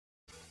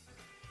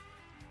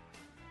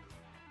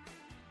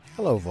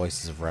Hello,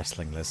 Voices of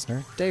Wrestling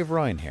listener. Dave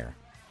Ryan here.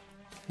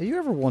 Have you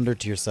ever wondered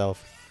to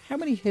yourself how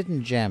many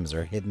hidden gems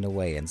are hidden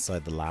away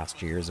inside the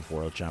last years of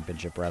World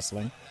Championship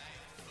Wrestling?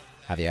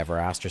 Have you ever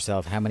asked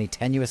yourself how many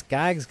tenuous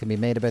gags can be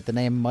made about the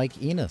name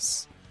Mike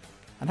Enos?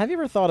 And have you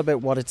ever thought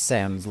about what it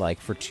sounds like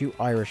for two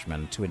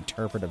Irishmen to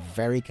interpret a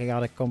very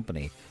chaotic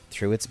company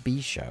through its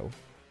B show?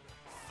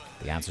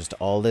 The answers to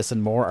all this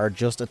and more are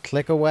just a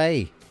click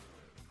away.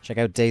 Check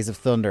out Days of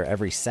Thunder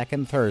every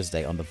second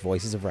Thursday on the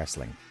Voices of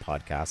Wrestling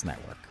podcast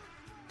network.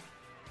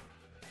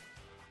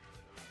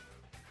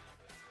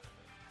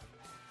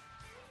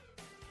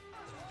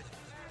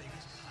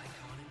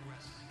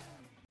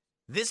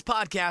 This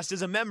podcast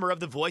is a member of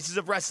the Voices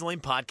of Wrestling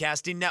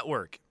podcasting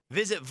network.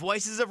 Visit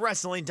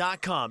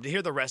voicesofwrestling.com to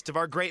hear the rest of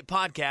our great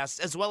podcasts,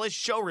 as well as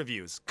show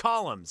reviews,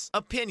 columns,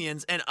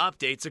 opinions, and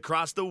updates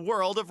across the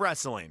world of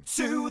wrestling.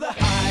 To the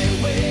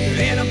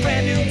highway in a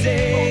brand new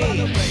day. Over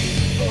the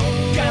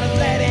rainbow, gotta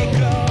let it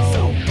go.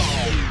 So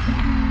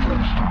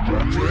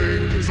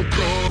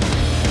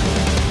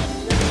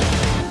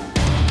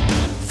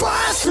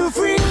fast to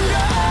freedom.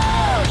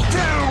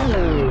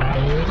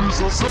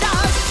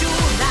 Stars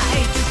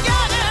tonight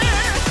together.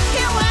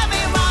 Here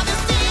everyone is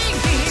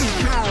singing.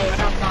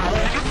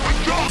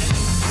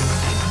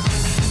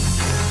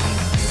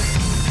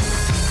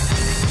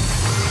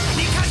 你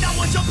看到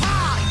我就怕，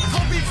头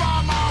皮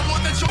发麻，我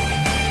的手。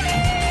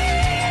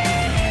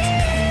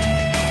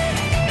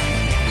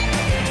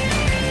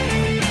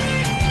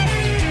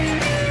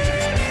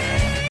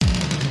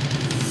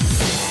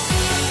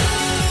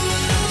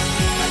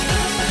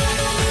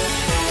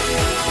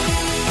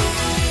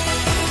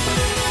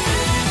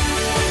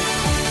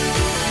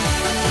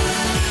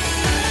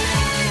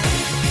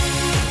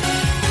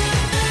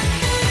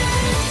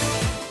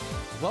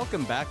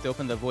Welcome back to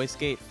Open the Voice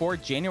Gate for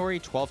January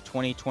 12th,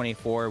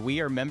 2024.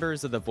 We are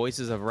members of the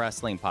Voices of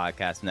Wrestling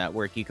Podcast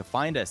Network. You can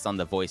find us on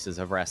the Voices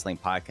of Wrestling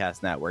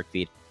Podcast Network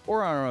feed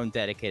or on our own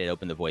dedicated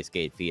Open the Voice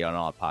Gate feed on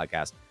all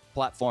podcast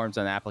platforms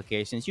and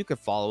applications. You can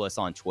follow us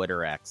on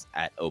Twitter X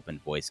at Open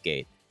Voice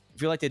Gate.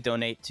 If you'd like to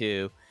donate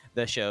to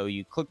the show,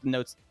 you click the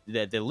notes,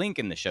 the link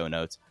in the show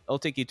notes. It'll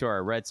take you to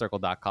our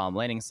redcircle.com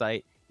landing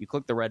site. You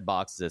click the red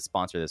box to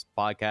sponsor this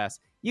podcast.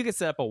 You can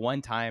set up a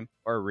one-time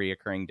or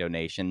reoccurring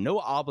donation. No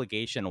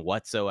obligation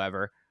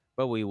whatsoever,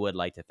 but we would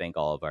like to thank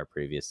all of our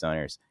previous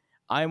donors.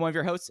 I am one of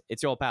your hosts.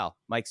 It's your old pal,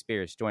 Mike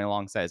Spears, joined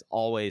alongside, as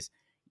always,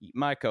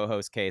 my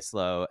co-host, Kay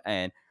Slow,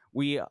 and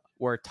we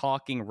were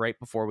talking right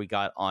before we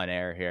got on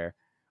air here.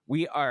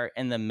 We are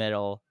in the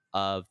middle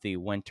of the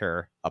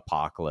winter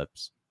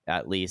apocalypse,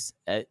 at least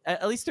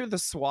through the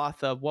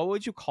swath of, what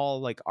would you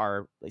call, like,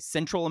 our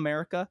Central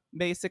America,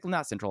 basically?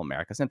 Not Central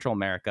America. Central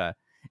America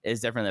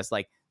is different. It's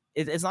like,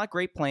 it's not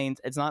Great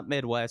Plains, it's not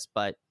Midwest,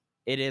 but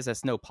it is a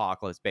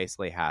snowpocalypse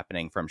basically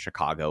happening from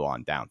Chicago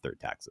on down through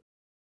Texas.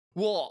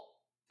 Well,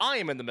 I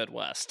am in the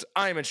Midwest.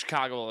 I am in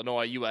Chicago,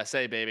 Illinois,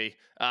 USA, baby.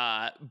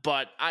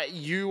 But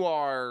you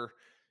are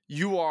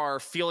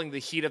feeling the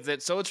heat of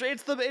it. So it's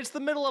the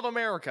middle of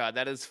America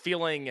that is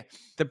feeling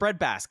The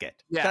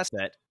breadbasket. Yeah. That's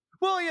it.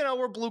 Well, you know,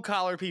 we're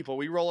blue-collar people.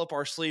 We roll up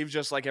our sleeves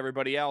just like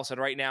everybody else,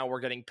 and right now we're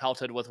getting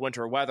pelted with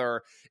winter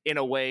weather in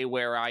a way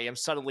where I am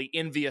suddenly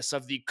envious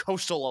of the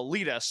coastal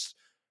elitists,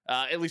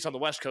 at least on the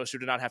West Coast, who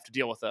do not have to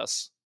deal with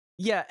this.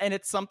 Yeah, and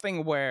it's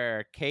something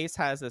where Case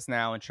has this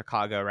now in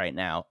Chicago right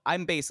now.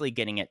 I'm basically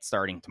getting it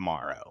starting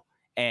tomorrow,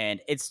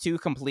 and it's two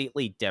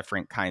completely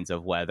different kinds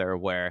of weather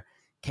where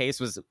Case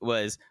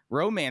was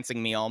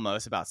romancing me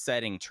almost about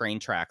setting train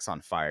tracks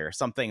on fire,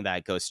 something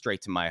that goes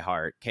straight to my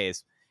heart.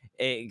 Case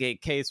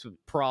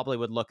probably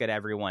would look at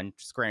everyone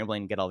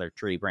scrambling to get all their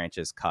tree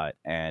branches cut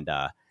and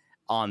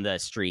on the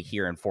street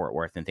here in Fort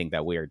Worth and think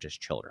that we are just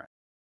children.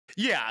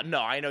 Yeah, no,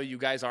 I know you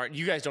guys aren't.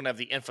 You guys don't have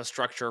the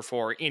infrastructure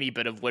for any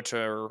bit of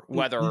winter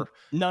weather,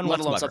 none let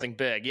alone whatsoever. something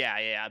big.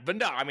 Yeah. But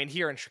no, I mean,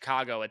 here in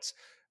Chicago,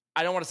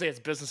 I don't want to say it's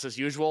business as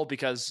usual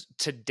because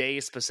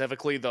today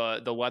specifically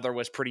the weather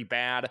was pretty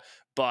bad,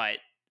 but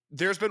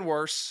there's been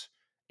worse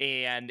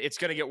and it's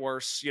going to get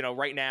worse. You know,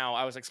 right now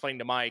I was explaining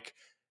to Mike,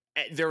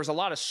 there was a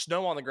lot of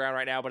snow on the ground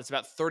right now, but it's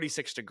about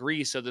 36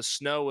 degrees. So the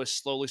snow is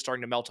slowly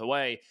starting to melt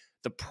away.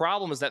 The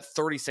problem is that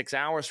 36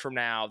 hours from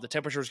now, the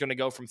temperature is going to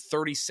go from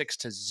 36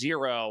 to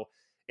 0.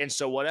 And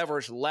so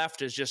whatever's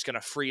left is just going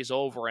to freeze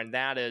over. And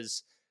that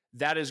is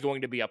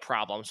going to be a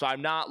problem. So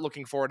I'm not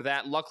looking forward to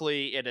that.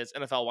 Luckily, it is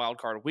NFL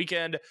wildcard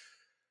weekend.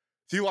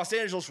 The Los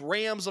Angeles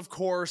Rams, of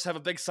course, have a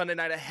big Sunday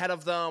night ahead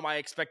of them. I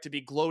expect to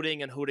be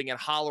gloating and hooting and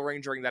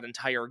hollering during that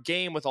entire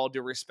game, with all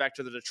due respect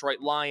to the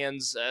Detroit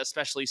Lions,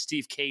 especially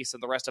Steve Case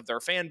and the rest of their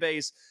fan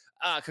base.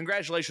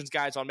 Congratulations,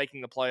 guys, on making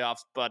the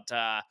playoffs, but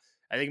I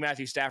think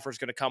Matthew Stafford's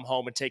going to come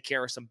home and take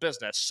care of some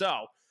business.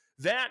 So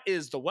that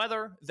is the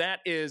weather.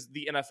 That is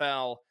the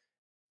NFL.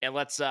 And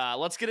let's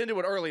get into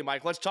it early,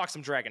 Mike. Let's talk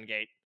some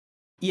Dragongate.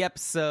 Yep,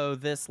 so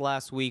this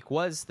last week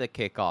was the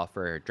kickoff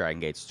for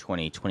Dragongate's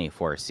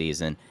 2024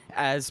 season.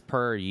 As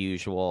per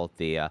usual,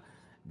 the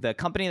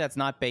company that's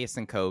not based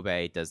in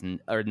Kobe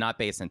not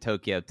based in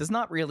Tokyo does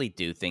not really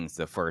do things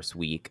the first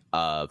week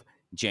of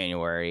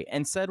January.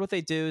 Instead, what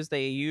they do is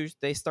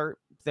they start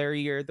their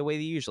year the way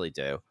they usually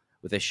do,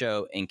 with a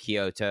show in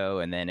Kyoto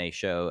and then a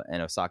show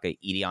in Osaka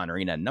Edion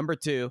Arena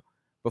 #2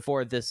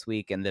 before this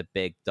week, and the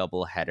big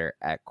doubleheader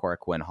at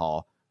Korakuen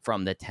Hall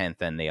from the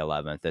 10th and the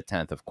 11th. The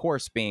 10th, of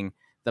course, being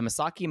the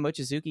Masaki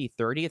Mochizuki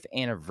 30th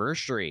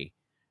anniversary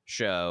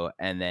show,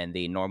 and then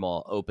the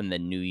normal Open the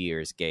New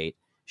Year's Gate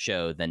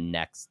show the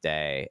next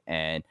day.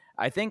 And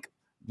I think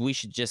we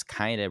should just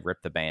kind of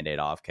rip the Band-Aid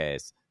off,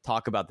 Case.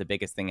 Talk about the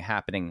biggest thing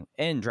happening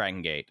in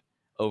Dragongate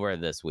over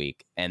this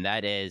week, and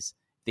that is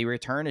the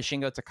return of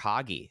Shingo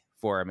Takagi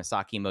for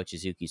Masaki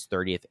Mochizuki's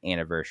 30th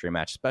anniversary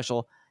match,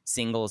 special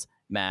singles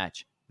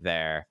match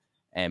there.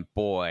 And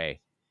boy,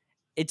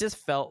 it just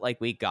felt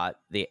like we got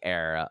the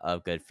era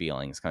of good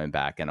feelings coming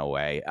back in a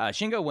way.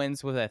 Shingo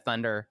wins with a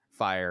Thunder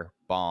Fire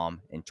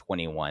Bomb in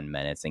 21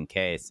 minutes. In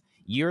Case,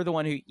 you're the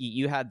one who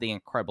you had the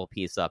incredible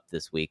piece up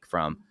this week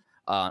from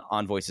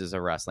on Voices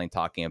of Wrestling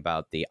talking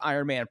about the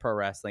Iron Man Pro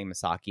Wrestling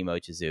Masaki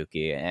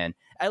Mochizuki. And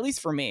at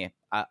least for me,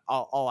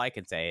 all I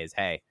can say is,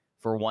 hey,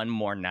 for one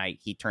more night,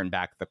 he turned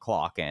back the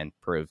clock and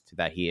proved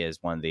that he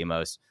is one of the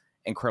most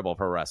incredible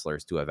pro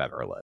wrestlers to have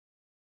ever lived.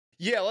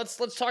 Yeah, let's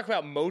talk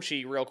about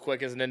Mochi real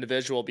quick as an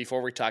individual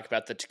before we talk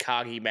about the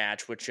Takagi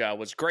match, which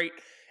was great.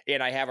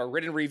 And I have a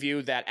written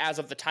review that, as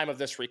of the time of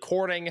this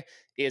recording,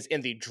 is in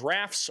the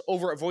drafts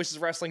over at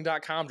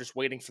voiceswrestling.com. Just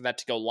waiting for that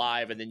to go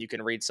live, and then you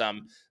can read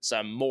some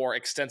more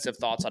extensive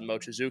thoughts on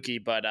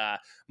Mochizuki. But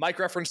Mike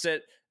referenced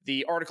it.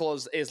 The article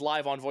is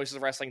live on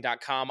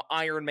voiceswrestling.com.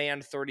 Iron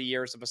Man, 30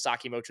 years of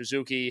Masaki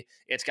Mochizuki.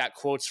 It's got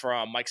quotes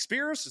from Mike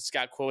Spears. It's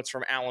got quotes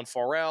from Alan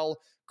Forel,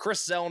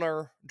 Chris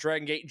Zellner,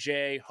 Dragongate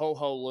J, Ho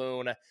Ho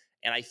Loon.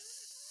 And I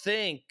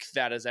think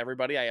that is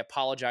everybody. I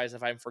apologize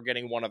if I'm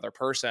forgetting one other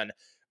person.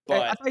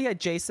 But I thought you had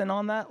Jason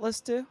on that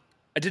list too.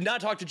 I did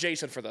not talk to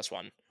Jason for this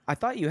one. I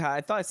thought you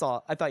had. I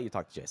thought you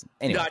talked to Jason.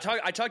 Anyway, no,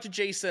 I talked to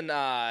Jason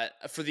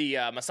for the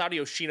Masato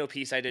Yoshino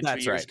piece I did 2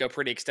 years ago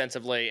pretty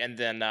extensively, and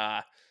then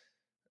I'll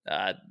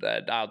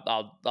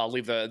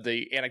leave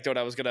the anecdote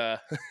I was gonna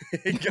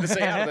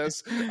say out of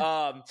this.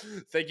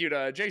 Thank you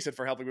to Jason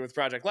for helping me with the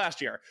project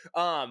last year.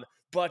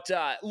 But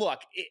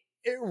look,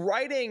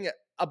 writing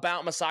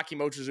about Masaki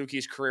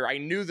Mochizuki's career, I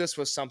knew this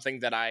was something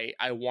that I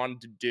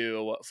wanted to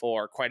do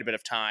for quite a bit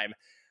of time.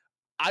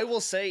 I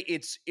will say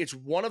it's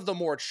one of the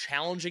more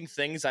challenging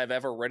things I've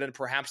ever written,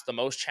 perhaps the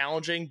most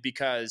challenging,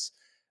 because,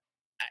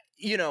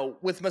 you know,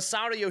 with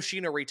Masato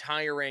Yoshino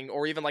retiring,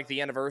 or even like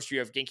the anniversary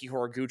of Genki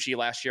Horiguchi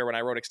last year when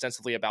I wrote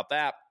extensively about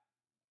that,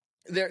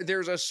 there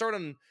was a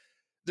certain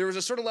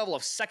level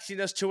of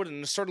sexiness to it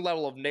and a certain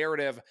level of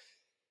narrative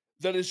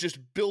that is just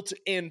built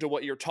into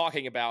what you're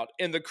talking about.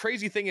 And the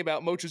crazy thing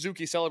about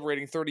Mochizuki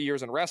celebrating 30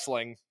 years in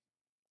wrestling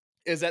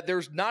is that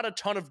there's not a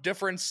ton of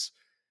difference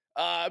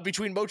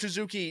between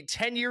Mochizuki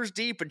 10 years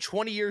deep and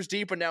 20 years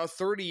deep and now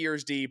 30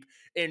 years deep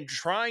in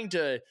trying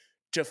to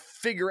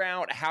figure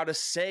out how to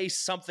say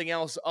something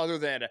else other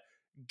than,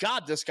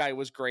 God, this guy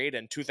was great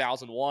in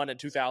 2001 and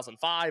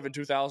 2005 and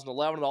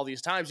 2011 and all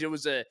these times. It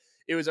was a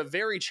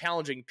very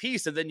challenging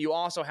piece. And then you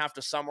also have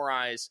to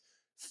summarize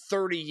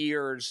 30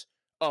 years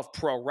of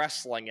pro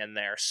wrestling in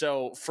there.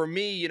 So for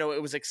me, you know,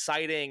 it was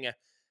exciting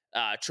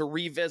to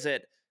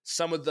revisit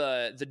some of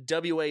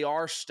the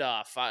WAR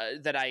stuff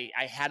that I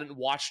hadn't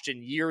watched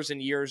in years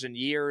and years and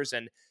years.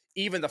 And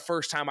even the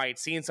first time I had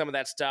seen some of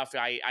that stuff,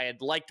 I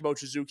had liked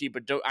Mochizuki,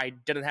 but I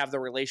didn't have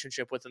the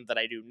relationship with him that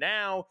I do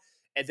now.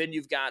 And then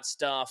you've got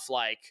stuff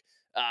like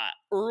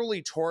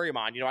early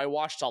Toryumon. You know, I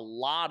watched a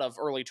lot of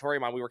early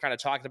Toryumon. We were kind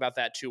of talking about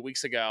that 2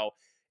 weeks ago.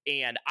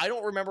 And I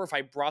don't remember if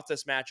I brought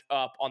this match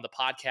up on the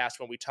podcast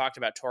when we talked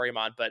about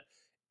Toryumon, but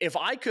if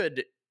I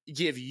could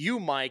give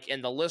you, Mike,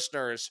 and the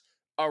listeners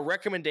a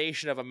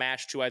recommendation of a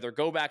match to either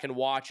go back and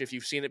watch if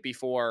you've seen it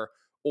before,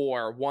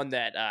 or one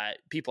that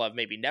people have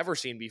maybe never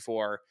seen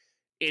before,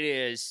 it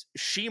is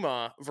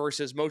Shima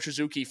versus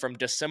Mochizuki from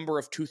December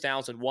of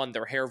 2001,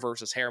 their hair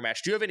versus hair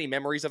match. Do you have any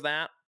memories of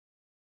that?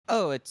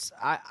 Oh,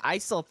 I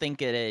still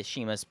think it is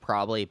Shima's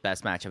probably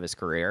best match of his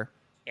career.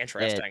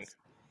 Interesting.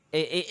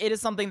 It is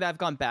something that I've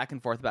gone back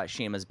and forth about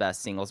Shima's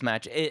best singles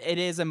match. It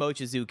is a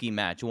Mochizuki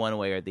match, one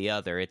way or the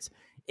other. It's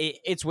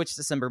which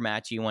December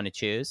match you want to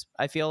choose,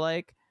 I feel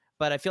like.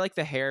 But I feel like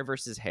the hair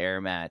versus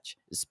hair match,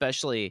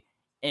 especially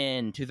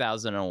in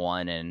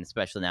 2001, and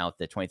especially now with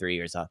the 23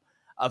 years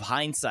of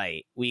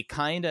hindsight, we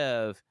kind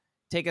of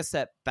take a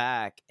step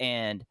back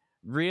and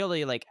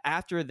really, like,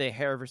 after the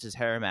hair versus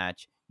hair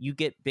match, you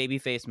get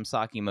babyface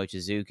Masaki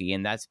Mochizuki,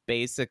 and that's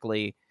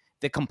basically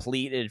the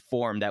completed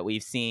form that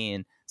we've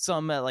seen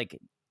some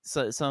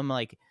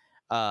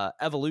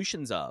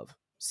evolutions of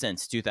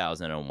since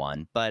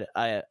 2001. But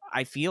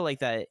I feel like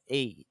that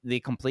the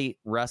complete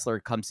wrestler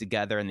comes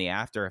together in the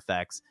after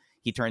effects.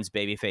 He turns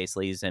babyface,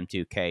 leads him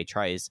to K,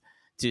 tries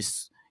to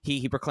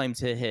he proclaims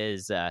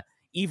his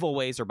evil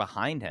ways are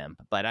behind him.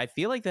 But I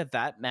feel like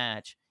that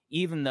match,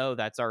 even though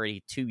that's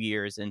already 2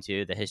 years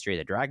into the history of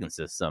the Dragon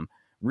system,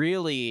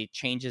 really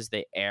changes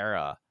the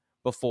era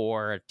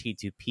before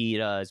T2P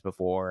does,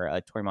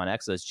 before Toryumon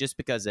X does, just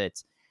because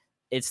it's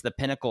it's the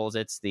pinnacles,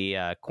 it's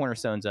the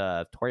cornerstones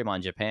of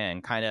Toryumon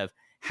Japan kind of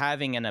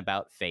having an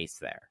about face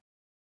there.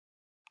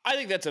 I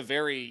think that's a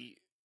very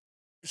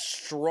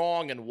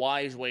strong and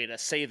wise way to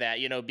say that,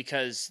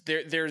 because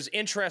there's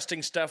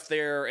interesting stuff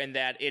there, and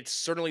that it's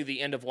certainly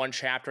the end of one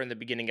chapter and the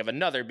beginning of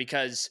another,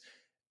 because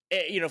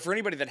for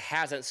anybody that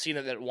hasn't seen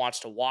it, that wants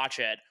to watch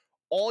it,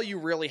 all you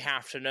really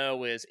have to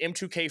know is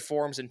M2K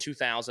forms in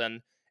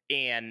 2000,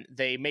 and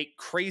they make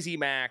Crazy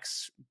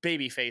Max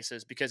baby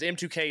faces because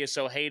M2K is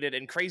so hated,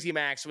 and Crazy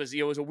Max was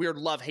was a weird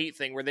love-hate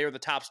thing where they were the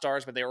top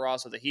stars, but they were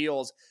also the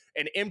heels,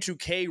 and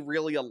M2K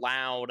really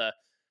allowed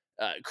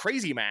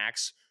Crazy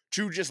Max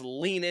to just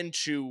lean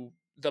into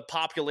the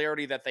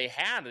popularity that they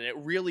had, and it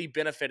really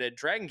benefited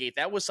Dragongate.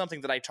 That was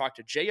something that I talked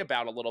to Jay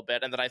about a little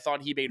bit, and that I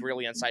thought he made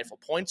really insightful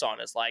points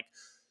on, is like,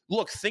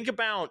 look, think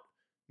about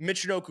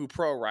Michinoku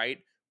Pro, right?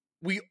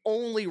 We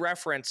only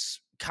reference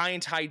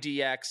Kaientai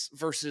DX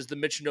versus the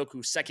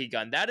Michinoku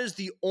Sekigun. That is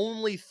the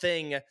only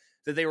thing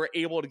that they were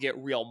able to get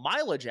real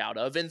mileage out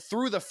of, and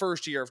through the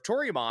first year of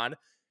Toryumon,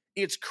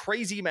 it's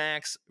Crazy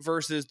Max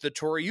versus the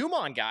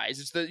Toryumon guys.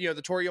 It's the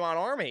the Toryumon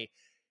army.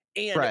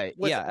 And right.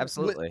 Yeah,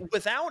 absolutely.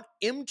 Without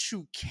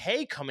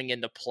M2K coming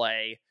into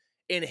play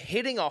and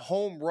hitting a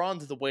home run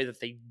the way that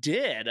they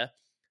did,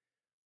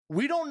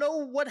 we don't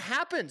know what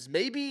happens.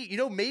 Maybe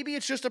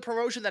it's just a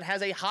promotion that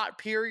has a hot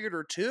period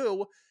or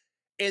two,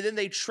 and then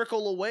they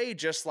trickle away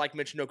just like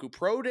Michinoku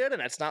Pro did.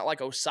 And it's not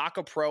like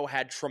Osaka Pro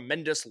had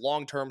tremendous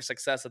long-term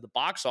success at the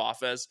box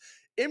office.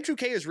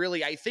 M2K is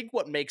really, I think,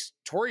 what makes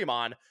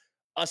Toryumon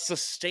a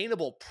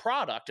sustainable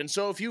product. And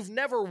so if you've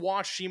never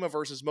watched Shima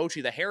versus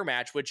Mochi, the hair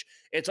match, which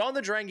it's on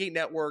the Dragongate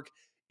network,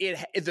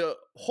 the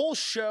whole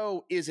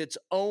show is its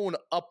own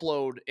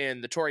upload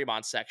in the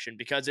Toryumon section,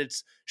 because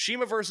it's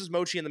Shima versus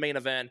Mochi in the main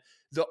event.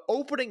 The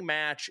opening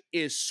match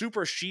is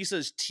Super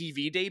Shisa's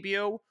TV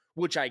debut,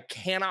 which I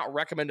cannot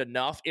recommend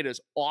enough. It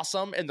is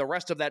awesome, and the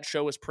rest of that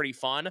show is pretty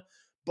fun.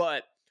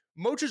 But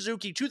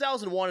Mochizuki,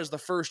 2001 is the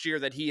first year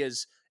that he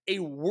is a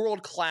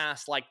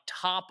world-class, like,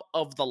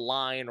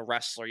 top-of-the-line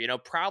wrestler.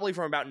 Probably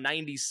from about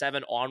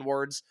 97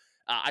 onwards,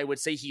 I would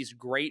say he's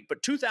great.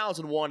 But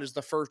 2001 is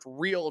the first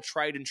real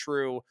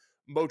tried-and-true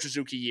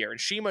Mochizuki year. And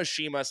Shima's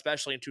Shima,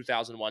 especially in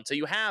 2001. So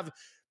you have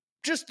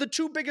just the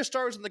two biggest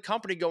stars in the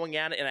company going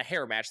at it in a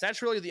hair match.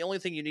 That's really the only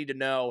thing you need to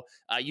know.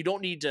 You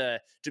don't need to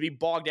be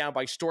bogged down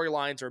by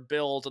storylines or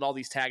builds and all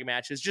these tag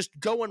matches. Just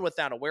go in with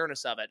that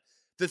awareness of it.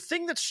 The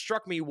thing that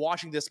struck me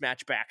watching this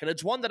match back, and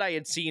it's one that I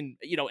had seen,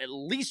 at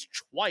least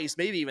twice,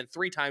 maybe even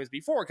 3 times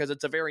before, because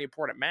it's a very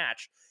important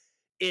match,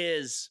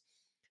 is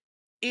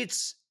it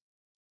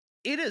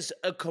is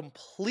a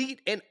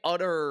complete and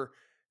utter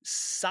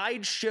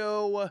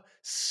sideshow,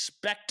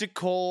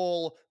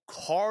 spectacle,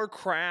 car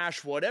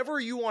crash, whatever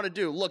you want to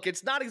do. Look,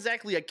 it's not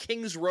exactly a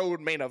King's Road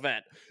main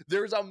event.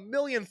 There's a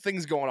million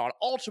things going on.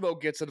 Ultimo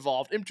gets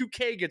involved,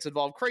 M2K gets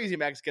involved, Crazy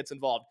Max gets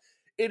involved.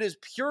 It is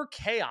pure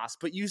chaos,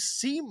 but you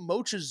see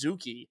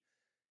Mochizuki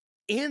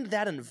in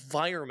that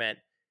environment,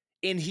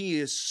 and he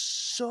is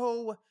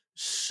so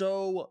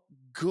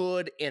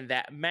good in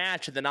that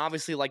match. And then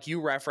obviously, like you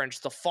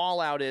referenced, the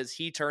fallout is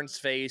he turns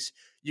face.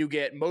 You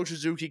get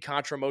Mochizuki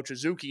contra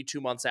Mochizuki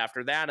 2 months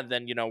after that, and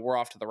then, we're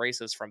off to the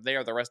races from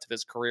there. The rest of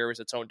his career is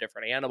its own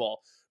different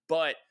animal.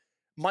 But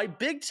my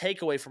big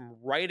takeaway from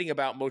writing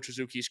about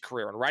Mochizuki's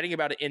career and writing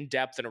about it in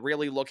depth and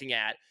really looking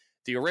at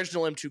the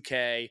original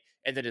M2K,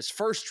 and then his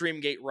first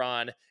Dreamgate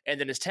run, and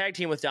then his tag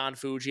team with Don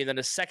Fuji, and then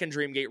his second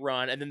Dreamgate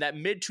run, and then that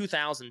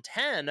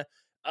mid-2010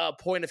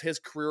 point of his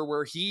career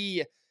where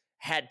he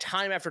had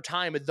time after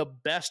time the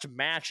best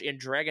match in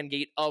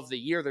Dragongate of the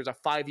year. There's a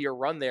 5-year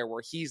run there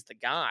where he's the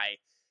guy.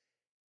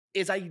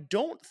 Is I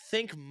don't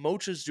think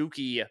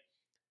Mochizuki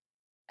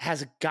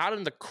has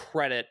gotten the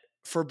credit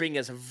for being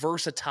as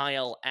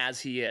versatile as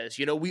he is.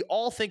 We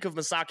all think of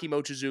Masaki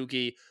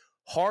Mochizuki,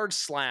 hard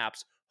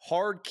slaps,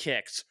 hard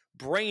kicks,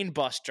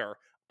 brainbuster,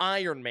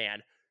 Iron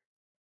Man.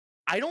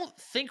 I don't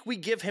think we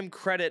give him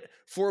credit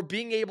for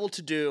being able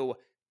to do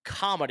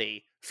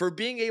comedy, for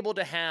being able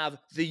to have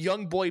the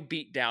young boy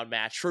beatdown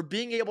match, for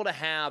being able to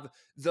have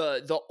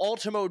the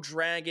Ultimo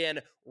Dragon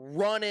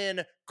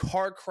run-in,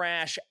 car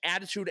crash,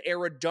 Attitude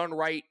Era done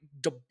right,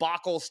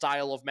 debacle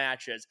style of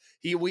matches.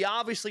 We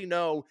obviously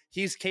know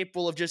he's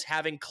capable of just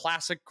having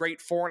classic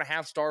great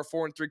 4.5 star,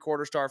 4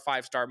 3/4 star,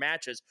 5-star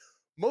matches.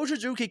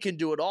 Mochizuki can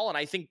do it all, and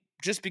I think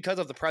just because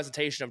of the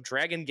presentation of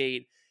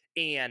Dragongate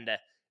and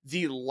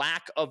the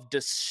lack of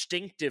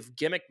distinctive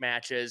gimmick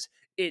matches,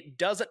 it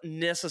doesn't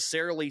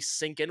necessarily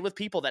sink in with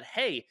people that,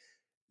 hey,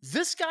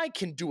 this guy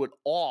can do it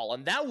all.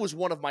 And that was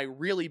one of my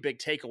really big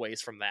takeaways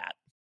from that.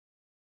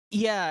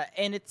 Yeah,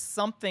 and it's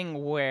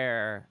something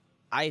where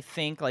I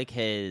think like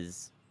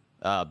his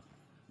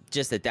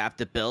just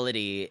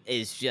adaptability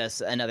is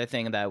just another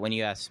thing that when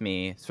you asked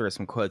me sort of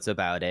some quotes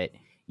about it,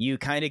 you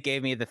kind of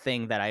gave me the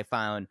thing that I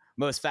found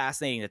most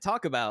fascinating to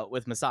talk about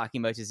with Masaki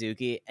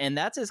Mochizuki, and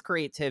that's his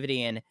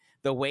creativity and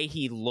the way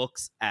he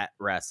looks at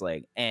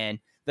wrestling. And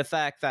the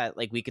fact that,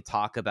 like, we could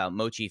talk about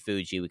Mochi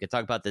Fuji, we could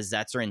talk about the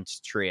Zetsurin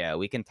trio,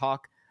 we can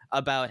talk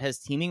about his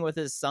teaming with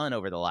his son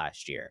over the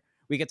last year.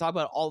 We could talk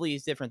about all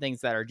these different things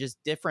that are just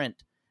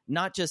different,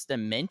 not just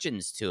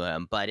dimensions to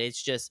him, but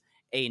it's just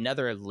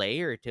another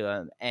layer to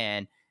him.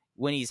 And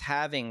when you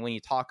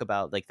talk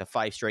about like the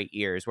 5 straight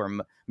years where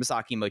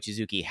Masaki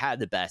Mochizuki had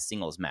the best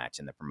singles match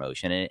in the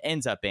promotion, and it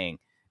ends up being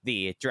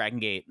the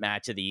Dragongate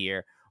match of the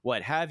year,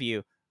 what have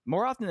you,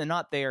 more often than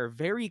not, they are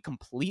very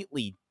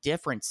completely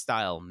different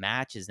style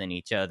matches than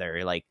each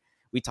other. Like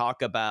we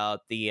talk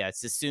about the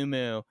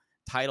Susumu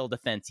title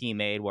defense he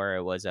made, where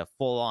it was a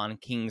full-on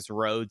King's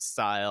Road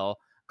style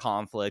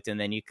conflict, and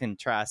then you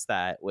contrast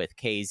that with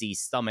KZ's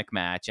stomach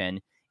match,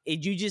 and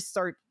you just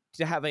start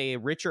to have a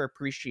richer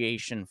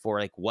appreciation for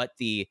like what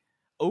the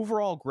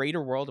overall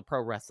greater world of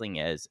pro wrestling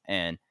is,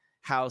 and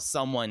how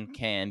someone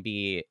can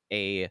be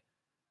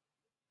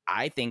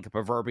I think, a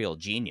proverbial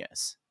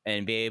genius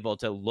and be able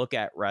to look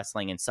at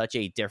wrestling in such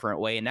a different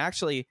way, and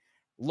actually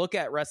look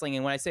at wrestling.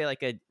 And when I say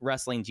like a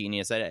wrestling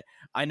genius,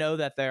 I know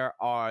that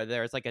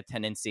there's like a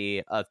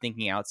tendency of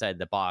thinking outside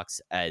the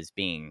box as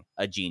being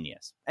a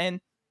genius,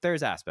 and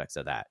there's aspects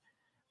of that.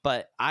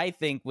 But I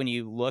think when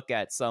you look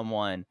at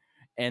someone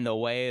and the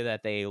way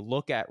that they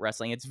look at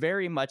wrestling, it's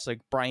very much like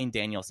Bryan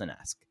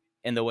Danielson-esque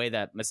in the way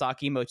that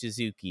Masaki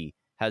Mochizuki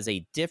has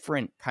a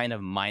different kind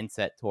of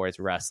mindset towards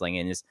wrestling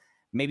and is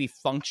maybe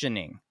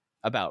functioning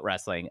about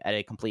wrestling at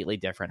a completely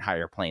different,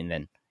 higher plane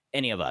than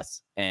any of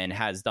us, and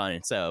has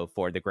done so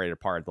for the greater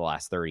part of the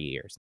last 30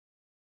 years.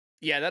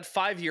 Yeah, that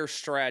 5-year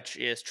stretch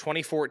is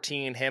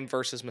 2014, him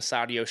versus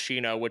Masato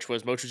Yoshino, which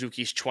was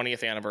Mochizuki's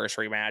 20th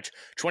anniversary match.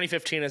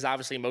 2015 is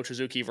obviously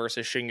Mochizuki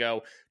versus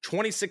Shingo.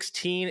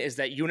 2016 is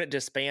that unit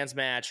disbands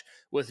match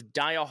with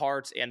Dia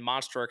Hearts and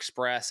Monster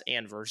Express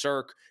and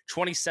Berserk.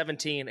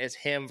 2017 is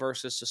him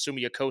versus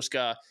Susumu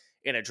Yokosuka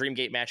in a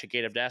Dreamgate match at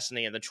Gate of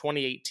Destiny. And then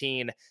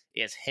 2018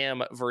 is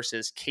him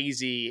versus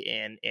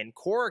KZ in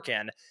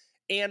Korakuen.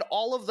 And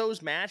all of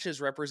those matches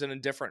represent a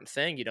different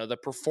thing. You know, the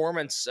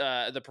performances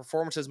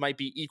might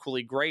be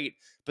equally great,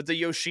 but the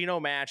Yoshino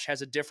match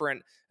has a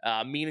different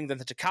meaning than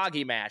the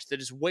Takagi match.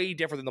 That is way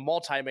different than the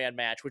multi-man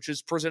match, which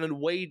is presented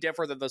way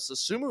different than the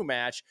Susumu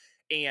match.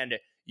 And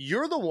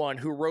you're the one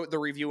who wrote the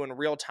review in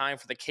real time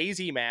for the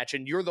KZ match,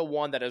 and you're the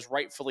one that has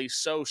rightfully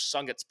so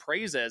sung its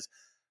praises.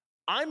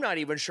 I'm not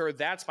even sure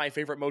that's my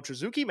favorite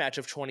Mochizuki match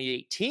of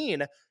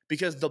 2018,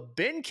 because the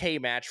Ben-K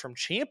match from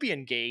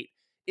Champion Gate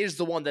is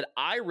the one that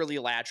I really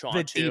latch on to.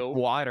 The deep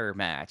water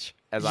match,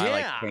 as I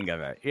like to think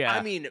of it. Yeah.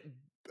 I mean,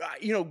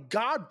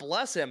 God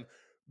bless him.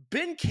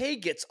 Ben-K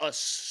gets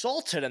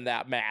assaulted in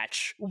that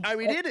match. I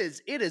mean, it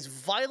is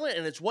violent,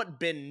 and it's what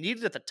Ben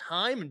needed at the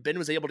time, and Ben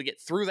was able to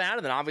get through that,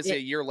 and then obviously a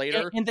year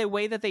later. And the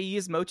way that they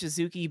used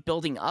Mochizuki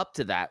building up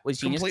to that was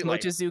genius.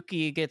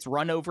 Mochizuki gets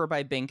run over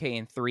by Ben-K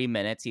in 3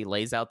 minutes. He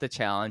lays out the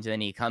challenge, and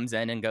then he comes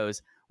in and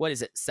goes,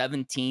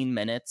 17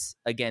 minutes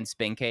against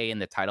Ben-K in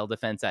the title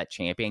defense at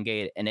Champion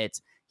Gate, and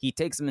he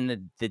takes him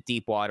in the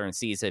deep water and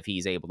sees if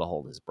he's able to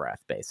hold his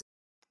breath, basically.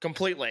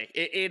 Completely.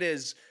 It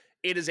is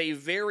a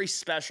very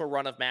special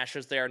run of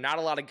matches there. Not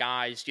a lot of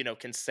guys,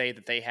 can say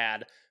that they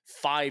had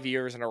 5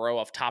 years in a row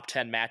of top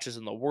 10 matches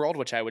in the world,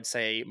 which I would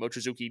say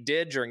Mochizuki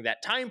did during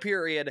that time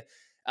period.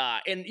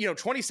 And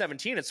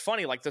 2017, it's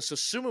funny, like the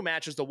Susumu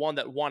match is the one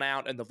that won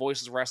out in the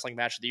Voices of Wrestling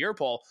match of the year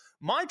poll.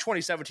 My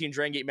 2017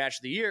 Dragon Gate match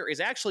of the year is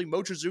actually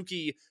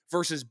Mochizuki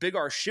versus Big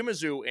R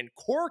Shimizu in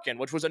Korakuen,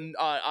 which was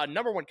a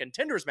number one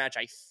contenders match,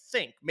 I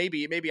think.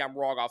 Maybe I'm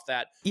wrong off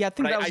that. Yeah, I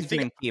think that was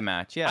a key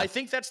match. Yeah, I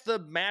think that's the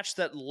match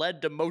that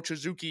led to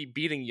Mochizuki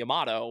beating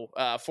Yamato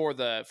for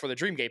the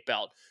Dreamgate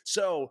belt.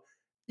 So,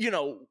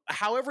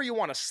 however you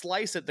want to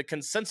slice it, the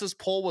consensus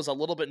poll was a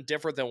little bit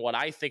different than what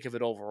I think of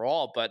it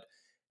overall, but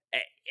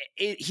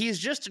he's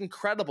just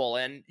incredible.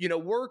 And,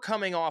 we're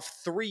coming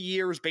off 3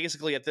 years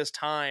basically at this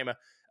time,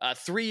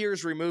 3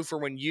 years removed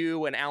from when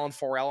you and Alan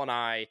Forel and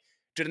I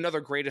did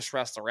another greatest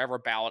wrestler ever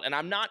ballot. And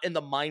I'm not in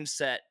the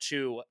mindset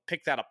to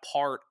pick that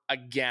apart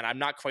again. I'm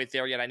not quite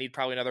there yet. I need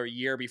probably another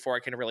year before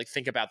I can really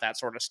think about that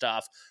sort of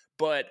stuff.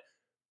 But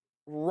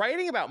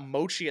writing about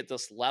Mochi at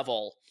this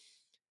level,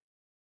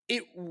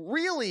 it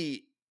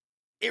really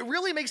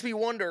makes me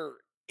wonder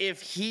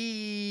if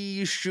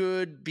he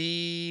should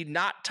be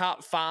not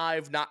top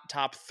 5, not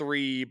top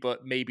 3,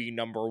 but maybe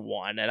number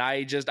 1. And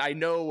I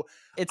know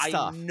it's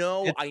tough.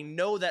 I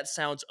know that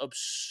sounds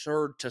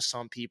absurd to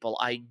some people.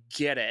 I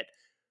get it.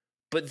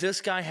 But this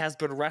guy has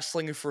been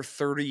wrestling for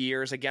 30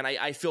 years. Again,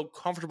 I feel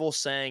comfortable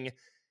saying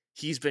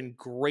he's been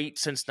great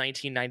since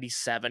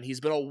 1997.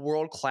 He's been a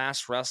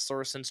world-class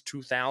wrestler since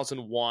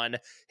 2001.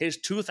 His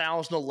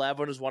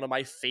 2011 is one of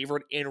my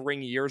favorite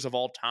in-ring years of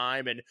all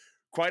time. And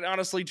quite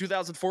honestly,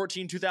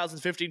 2014,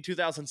 2015,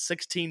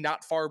 2016,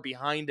 not far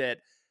behind it.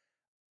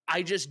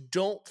 I just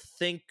don't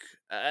think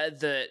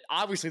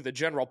obviously the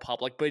general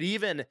public, but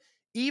even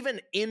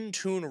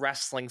in-tune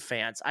wrestling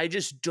fans, I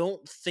just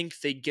don't think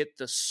they get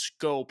the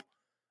scope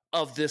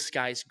of this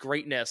guy's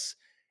greatness.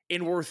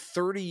 And we're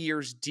 30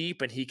 years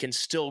deep and he can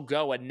still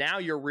go. And now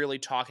you're really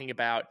talking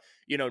about,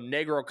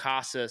 Negro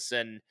Casas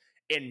and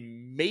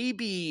and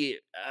maybe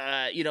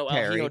El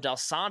Perry. Hijo del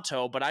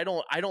Santo, but I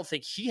don't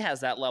think he has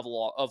that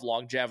level of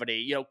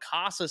longevity.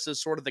 Casas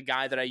is sort of the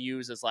guy that I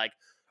use as like,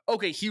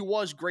 okay, he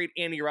was great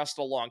and he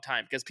wrestled a long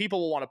time, because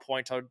people will want to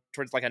point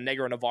towards like a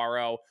Negro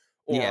Navarro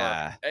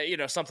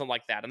or something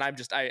like that, and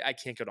I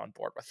can't get on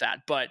board with that.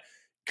 But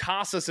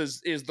Casas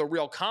is the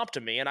real comp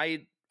to me, and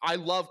I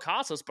love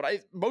Casas, but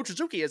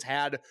Mochizuki has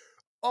had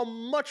a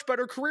much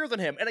better career than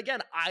him. And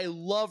again, I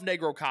love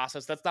Negro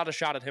Casas. That's not a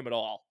shot at him at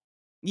all.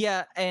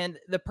 Yeah, and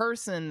the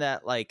person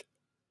that, like,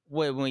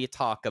 when we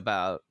talk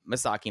about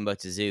Masaki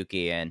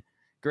Mochizuki and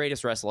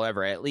greatest wrestler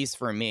ever, at least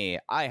for me,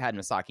 I had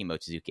Masaki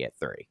Mochizuki at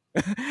 3.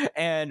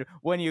 And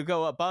when you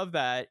go above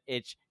that,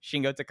 it's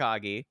Shingo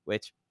Takagi,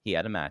 which he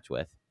had a match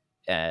with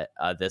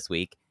this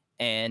week.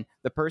 And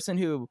the person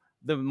who,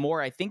 the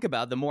more I think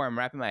about, the more I'm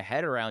wrapping my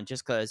head around,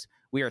 just because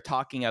we are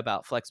talking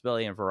about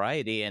flexibility and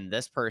variety, and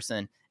this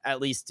person,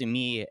 at least to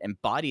me,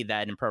 embodied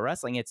that in pro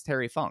wrestling. It's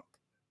Terry Funk.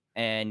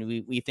 And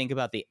we think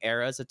about the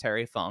eras of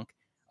Terry Funk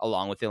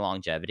along with the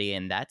longevity,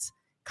 and that's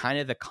kind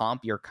of the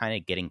comp you're kind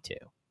of getting to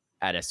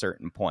at a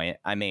certain point.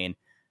 I mean,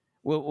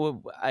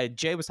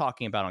 Jay was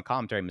talking about on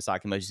commentary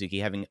Masaki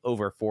Mochizuki having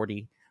over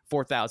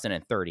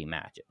 4,030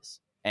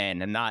 matches and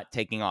not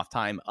taking off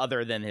time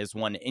other than his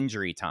one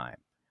injury time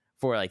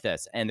for like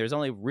this. And there's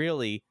only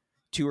really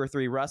 2 or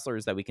 3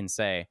 wrestlers that we can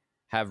say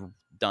have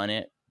done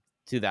it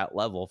to that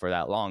level for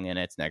that long, and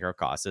it's Negro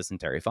Casas and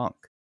Terry Funk.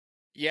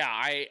 Yeah,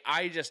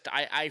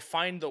 I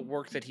find the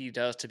work that he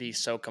does to be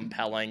so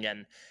compelling,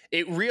 and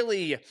it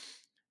really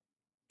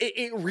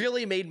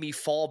made me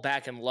fall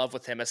back in love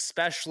with him,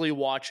 especially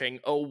watching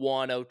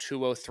 01,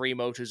 02, 03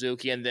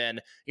 Mochizuki. And then,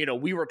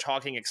 we were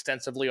talking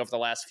extensively over the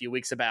last few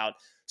weeks about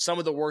some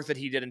of the work that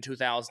he did in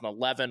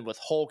 2011 with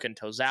Hulk and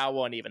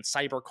Tozawa and even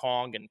Cyber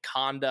Kong and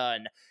Kanda.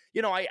 And,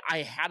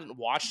 I hadn't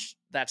watched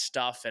that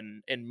stuff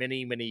in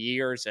many, many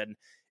years, and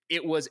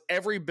it was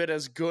every bit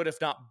as good,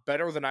 if not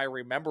better, than I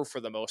remember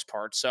for the most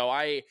part. So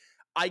I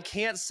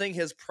can't sing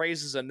his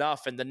praises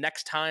enough. And the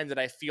next time that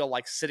I feel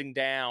like sitting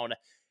down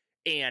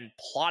and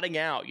plotting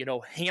out,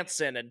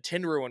 Hansen and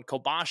Tenryu and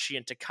Kobashi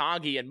and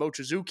Takagi and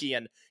Mochizuki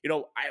and,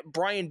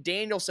 Bryan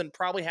Danielson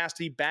probably has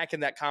to be back in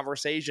that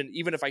conversation,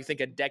 even if I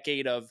think a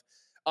decade of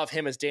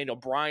him as Daniel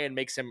Bryan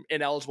makes him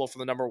ineligible for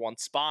the number 1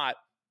 spot.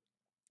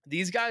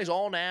 These guys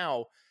all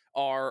now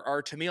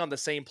are to me on the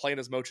same plane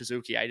as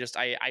Mochizuki.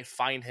 I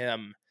find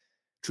him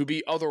to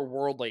be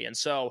otherworldly. And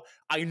so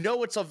I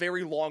know it's a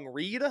very long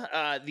read,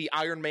 the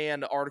Iron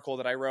Man article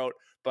that I wrote,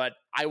 but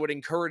I would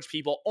encourage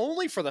people,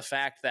 only for the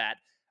fact that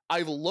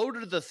I've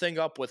loaded the thing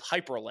up with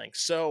hyperlinks.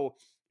 So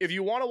if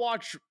you want to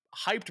watch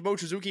hyped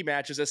Mochizuki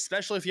matches,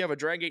 especially if you have a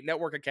Dragongate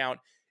Network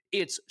account,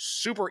 it's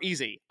super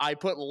easy. I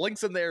put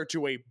links in there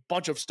to a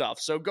bunch of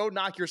stuff. So go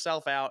knock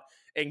yourself out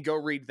and go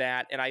read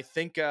that. And I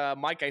think,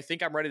 Mike,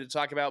 I'm ready to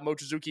talk about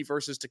Mochizuki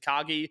versus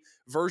Takagi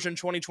version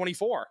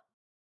 2024.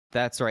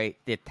 That's right.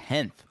 The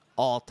 10th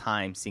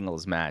all-time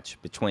singles match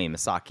between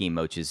Masaki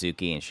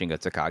Mochizuki and Shingo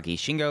Takagi.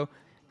 Shingo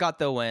got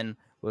the win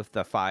with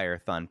the Fire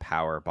Thun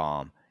Power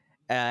Bomb.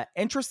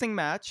 Interesting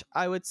match,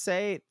 I would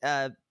say.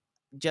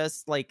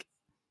 Just like,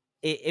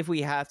 if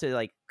we have to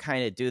like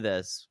kind of do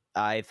this,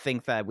 I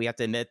think that we have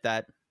to admit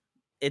that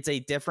it's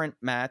a different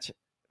match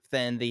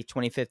than the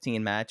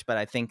 2015 match, but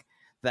I think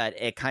that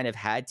it kind of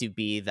had to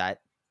be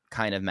that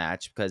kind of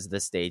match because of the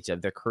stage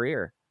of their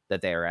career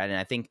that they were at. And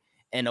I think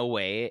in a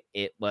way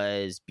it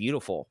was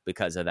beautiful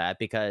because of that,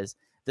 because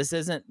this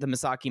isn't the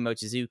Masaki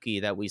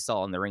Mochizuki that we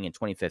saw in the ring in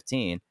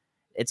 2015.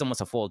 It's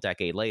almost a full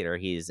decade later.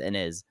 He's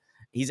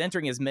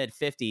entering his mid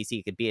 50s.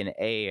 He could be an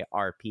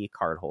AARP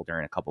card holder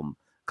in a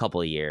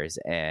couple of years.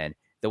 And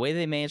the way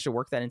they managed to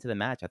work that into the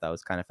match, I thought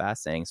was kind of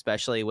fascinating,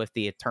 especially with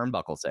the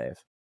turnbuckle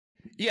save.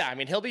 Yeah, I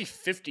mean, he'll be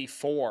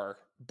 54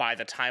 by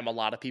the time a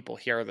lot of people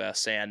hear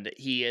this, and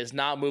he is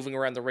not moving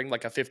around the ring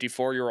like a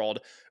 54-year-old,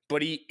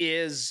 but he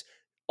is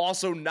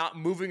also not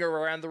moving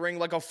around the ring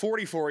like a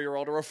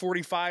 44-year-old or a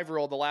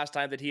 45-year-old the last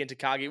time that he and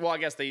Takagi, well, I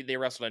guess they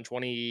wrestled in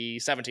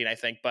 2017, I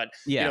think, but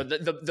yeah,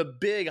 the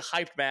big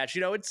hyped match,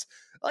 it's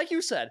like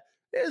you said,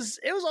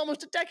 it was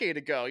almost a decade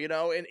ago,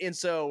 and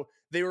so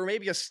they were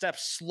maybe a step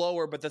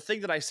slower. But the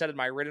thing that I said in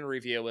my written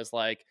review was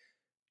like,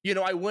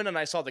 I went and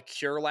I saw The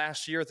Cure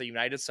last year at the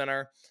United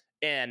Center,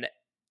 and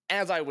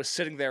as I was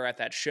sitting there at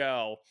that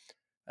show,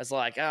 I was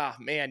like,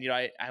 man,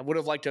 I would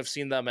have liked to have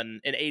seen them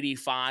in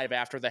 85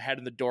 after The Head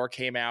in the Door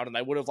came out, and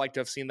I would have liked to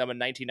have seen them in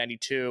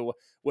 1992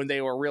 when they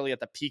were really at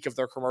the peak of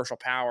their commercial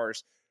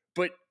powers.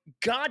 But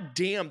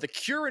goddamn, The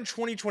Cure in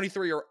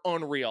 2023 are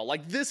unreal.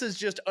 Like, this is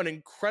just an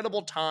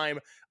incredible time.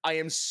 I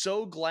am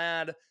so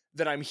glad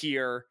that I'm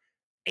here,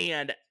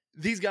 and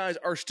these guys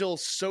are still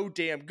so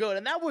damn good.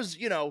 And that was,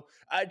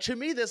 to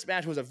me, this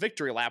match was a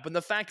victory lap. And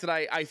the fact that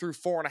I threw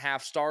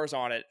 4.5 stars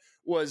on it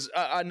was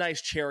a nice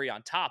cherry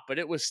on top. But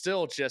it was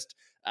still just,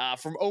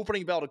 from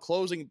opening bell to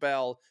closing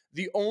bell,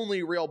 the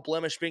only real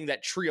blemish being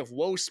that Tree of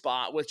Woe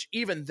spot, which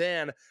even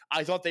then,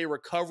 I thought they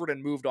recovered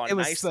and moved on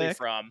nicely sick.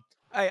 From.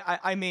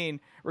 I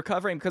mean,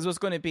 recovering, because what's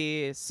going to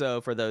be, so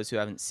for those who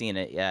haven't seen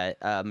it yet,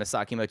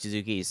 Masaki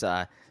Mochizuki's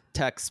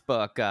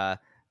textbook,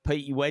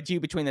 wedge you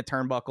between the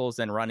turnbuckles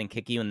and run and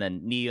kick you and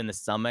then knee you in the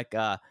stomach.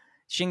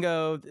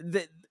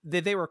 Shingo,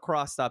 they were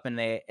crossed up and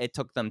it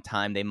took them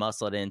time. They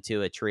muscled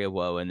into a tree of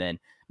woe, and then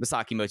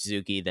Masaki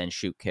Mochizuki then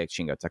shoot kicked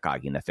Shingo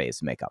Takagi in the face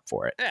to make up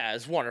for it. Yeah,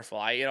 it's wonderful.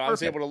 I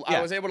was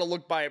able to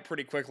look by it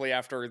pretty quickly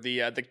after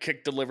the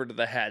kick delivered to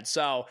the head.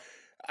 So,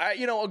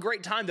 a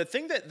great time. The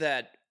thing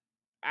that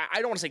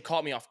I don't want to say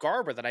caught me off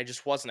guard, but that I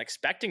just wasn't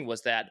expecting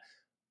was that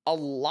a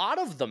lot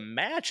of the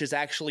match is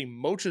actually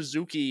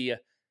Mochizuki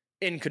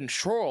in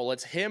control.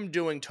 It's him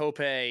doing Tope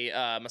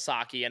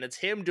Masaki, and it's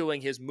him doing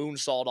his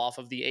moonsault off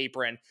of the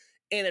apron,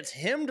 and it's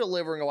him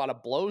delivering a lot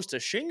of blows to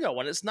Shingo.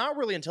 And it's not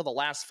really until the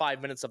last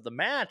 5 minutes of the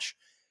match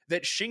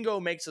that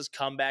Shingo makes his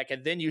comeback,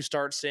 and then you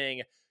start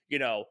seeing,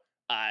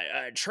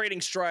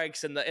 trading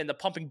strikes and the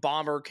pumping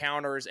bomber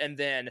counters, and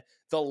then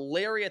the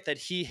lariat that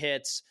he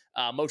hits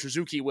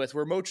Mochizuki with,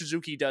 where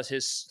Mochizuki does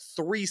his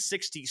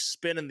 360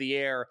 spin in the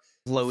air.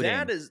 Floating.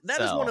 That is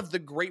one of the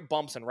great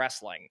bumps in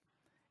wrestling.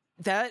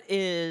 That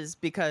is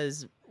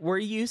because we're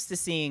used to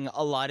seeing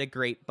a lot of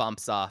great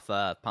bumps off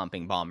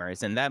pumping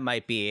bombers, and that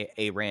might be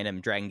a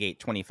random Dragongate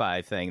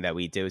 25 thing that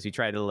we do, is we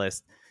try to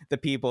list the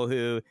people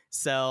who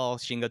sell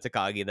Shingo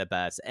Takagi the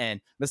best. And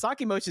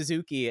Masaki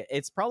Mochizuki,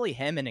 it's probably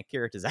him and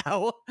Akira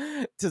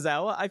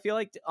Tozawa, I feel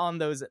like, on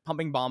those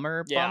pumping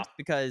bomber bumps,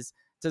 because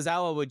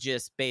Tozawa would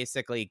just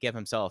basically give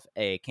himself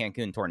a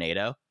Cancun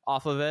tornado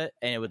off of it,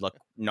 and it would look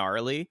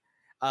gnarly.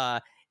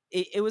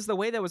 It was the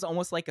way that was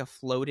almost like a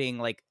floating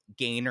like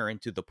gainer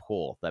into the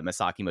pool that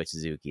Masaki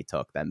Mochizuki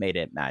took that made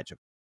it magical.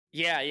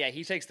 Yeah,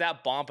 he takes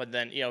that bump, and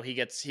then he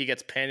gets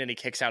pinned, and he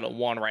kicks out at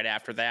one right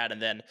after that,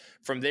 and then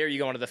from there you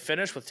go into the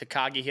finish with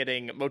Takagi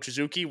hitting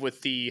Mochizuki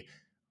with the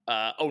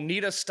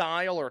Onita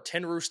style or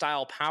Tenryu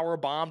style power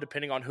bomb,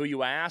 depending on who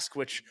you ask,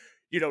 which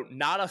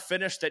not a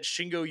finish that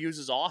Shingo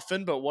uses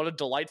often, but what a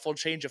delightful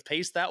change of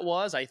pace that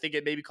was. I think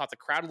it maybe caught the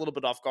crowd a little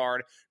bit off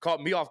guard,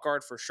 caught me off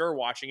guard for sure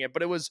watching it,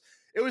 but it was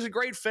a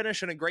great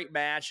finish and a great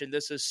match, and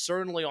this is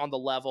certainly on the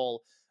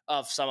level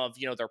of some of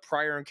their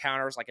prior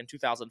encounters, like in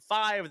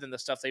 2005, and then the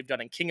stuff they've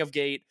done in King of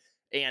Gate,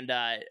 and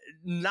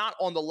not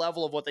on the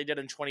level of what they did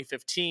in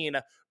 2015,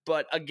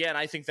 but again,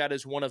 I think that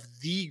is one of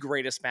the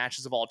greatest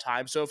matches of all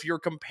time. So if you're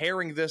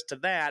comparing this to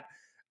that,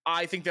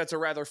 I think that's a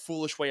rather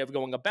foolish way of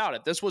going about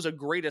it. This was a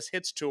greatest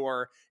hits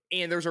tour,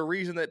 and there's a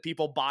reason that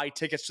people buy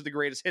tickets to the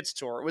greatest hits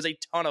tour. It was a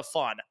ton of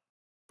fun.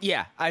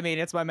 Yeah, I mean,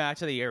 it's my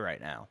match of the year right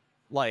now.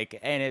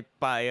 And it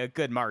by a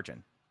good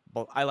margin.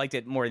 But I liked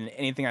it more than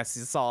anything I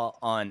saw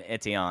on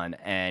Etienne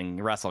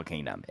and Wrestle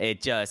Kingdom.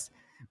 It just,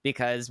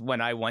 because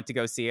when I went to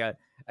go see a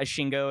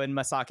Shingo and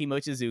Masaki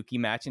Mochizuki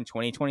match in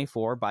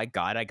 2024, by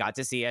God, I got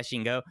to see a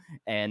Shingo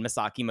and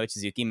Masaki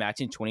Mochizuki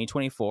match in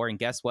 2024. And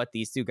guess what?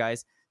 These two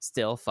guys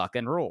still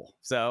fucking rule.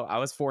 So I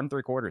was 4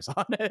 3/4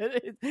 on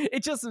it.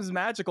 It just was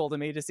magical to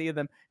me to see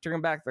them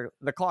turn back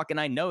the clock. And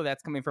I know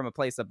that's coming from a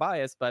place of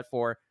bias, but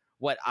for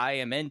what I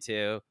am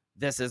into,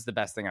 this is the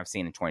best thing I've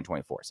seen in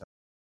 2024. So.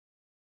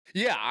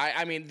 Yeah,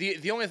 I mean,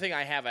 the only thing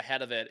I have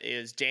ahead of it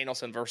is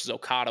Danielson versus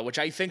Okada, which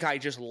I think I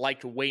just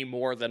liked way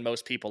more than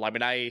most people. I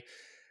mean,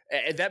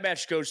 that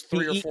match goes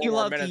 3 or 4 you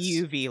more love minutes.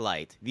 The UV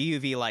light. The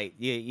UV light.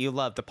 You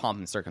love the pomp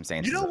and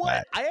circumstances. You know of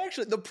what?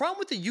 That. The problem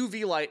with the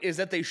UV light is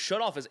that they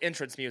shut off his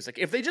entrance music.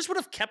 If they just would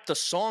have kept the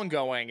song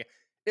going,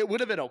 it would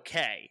have been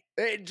okay.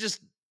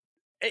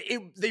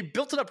 They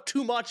built it up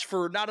too much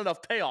for not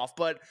enough payoff,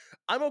 but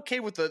I'm okay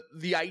with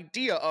the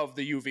idea of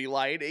the UV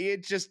light.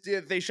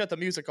 They shut the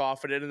music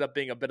off, and it ended up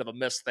being a bit of a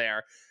miss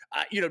there.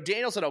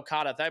 Danielson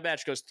Okada, if that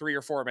match goes 3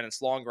 or 4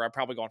 minutes longer, I'm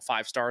probably going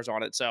 5 stars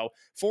on it. So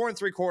 4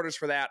 3/4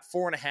 for that,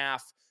 4.5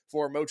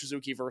 for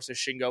Mochizuki versus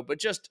Shingo, but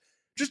just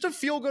a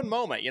feel-good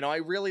moment. I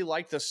really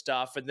like this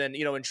stuff. And then,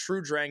 in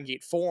true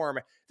Dragongate form,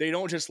 they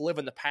don't just live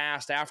in the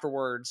past.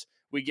 Afterwards,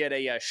 we get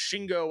a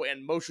Shingo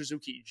and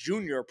Mochizuki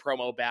Jr.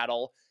 promo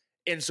battle.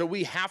 And so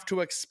we have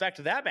to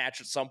expect that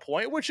match at some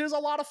point, which is a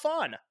lot of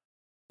fun.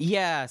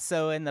 Yeah,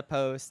 so in the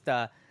post,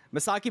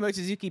 Masaki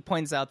Mochizuki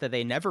points out that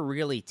they never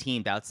really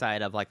teamed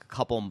outside of like a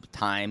couple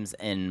times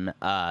in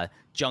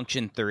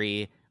Junction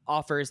 3,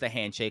 offers the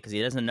handshake because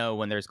he doesn't know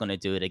when there's going to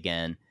do it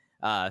again.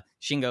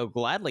 Shingo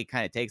gladly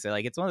kind of takes it.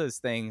 Like, it's one of those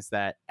things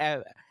that...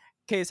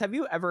 Case, have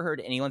you ever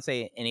heard anyone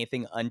say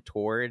anything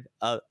untoward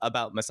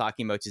about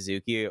Masaki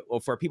Mochizuki?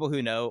 Or for people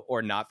who know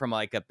or not from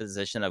like a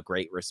position of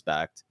great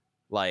respect?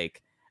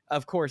 Like...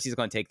 Of course, he's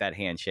going to take that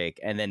handshake,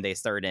 and then they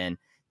start in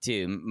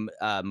to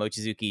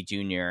Mochizuki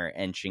Jr.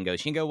 and Shingo.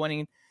 Shingo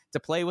wanting to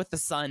play with the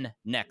sun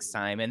next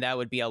time, and that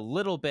would be a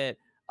little bit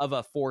of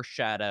a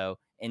foreshadow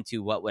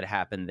into what would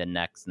happen the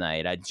next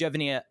night. Do you have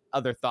any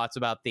other thoughts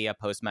about the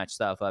post-match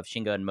stuff of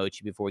Shingo and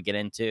Mochi before we get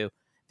into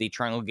the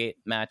Dragongate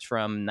match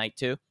from night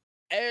 2?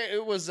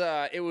 It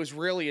was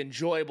really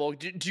enjoyable.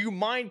 Do you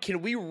mind?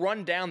 Can we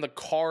run down the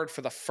card for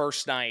the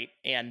first night,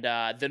 and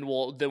then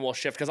we'll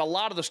shift, because a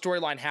lot of the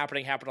storyline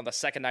happened on the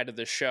second night of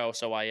this show.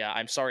 So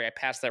I'm sorry I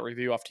passed that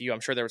review off to you. I'm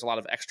sure there was a lot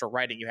of extra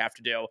writing you have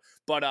to do.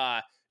 But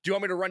do you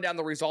want me to run down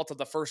the results of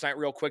the first night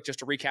real quick just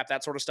to recap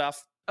that sort of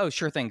stuff? Oh,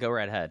 sure thing. Go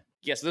right ahead.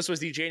 Yes, this was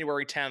the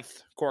January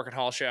 10th Cork and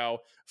Hall show,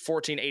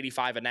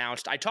 1485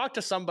 announced. I talked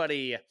to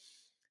somebody,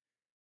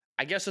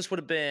 I guess this would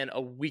have been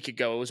a week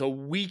ago. It was a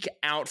week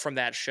out from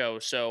that show,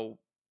 so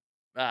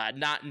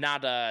not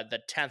the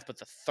 10th, but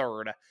the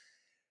 3rd.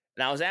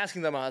 And I was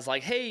asking them, I was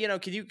like, hey,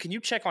 can you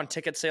check on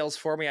ticket sales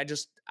for me?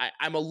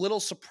 I'm a little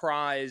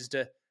surprised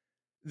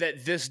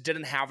that this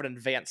didn't have an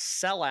advanced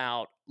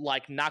sellout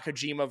like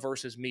Nakajima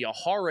versus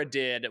Miyahara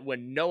did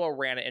when Noah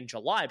ran it in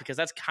July, because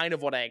that's kind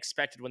of what I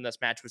expected when this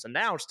match was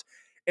announced.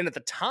 And at the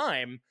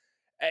time,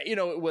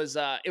 it was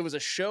a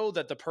show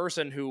that the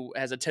person who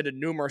has attended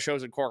numerous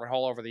shows at Cork and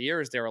Hall over the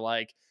years, they were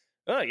like,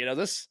 oh,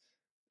 this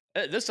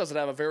doesn't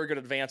have a very good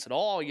advance at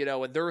all.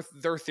 And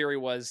their theory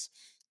was,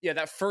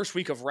 that first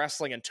week of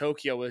wrestling in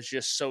Tokyo was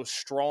just so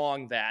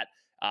strong that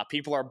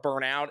people are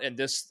burnt out, and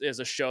this is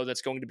a show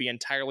that's going to be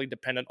entirely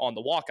dependent on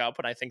the walk-up,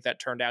 and I think that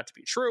turned out to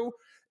be true.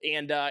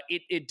 And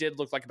it did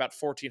look like about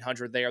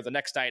 1,400 there. The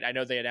next night, I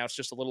know they announced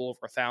just a little over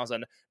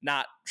 1,000.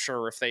 Not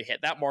sure if they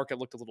hit that mark. It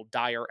looked a little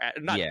dire,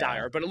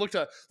 dire, but it looked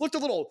a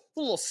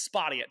little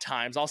spotty at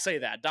times. I'll say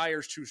that.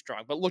 Dire's too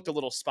strong, but looked a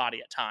little spotty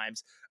at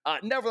times.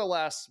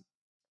 Nevertheless,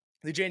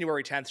 the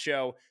January 10th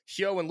show,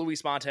 Hyo and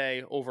Luis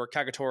Mante over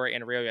Kagetora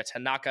and Ryoya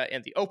Tanaka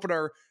in the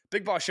opener.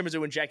 Big Boss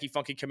Shimizu and Jackie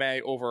Funky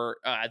Kamei over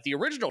the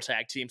original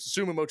tag team,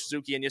 Susumu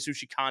Mochizuki and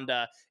Yasushi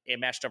Kanda in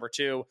match number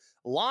 2.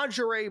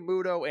 Lingerie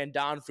Muto and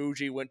Don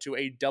Fuji went to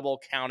a double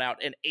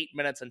countout in 8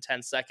 minutes and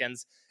 10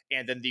 seconds.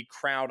 And then the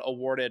crowd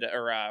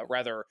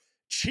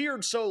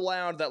cheered so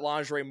loud that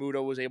Lingerie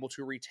Muto was able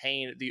to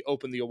retain the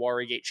Open the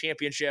Owari Gate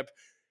Championship.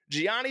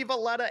 Gianni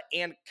Valletta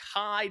and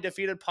Kai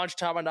defeated Punch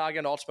Tamanaga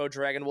and Ultimo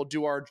Dragon. We'll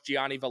do our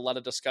Gianni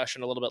Valletta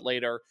discussion a little bit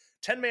later.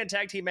 10-man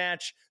tag team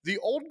match. The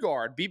Old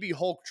Guard, BB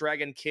Hulk,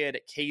 Dragon Kid,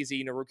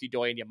 KZ, Naruki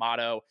Doi, and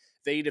Yamato.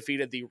 They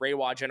defeated the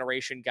Reiwa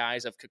Generation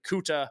guys of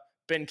Kakuta,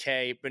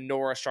 Benkei,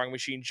 Minoru, Strong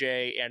Machine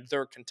J, and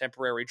their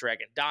contemporary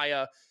Dragon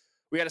Dia.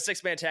 We had a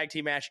 6-man tag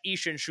team match.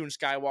 Ishin, Shun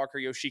Skywalker,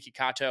 Yoshiki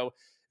Kato.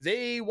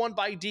 They won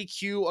by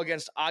DQ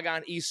against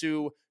Agan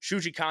Isu,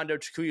 Shuji Kondo,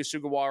 Takuya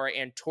Sugawara,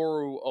 and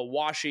Toru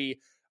Owashi.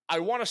 I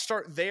want to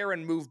start there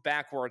and move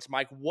backwards.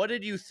 Mike, what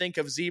did you think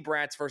of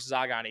Z-Brats versus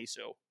Agan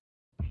Isu?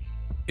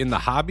 In the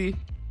hobby,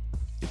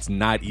 it's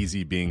not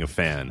easy being a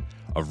fan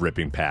of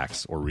ripping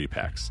packs or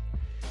repacks.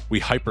 We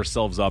hype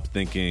ourselves up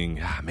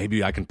thinking,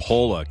 maybe I can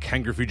pull a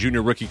Ken Griffey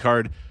Jr. rookie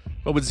card,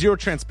 but with zero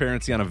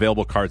transparency on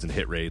available cards and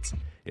hit rates,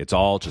 it's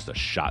all just a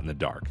shot in the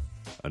dark.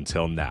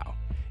 Until now.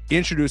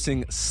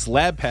 Introducing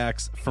slab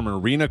packs from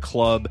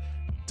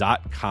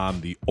arenaclub.com,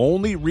 the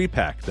only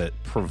repack that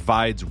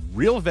provides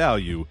real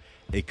value,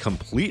 a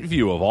complete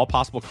view of all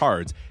possible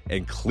cards,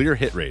 and clear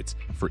hit rates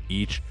for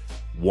each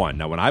one.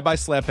 Now, when I buy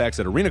slab packs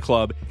at Arena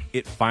Club,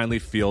 it finally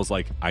feels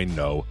like I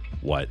know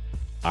what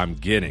I'm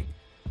getting.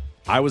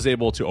 I was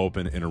able to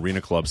open an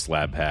Arena Club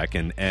slab pack,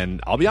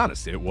 and I'll be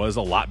honest, it was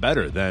a lot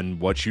better than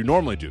what you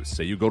normally do.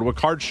 Say you go to a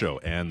card show,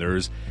 and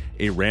there's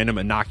a random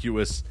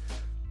innocuous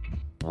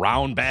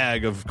brown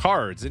bag of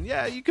cards, and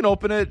yeah, you can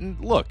open it,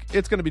 and look,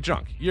 it's going to be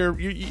junk.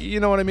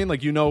 You know what I mean?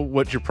 Like, you know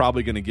what you're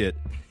probably going to get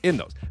in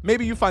those.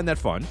 Maybe you find that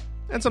fun.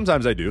 And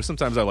sometimes I do.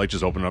 Sometimes I like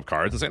just opening up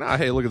cards and saying,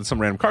 hey, look at some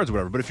random cards or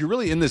whatever. But if you're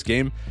really in this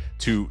game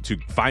to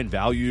find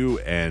value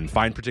and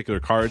find particular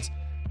cards,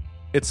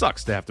 it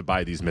sucks to have to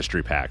buy these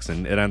mystery packs.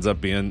 And it ends up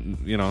being,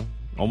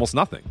 almost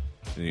nothing.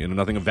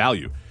 Nothing of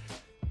value.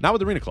 Not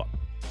with Arena Club.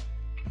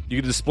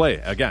 You can display,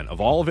 again, of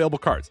all available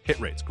cards, hit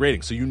rates,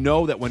 grading. So you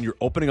know that when you're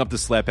opening up the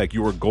slab pack,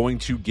 you are going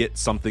to get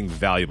something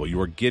valuable. You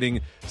are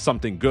getting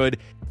something good.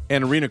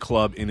 And Arena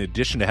Club, in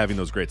addition to having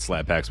those great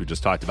slab packs we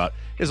just talked about,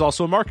 is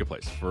also a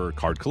marketplace for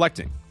card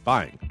collecting,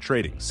 buying,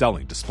 trading,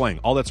 selling, displaying,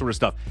 all that sort of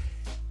stuff.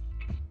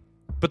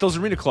 But those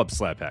Arena Club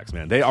slab packs,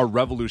 man, they are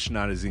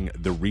revolutionizing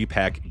the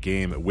repack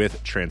game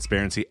with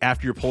transparency.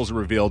 After your pulls are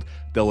revealed,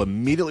 they'll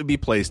immediately be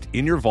placed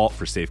in your vault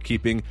for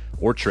safekeeping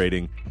or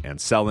trading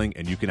and selling,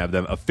 and you can have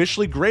them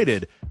officially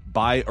graded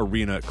by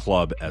Arena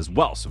Club as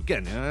well. So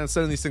again,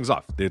 sending these things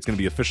off, it's going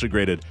to be officially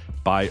graded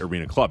by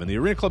Arena Club. And the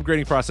Arena Club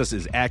grading process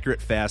is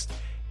accurate, fast,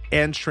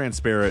 and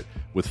transparent,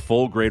 with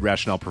full grade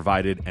rationale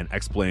provided and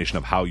explanation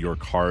of how your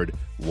card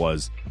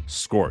was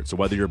scored. So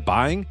whether you're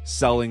buying,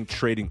 selling,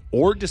 trading,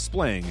 or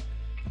displaying,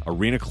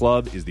 Arena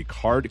Club is the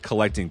card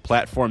collecting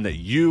platform that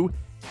you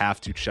have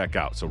to check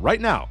out. So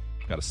right now,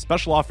 I've got a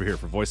special offer here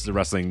for Voices of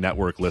Wrestling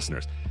Network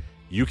listeners.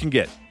 You can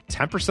get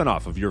 10%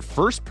 off of your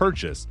first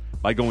purchase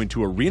by going to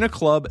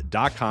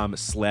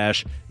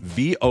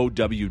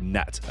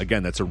arenaclub.com/VOWnet.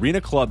 Again, that's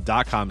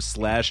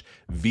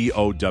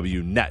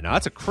arenaclub.com/VOWnet. Now,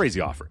 that's a crazy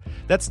offer.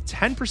 That's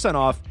 10%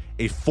 off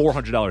a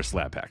 $400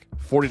 slab pack.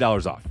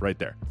 $40 off right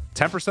there.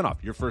 10%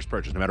 off your first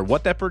purchase. No matter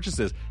what that purchase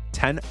is,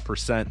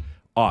 10%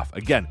 off.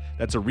 Again,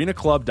 that's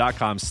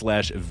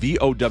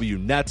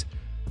arenaclub.com/VOWnet.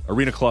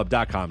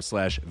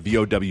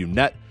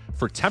 arenaclub.com/VOWnet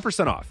for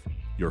 10% off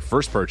your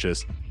first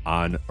purchase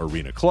on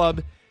Arena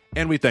Club.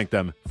 And we thank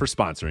them for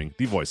sponsoring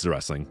the Voices of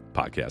Wrestling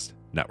Podcast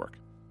Network.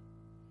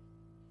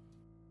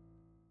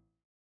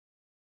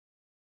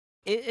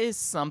 It is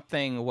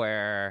something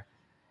where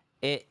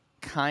it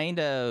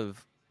kind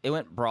of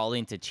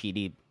brawling to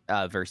cheaty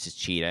versus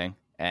cheating.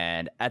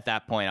 And at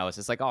that point, I was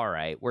just like, all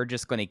right, we're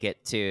just going to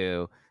get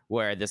to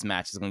where this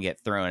match is going to get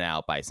thrown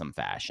out by some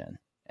fashion.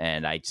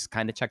 And I just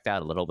kind of checked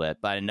out a little bit.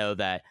 But I know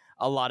that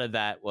a lot of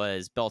that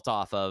was built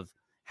off of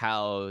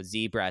how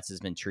Z-Brats has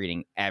been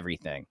treating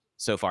everything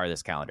so far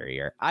this calendar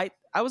year. I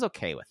was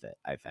okay with it,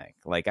 I think.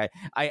 Like,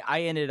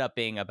 I ended up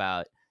being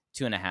about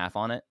 2.5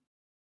 on it.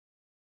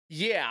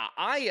 Yeah,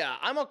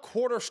 I'm a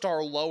quarter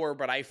star lower,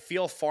 but I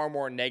feel far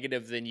more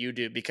negative than you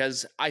do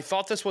because I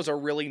thought this was a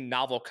really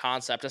novel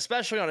concept,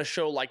 especially on a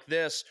show like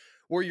this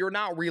where you're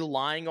not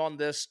relying on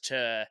this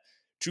to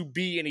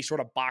be any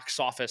sort of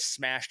box office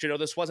smash.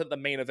 This wasn't the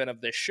main event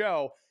of this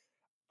show.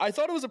 I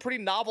thought it was a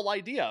pretty novel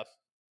idea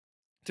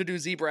to do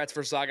Z-Brats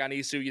versus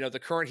Aganisu, the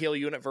current heel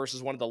unit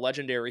versus one of the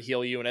legendary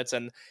heel units,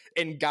 and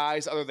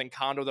guys other than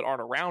Kondo that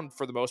aren't around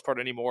for the most part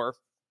anymore.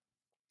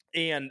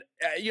 And,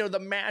 the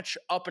match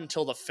up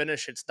until the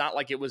finish, it's not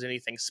like it was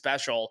anything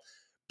special.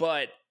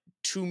 But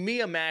to me,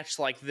 a match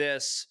like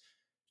this,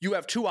 you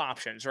have two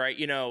options, right?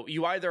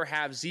 You either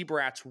have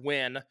Z-Brats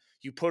win,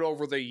 you put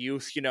over the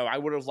youth. I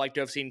would have liked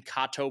to have seen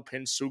Kato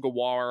pin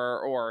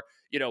Sugawara or,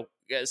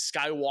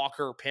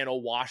 Skywalker pin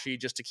Owashi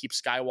just to keep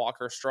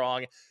Skywalker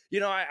strong.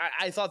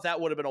 I thought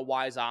that would have been a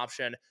wise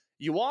option.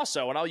 You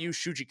also, and I'll use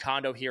Shuji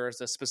Kondo here as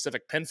the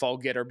specific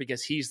pinfall getter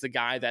because he's the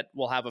guy that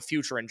will have a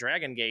future in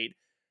Dragongate.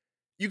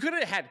 You could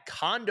have had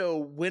Kondo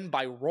win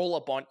by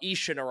roll-up on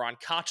Ishin or on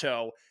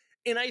Kato,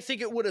 and I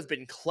think it would have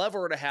been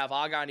clever to have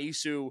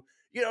Aganisu,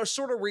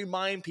 sort of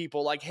remind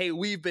people like, hey,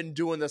 we've been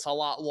doing this a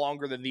lot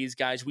longer than these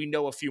guys. We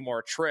know a few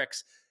more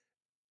tricks.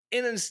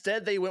 And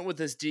instead, they went with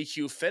this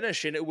DQ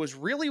finish, and it was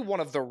really one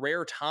of the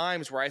rare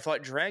times where I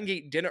thought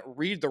Dragongate didn't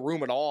read the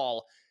room at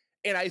all,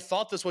 and I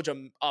thought this was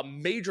a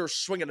major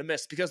swing and a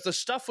miss because the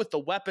stuff with the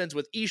weapons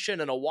with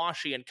Ishin and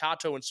Owashi and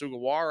Kato and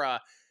Sugawara,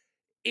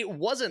 it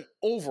wasn't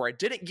over. It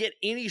didn't get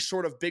any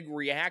sort of big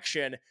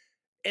reaction.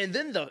 And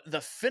then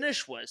the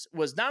finish was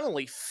not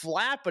only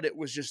flat, but it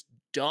was just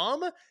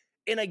dumb.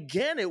 And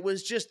again, it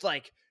was just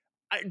like,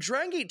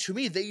 Dragongate, to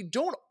me, they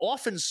don't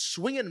often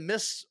swing and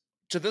miss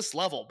to this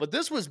level. But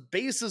this was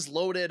bases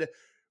loaded,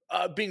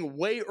 being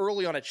way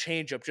early on a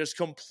changeup, just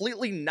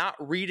completely not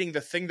reading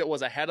the thing that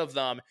was ahead of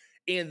them.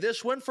 And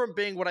this went from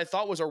being what I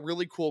thought was a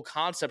really cool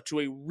concept to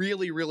a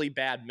really, really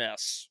bad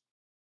miss.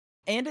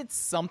 And it's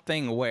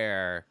something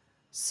where...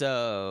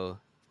 So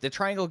the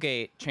Triangle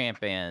Gate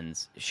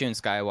champions, Shun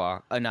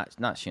Skywalker,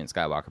 not Shun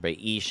Skywalker, but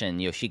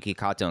Ishin, Yoshiki,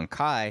 Kato, and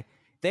Kai,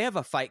 they have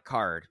a fight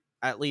card.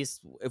 At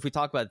least if we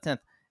talk about the 10th,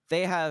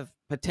 they have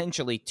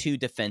potentially 2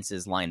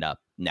 defenses lined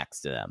up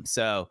next to them.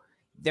 So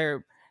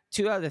they're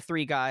 2 out of the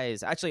 3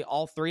 guys, actually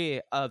all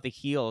 3 of the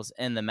heels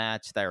in the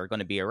match that are going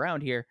to be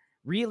around here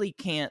really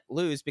can't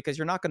lose because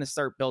you're not going to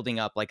start building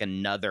up like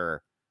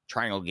another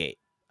Triangle Gate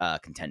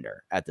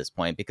contender at this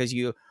point because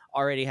you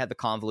already had the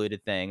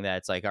convoluted thing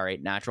that's like, all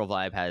right, Natural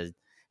Vibe has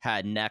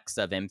had next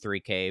of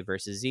M3K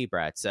versus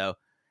Z-Brat. So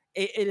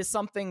it is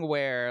something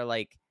where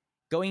like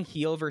going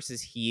heel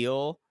versus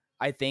heel,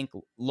 I think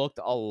looked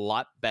a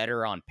lot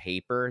better on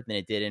paper than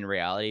it did in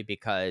reality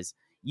because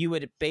you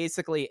would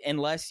basically,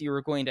 unless you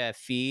were going to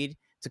feed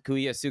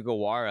Takuya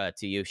Sugawara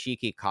to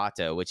Yoshiki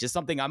Kato, which is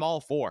something I'm all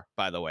for,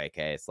 by the way,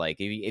 okay? It's like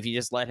if you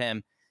just let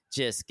him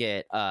just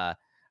get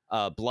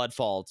blood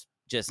fault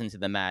just into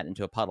the mat,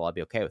 into a puddle, I'd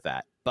be okay with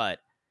that. But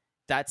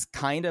that's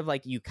kind of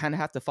like you kind of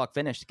have to fuck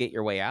finish to get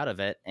your way out of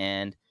it.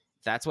 And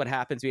that's what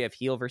happens. We have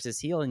heel versus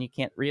heel, and you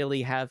can't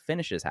really have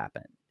finishes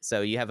happen.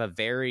 So you have a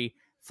very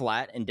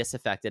flat and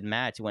disaffected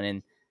match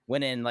when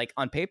in like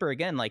on paper,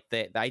 again, like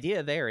the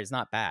idea there is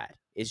not bad.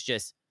 It's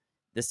just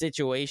the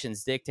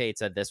situations dictates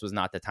that this was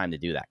not the time to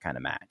do that kind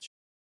of match.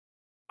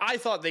 I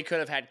thought they could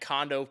have had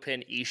Kondo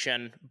pin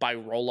Ishin by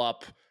roll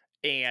up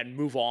and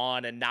move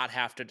on and not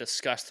have to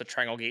discuss the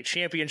Triangle Gate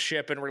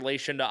Championship in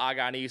relation to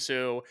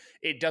Aganisu.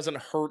 It doesn't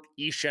hurt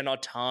Ishin a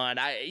ton.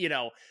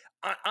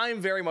 I'm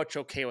very much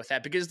okay with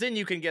that because then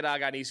you can get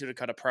Aganisu to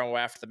cut a promo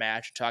after the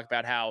match and talk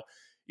about how,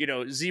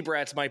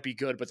 Z-Brats might be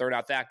good, but they're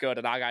not that good,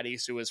 and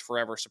Aganisu is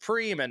forever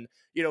supreme. And,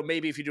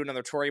 maybe if you do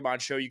another Torimon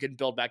show, you can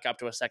build back up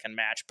to a second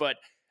match. But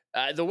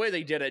the way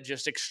they did it,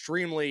 just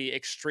extremely,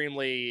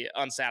 extremely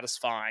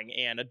unsatisfying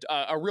and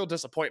a real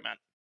disappointment.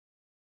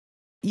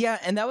 Yeah,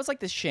 and that was like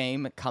the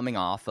shame coming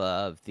off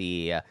of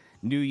the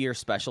New Year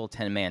special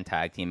 10-man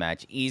tag team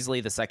match.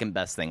 Easily the second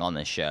best thing on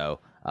this show.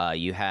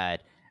 You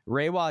had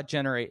Reiwa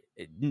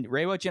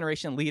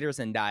Generation leaders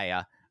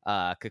Zendaya,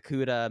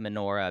 Kakuta,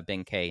 Minoura,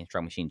 Benkei, and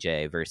Strong Machine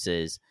J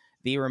versus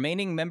the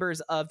remaining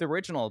members of the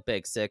original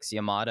Big Six,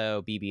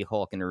 Yamato, BB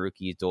Hulk, and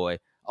Naruki Doi,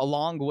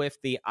 along with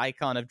the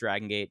icon of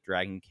Dragon Gate,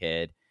 Dragon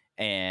Kid,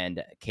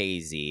 and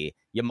KZ.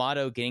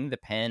 Yamato getting the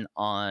pin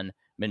on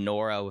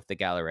Minoura with the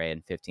Gallery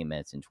in 15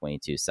 minutes and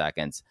 22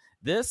 seconds.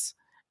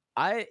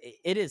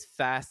 It is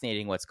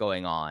fascinating what's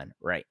going on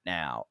right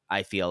now.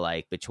 I feel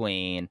like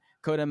between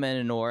Kota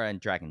Minoura and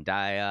Dragon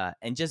Dia,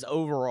 and just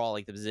overall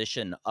like the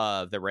position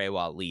of the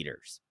Reiwa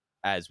leaders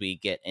as we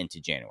get into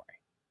January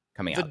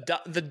coming out.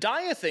 The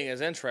Dia thing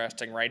is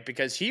interesting, right?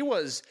 Because he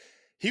was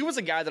he was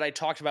a guy that I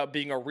talked about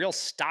being a real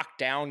stock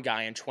down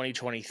guy in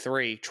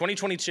 2023.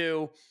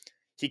 2022,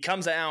 he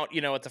comes out,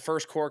 at the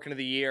first Corkin of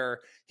the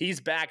year.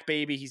 He's back,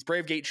 baby. He's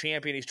Brave Gate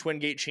champion. He's Twin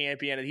Gate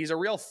champion. And he's a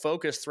real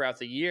focus throughout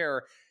the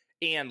year.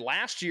 And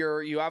last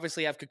year, you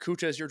obviously have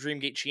Kakuta as your Dream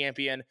Gate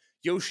champion,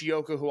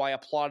 Yoshioka, who I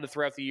applauded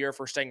throughout the year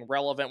for staying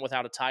relevant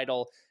without a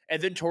title.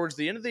 And then towards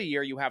the end of the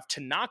year, you have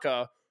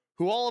Tanaka,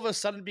 who all of a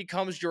sudden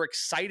becomes your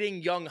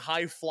exciting young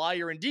high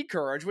flyer in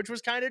D-Courage, which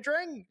was kind of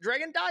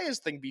Dragon Dia's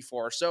thing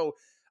before. So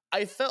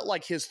I felt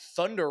like his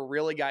thunder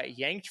really got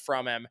yanked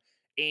from him.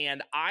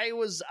 And I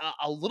was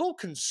a little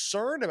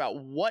concerned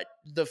about what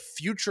the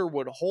future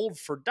would hold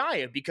for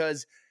Dia,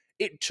 because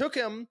it took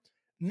him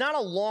not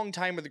a long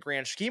time in the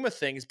grand scheme of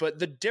things, but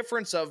the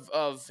difference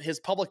of his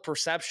public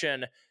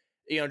perception,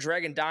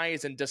 Dragon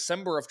Dies in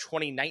December of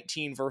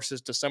 2019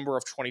 versus December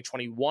of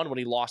 2021 when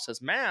he lost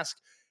his mask,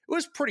 it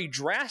was pretty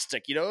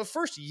drastic. The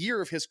first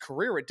year of his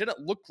career, it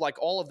didn't look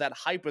like all of that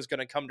hype was going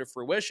to come to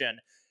fruition.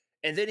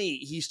 And then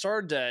he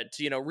started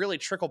to really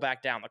trickle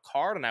back down the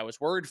card, and I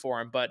was worried for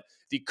him. But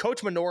the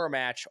Kota Minoura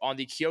match on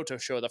the Kyoto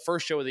show, the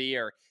first show of the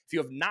year, if you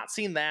have not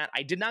seen that,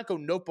 I did not go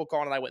notebook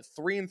on it. I went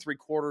 3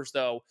 3/4,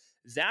 though.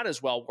 That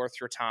is well worth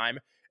your time.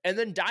 And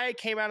then Dia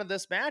came out of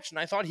this match, and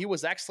I thought he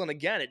was excellent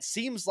again. It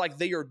seems like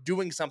they are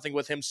doing something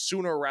with him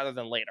sooner rather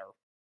than later.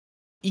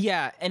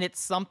 Yeah, and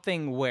it's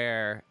something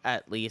where,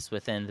 at least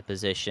within the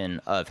position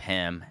of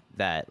him,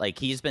 that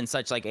he's been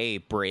such a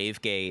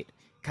Brave Gate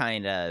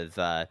kind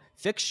of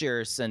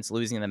fixture since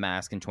losing the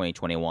mask in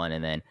 2021,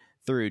 and then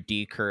through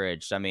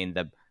D-Courage. I mean,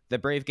 the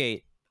Brave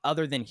Gate,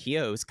 other than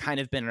Hyo's, kind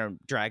of been a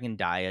Dragon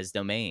Dia's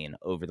domain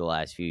over the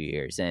last few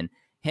years, and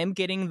him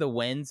getting the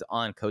wins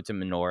on Kota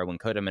Minoura when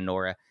Kota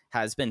Minoura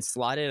has been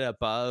slotted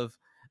above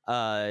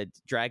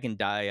Dragon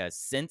Dia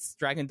since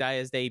Dragon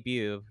Dia's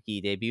debut.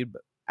 He debuted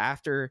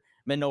after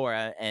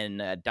Minoura,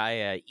 and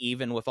Dia,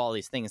 even with all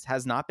these things,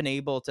 has not been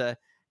able to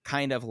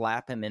kind of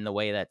lap him in the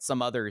way that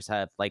some others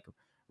have, like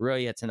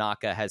Ryoya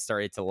Tanaka has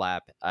started to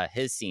lap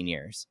his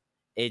seniors.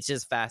 It's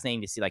just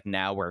fascinating to see,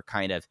 now we're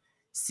kind of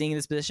seeing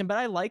this position, but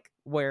I like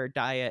where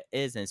Dia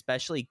is, and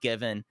especially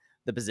given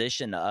the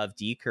position of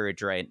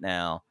D-Courage right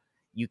now,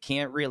 you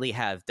can't really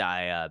have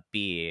Dia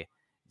be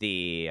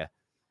the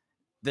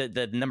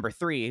number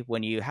 3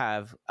 when you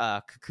have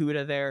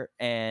Kakuta there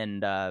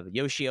and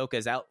Yoshioka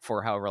is out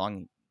for however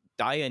long.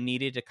 Dia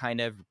needed to kind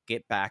of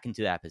get back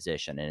into that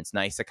position, and it's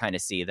nice to kind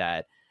of see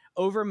that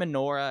over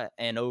Minoura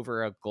and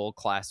over a gold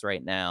class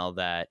right now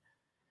that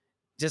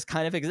just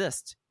kind of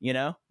exist,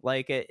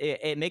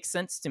 it makes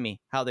sense to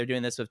me how they're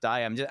doing this with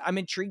Dia. I'm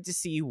intrigued to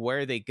see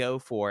where they go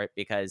for it,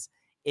 because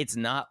it's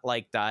not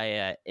like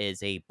Dia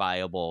is a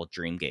viable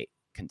Dreamgate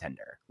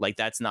contender.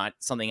 That's not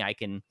something I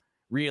can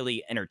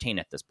really entertain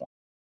at this point.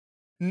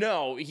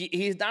 No,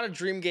 he's not a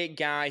Dreamgate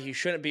guy. He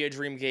shouldn't be a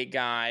Dreamgate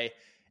guy.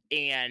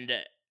 And,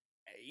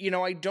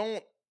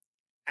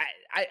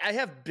 I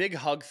have big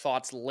hug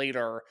thoughts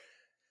later.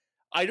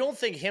 I don't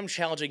think him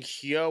challenging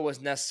Hyo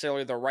was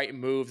necessarily the right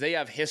move. They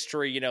have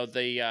history,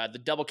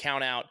 the double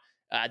count out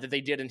that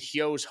they did in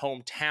Hyo's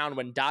hometown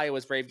when Dia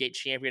was Brave Gate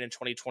champion in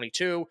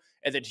 2022,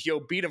 and then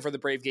Hyo beat him for the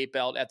Brave Gate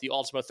belt at the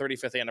Ultima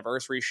 35th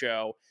anniversary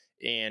show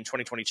in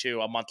 2022,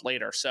 a month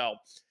later. So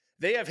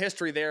they have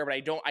history there, but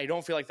I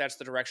don't feel like that's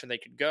the direction they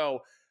could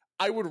go.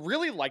 I would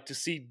really like to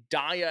see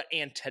Dia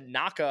and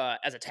Tanaka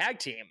as a tag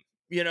team.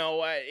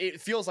 It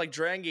feels like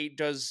Dragon Gate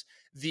does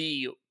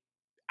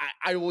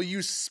I will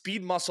use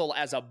speed muscle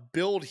as a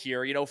build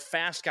here,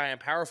 fast guy and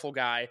powerful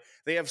guy.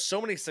 They have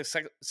so many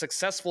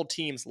successful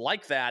teams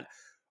like that.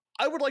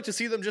 I would like to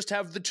see them just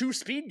have the 2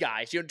 speed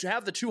guys, to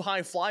have the 2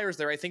 high flyers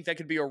there. I think that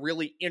could be a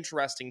really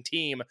interesting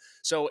team.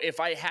 So if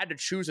I had to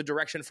choose a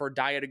direction for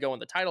Dia to go in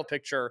the title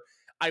picture,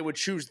 I would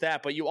choose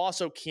that. But you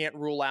also can't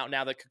rule out,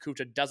 now that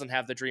Kakuta doesn't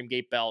have the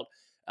Dreamgate belt,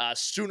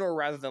 sooner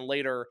rather than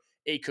later,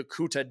 a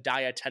Kakuta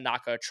Dia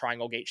Tanaka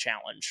Triangle Gate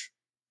challenge.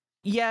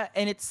 Yeah,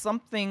 and it's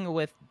something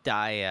with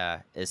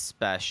Dia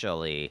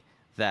especially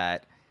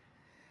that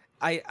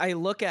I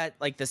look at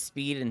the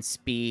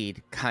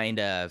speed kind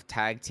of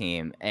tag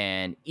team,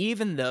 and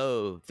even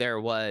though there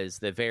was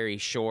the very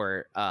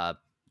short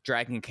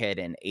Dragon Kid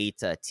and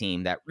Eita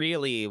team that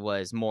really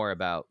was more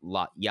about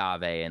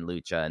Yave and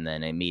Lucha, and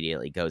then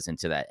immediately goes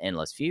into that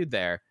endless feud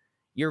there,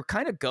 you're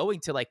kind of going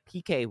to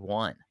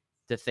PK1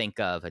 to think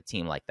of a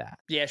team like that.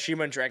 Yeah,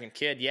 Shima and Dragon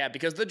Kid, yeah,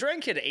 because the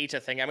Dragon Kid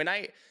Eita thing,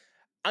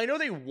 I know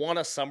they won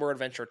a Summer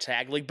Adventure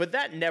Tag League, but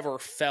that never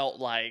felt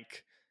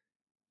like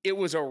it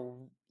was a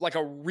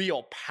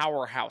real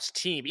powerhouse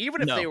team.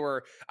 Even if they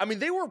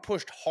were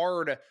pushed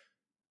hard.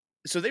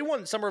 So they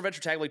won Summer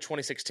Adventure Tag League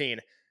 2016.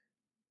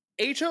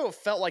 Eito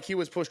felt like he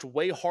was pushed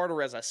way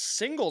harder as a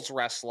singles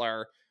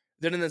wrestler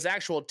than in his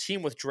actual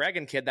team with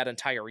Dragon Kid that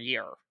entire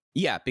year.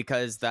 Yeah,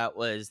 because that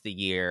was the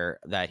year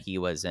that he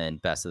was in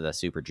Best of the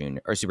Super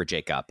Junior or Super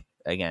J-Cup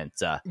against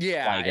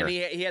Tiger. And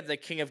he had the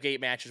King of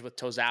Gate matches with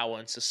Tozawa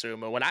and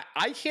Susumu. And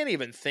I can't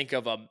even think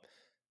of them.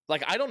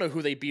 I don't know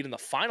who they beat in the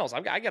finals.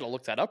 I got to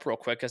look that up real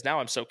quick, because now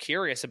I'm so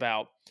curious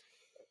about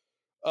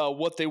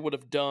what they would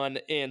have done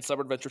in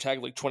Cyber Adventure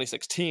Tag League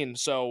 2016.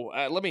 So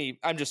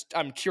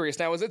I'm curious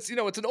now. It's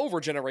an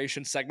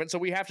over-generation segment, so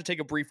we have to take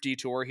a brief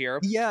detour here.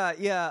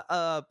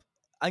 Yeah.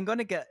 I'm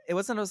gonna get. It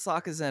wasn't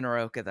Osaka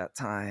Zenroku at that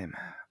time.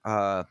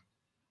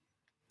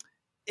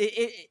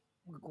 It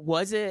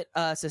was it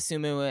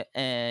Susumu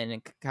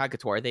and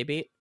Kagetora they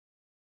beat.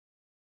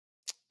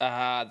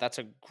 That's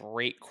a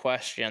great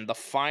question. The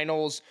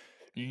finals,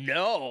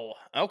 no.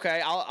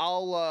 Okay,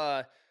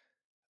 I'll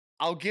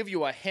give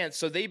you a hint.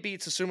 So they beat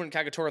Susumu and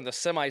Kagetora in the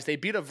semis. They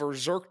beat a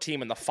Berserk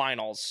team in the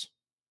finals.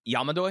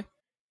 Yamadoi?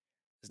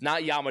 It's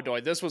not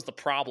Yamadoi. This was the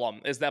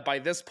problem, is that by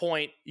this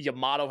point,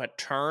 Yamato had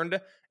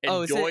turned.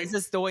 And is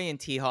this Doi and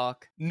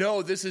T-Hawk?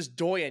 No, this is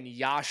Doi and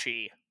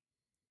Yashi.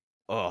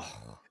 Oh.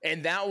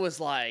 And that was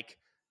like...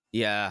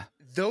 Yeah.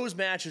 Those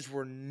matches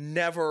were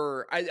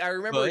never... I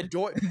remember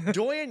Doi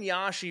and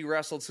Yashi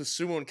wrestled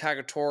Susumu and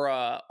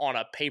Kagetora on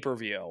a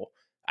pay-per-view.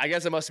 I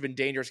guess it must have been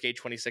Dangerous Gate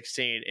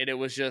 2016. And it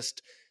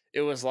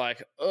was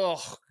like,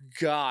 oh,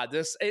 God.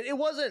 It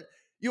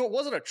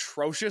wasn't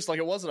atrocious. Like,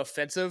 it wasn't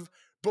offensive.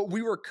 But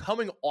we were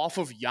coming off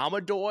of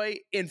Yamadoi,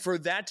 and for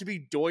that to be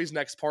Doi's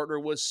next partner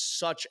was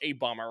such a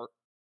bummer.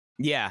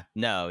 Yeah,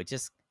 no, it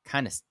just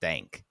kind of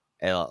stank.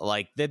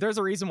 Like, there's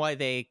a reason why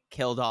they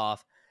killed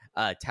off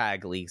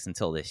tag leagues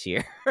until this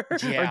year, or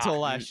until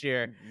last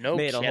year. No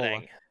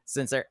kidding.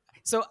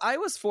 So I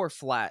was 4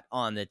 flat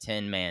on the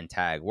 10-man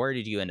tag. Where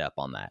did you end up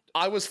on that?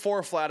 I was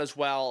 4 flat as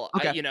well.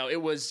 Okay.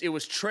 It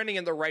was trending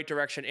in the right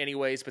direction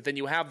anyways, but then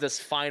you have this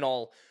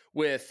final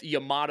with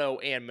Yamato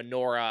and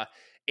Minoura.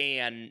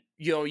 And,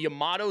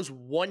 Yamato's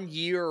 1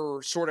 year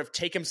sort of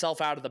take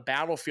himself out of the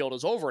battlefield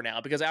is over now,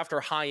 because after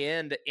High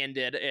End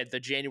ended at the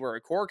January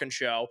Korakuen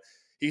show,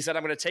 he said,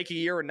 I'm going to take a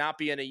year and not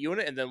be in a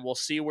unit, and then we'll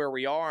see where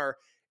we are.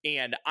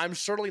 And I'm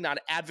certainly not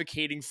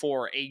advocating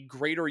for a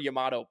greater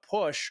Yamato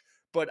push,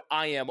 but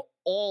I am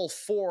all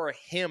for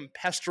him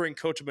pestering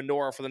Kota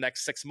Minoura for the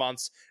next 6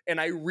 months, and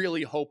I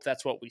really hope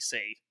that's what we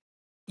see.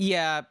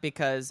 Yeah,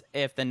 because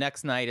if the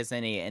next night is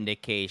any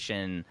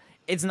indication...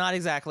 It's not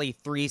exactly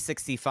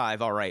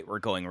 365. All right, we're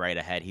going right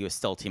ahead. He was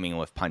still teaming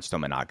with Punch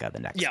Tominaga the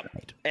next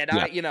night. And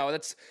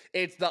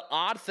it's the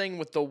odd thing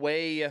with the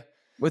way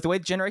the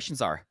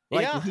generations are.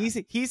 Like,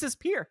 he's his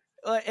peer.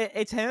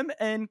 It's him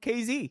and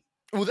KZ.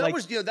 Well, that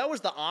was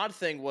the odd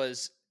thing,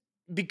 was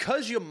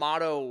because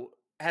Yamato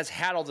has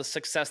had all the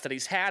success that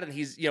he's had, and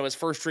he's, his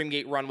first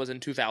Dreamgate run was in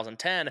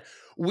 2010.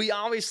 We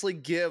obviously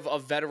give a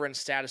veteran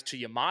status to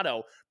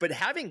Yamato, but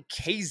having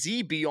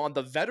KZ be on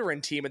the veteran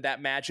team in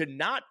that match and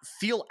not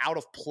feel out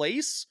of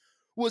place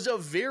was a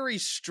very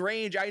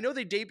strange. I know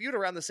they debuted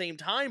around the same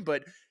time,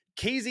 but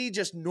KZ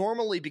just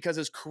normally, because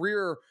his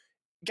career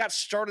got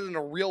started in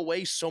a real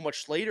way so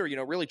much later,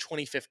 really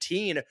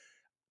 2015,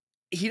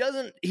 he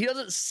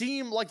doesn't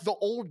seem like the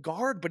old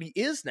guard, but he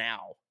is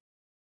now.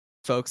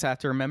 Folks have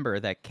to remember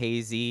that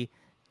KZ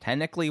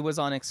technically was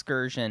on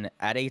excursion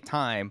at a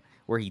time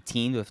where he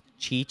teamed with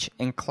Cheech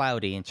and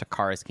Cloudy in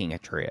Chikara's King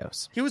of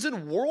Trios. He was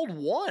in World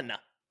 1.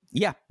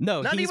 Yeah,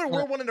 no. Not even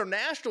World 1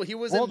 International. He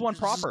was World in 1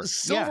 proper.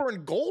 Silver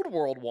and Gold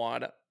World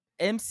 1.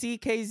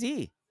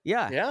 MCKZ.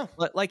 Yeah. Yeah.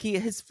 But like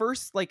his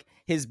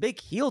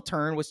big heel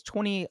turn was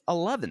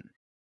 2011.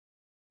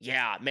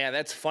 Yeah, man,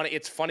 that's funny.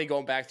 It's funny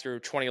going back through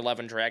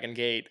 2011 Dragon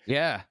Gate.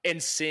 Yeah.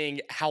 And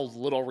seeing how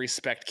little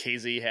respect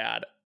KZ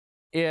had.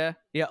 Yeah.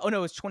 Oh no,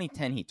 it was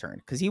 2010 he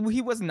turned, because he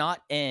was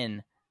not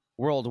in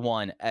World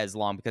 1 as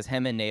long, because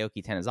him and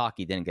Naoki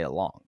Tanizaki didn't get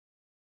along.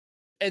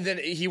 And then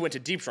he went to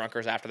Deep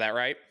Drunkers after that,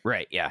 right?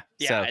 Right, yeah.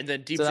 Yeah, and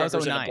then Deep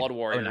Drunkers into Blood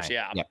Warriors,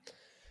 09.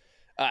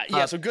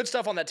 Yeah. So good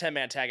stuff on that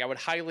 10-man tag. I would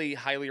highly,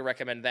 highly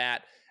recommend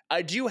that.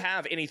 Do you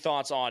have any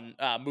thoughts on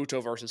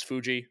Muto versus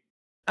Fuji?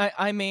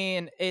 I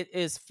mean, it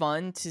is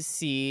fun to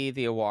see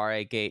the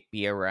Aware Gate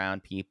be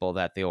around people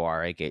that the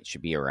Aware Gate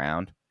should be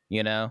around,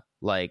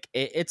 Like,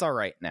 it's all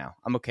right now.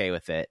 I'm okay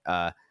with it.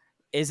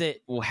 Is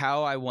it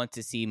how I want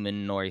to see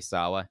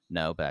Minorisawa?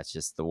 No, but that's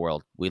just the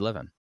world we live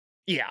in.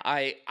 Yeah,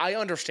 I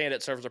understand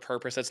it serves a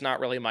purpose. It's not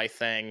really my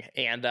thing.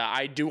 And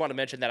I do want to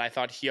mention that I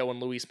thought Hyo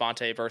and Luis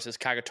Monte versus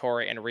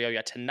Kagetora and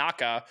Ryoya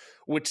Tanaka,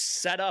 which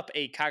set up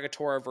a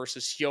Kagetora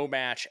versus Hyo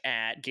match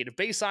at Gate of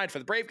Bayside for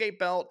the Brave Gate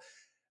belt.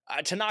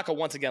 Tanaka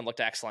once again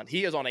looked excellent.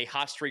 He is on a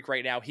hot streak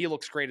right now. He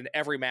looks great in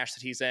every match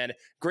that he's in.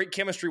 Great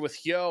chemistry with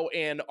Hyo,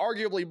 and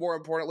arguably more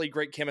importantly,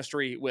 great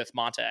chemistry with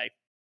Monte.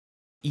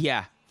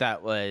 Yeah,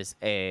 that was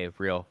a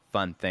real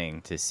fun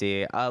thing to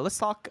see. Let's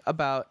talk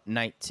about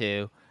night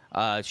 2.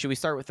 Should we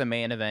start with the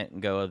main event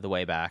and go the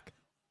way back?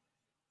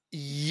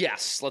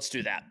 Yes, let's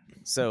do that.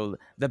 So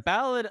the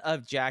Ballad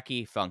of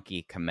Jackie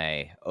Funky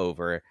Kamei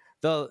over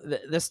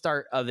the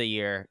start of the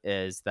year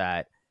is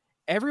that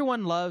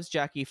everyone loves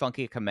Jackie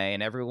Funky Kamei,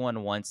 and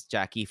everyone wants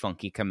Jackie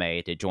Funky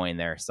Kamei to join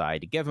their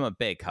side, to give him a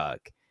big hug.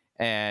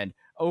 And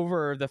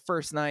over the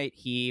first night,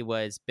 he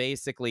was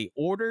basically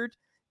ordered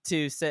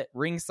to sit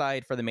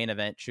ringside for the main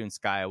event, Shun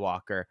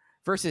Skywalker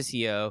versus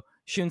Hyo.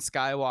 Shun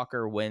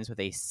Skywalker wins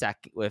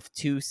with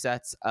 2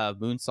 sets of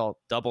moonsault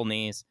double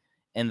knees.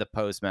 In the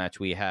post match,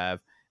 we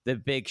have the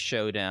big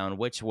showdown.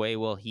 Which way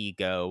will he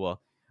go?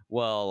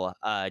 Will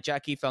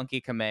Jackie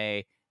Funky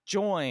Kamei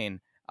join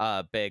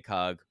Big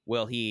Hug?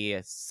 Will he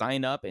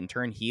sign up and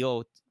turn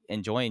heel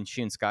and join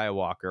Shun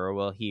Skywalker, or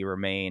will he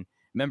remain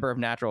member of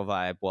Natural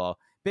Vibe? Well,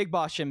 Big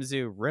Boss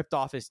Shimizu ripped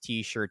off his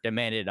t-shirt,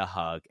 demanded a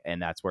hug,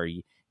 and that's where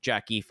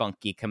Jackie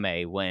Funky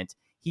Kamei went.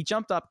 He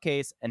jumped up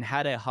Case and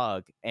had a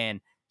hug,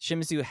 and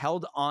Shimizu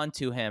held on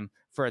to him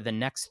for the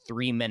next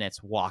 3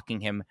 minutes,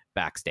 walking him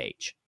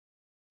backstage.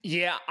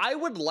 Yeah, I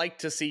would like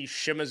to see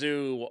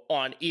Shimizu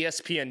on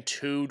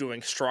ESPN2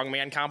 doing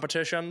strongman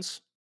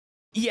competitions.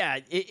 Yeah,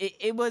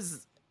 it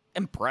was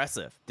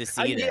impressive to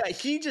see that. Yeah,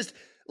 he just,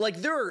 like,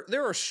 there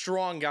are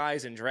strong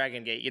guys in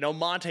Dragongate. You know,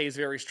 Monte is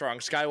very strong,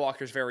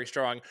 Skywalker's very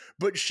strong,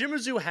 but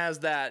Shimizu has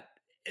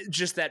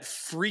that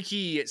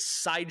freaky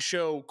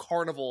sideshow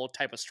carnival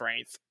type of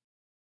strength.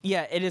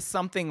 Yeah, it is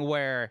something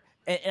where,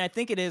 and I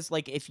think it is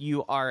like if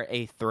you are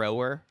a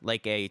thrower,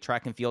 like a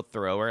track and field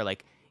thrower,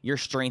 like your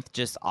strength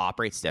just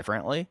operates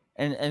differently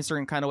in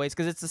certain kind of ways.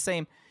 Because it's the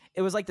same.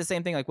 It was like the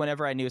same thing. Like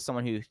whenever I knew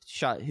someone who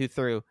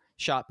threw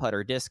shot put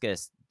or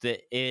discus,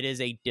 that it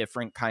is a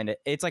different kind of.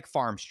 It's like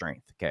farm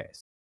strength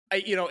case.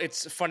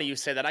 It's funny you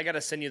say that. I got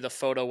to send you the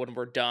photo when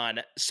we're done.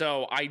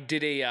 So I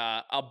did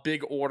a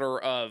big order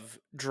of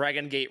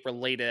Dragongate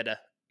related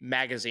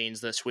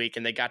magazines this week,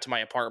 and they got to my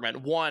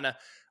apartment. One,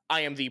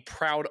 I am the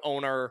proud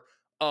owner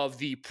of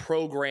the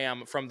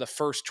program from the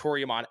first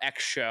Toryumon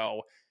X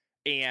show.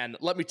 And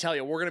let me tell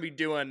you, we're going to be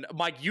doing,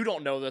 Mike, you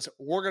don't know this,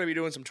 we're going to be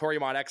doing some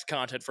Toryumon X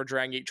content for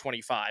Dragongate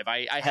 25.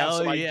 I have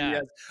some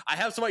ideas. I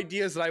have some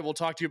ideas that I will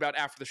talk to you about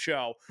after the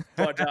show.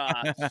 But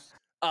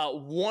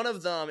one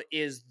of them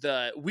is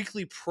the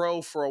Weekly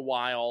Pro for a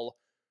while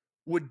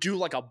would do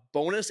like a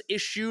bonus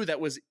issue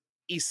that was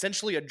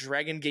essentially a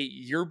Dragongate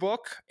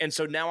yearbook. And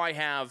so now I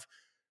have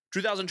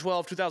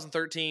 2012,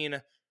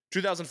 2013,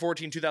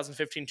 2014,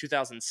 2015,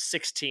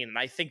 2016. And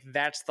I think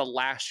that's the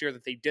last year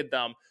that they did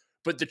them.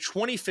 But the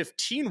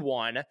 2015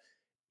 one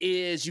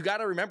is, you got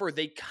to remember,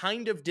 they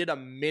kind of did a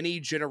mini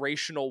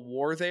generational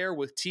war there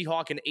with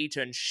T-Hawk and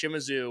Eita and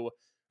Shimizu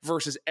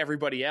versus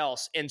everybody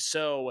else. And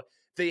so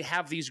they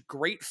have these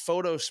great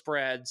photo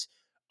spreads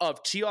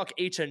of T-Hawk,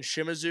 Eita, and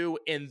Shimizu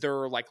in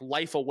their like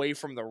life away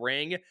from the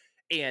ring.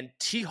 And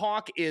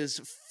T-Hawk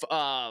is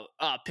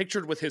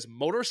pictured with his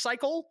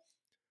motorcycle,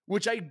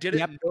 which I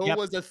didn't know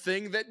was a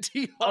thing that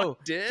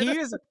T-Hawk did.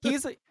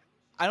 He's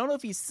I don't know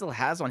if he still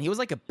has one. He was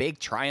like a big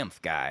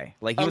Triumph guy.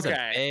 Like he was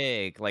a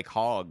big like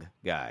hog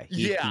guy.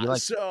 He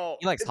likes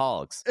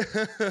hogs.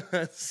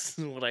 That's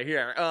what I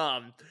hear.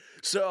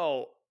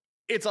 So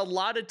it's a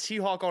lot of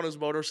T-Hawk on his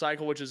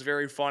motorcycle, which is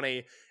very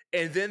funny.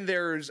 And then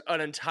there's an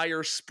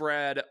entire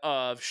spread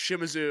of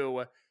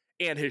Shimizu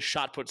and his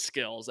shot put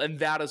skills, and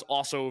that is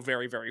also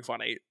very, very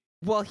funny.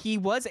 Well, he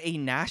was a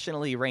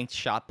nationally ranked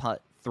shot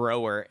put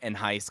thrower in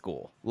high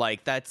school.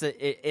 Like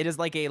it is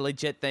like a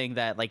legit thing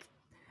that like.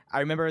 I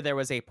remember there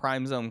was a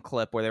Prime Zone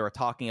clip where they were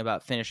talking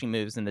about finishing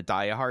moves in the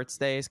Dia Hearts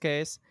days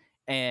case,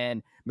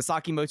 and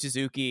Masaki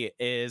Mochizuki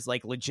is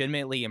like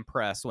legitimately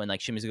impressed when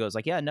like Shimizu goes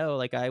like, yeah, no,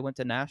 like I went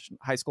to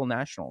high school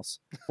nationals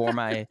for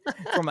my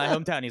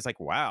hometown. He's like,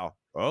 wow,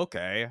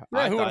 okay.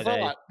 Yeah, who would have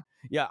thought?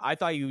 I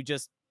thought you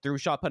just threw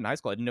shot put in high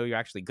school. I didn't know you're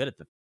actually good at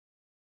the.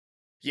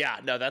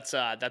 Yeah, no, that's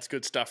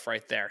good stuff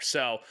right there.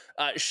 So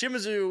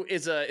Shimizu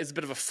is a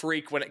bit of a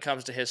freak when it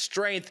comes to his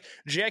strength.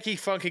 Jackie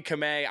Funky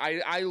Kamei,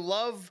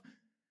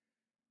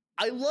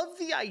 I love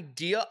the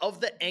idea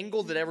of the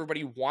angle that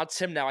everybody wants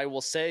him. Now, I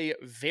will say,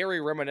 very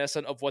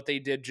reminiscent of what they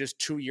did just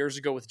 2 years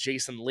ago with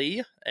Jason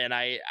Lee. And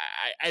I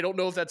don't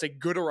know if that's a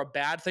good or a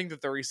bad thing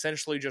that they're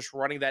essentially just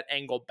running that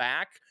angle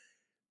back.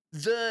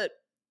 The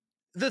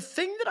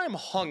thing that I'm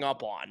hung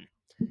up on,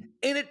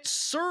 and it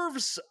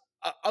serves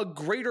a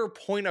greater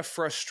point of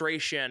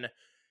frustration,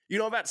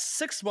 about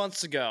 6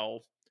 months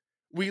ago,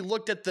 we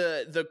looked at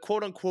the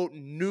quote-unquote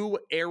new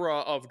era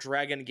of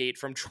Dragongate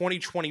from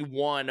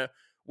 2021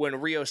 when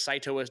Ryo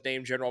Saito was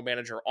named general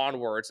manager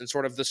onwards, and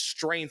sort of the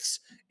strengths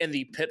and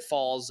the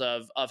pitfalls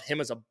of him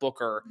as a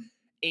booker.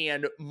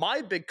 And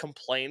my big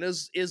complaint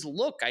is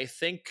look, I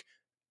think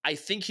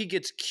he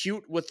gets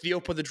cute with the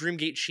Open the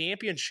Dreamgate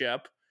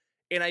Championship,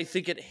 and I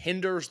think it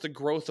hinders the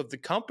growth of the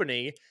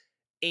company.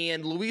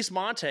 And Luis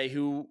Monte,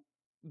 who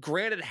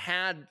granted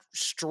had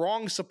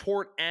strong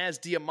support as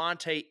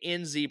Diamante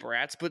in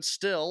Z-Brats, but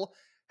still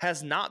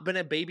has not been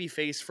a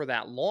babyface for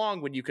that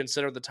long when you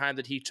consider the time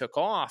that he took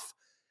off.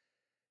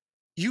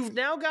 You've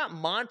now got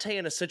Monte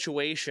in a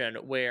situation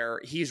where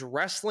he's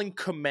wrestling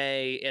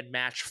Kamei in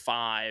match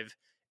 5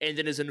 and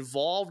then is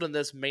involved in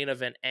this main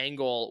event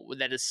angle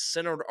that is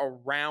centered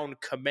around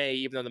Kamei,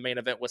 even though the main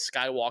event was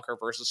Skywalker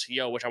versus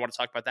Hyo, which I want to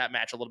talk about that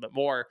match a little bit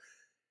more.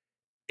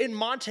 And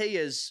Monte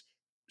is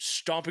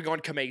stomping on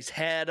Kamei's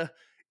head,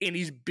 and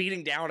he's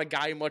beating down a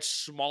guy much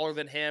smaller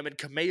than him, and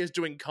Kamei is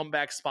doing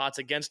comeback spots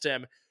against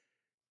him.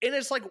 And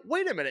it's like,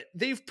 wait a minute,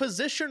 they've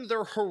positioned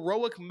their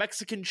heroic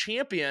Mexican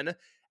champion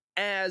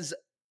as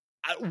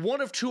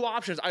one of two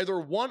options. Either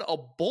one, a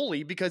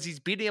bully because he's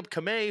beating up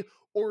Kamei,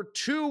 or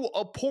 2,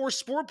 a poor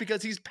sport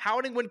because he's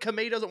pouting when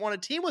Kamei doesn't want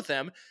to team with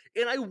him.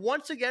 And I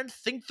once again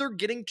think they're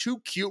getting too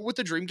cute with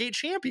the Dreamgate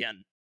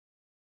champion.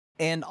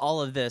 And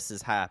all of this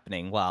is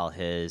happening while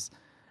his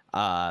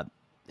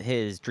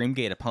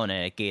Dreamgate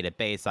opponent at Gate at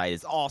Bayside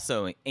is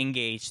also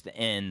engaged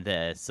in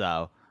this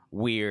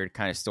weird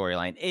kind of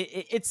storyline.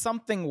 It's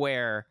something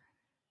where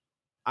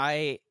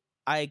I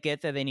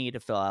get that they need to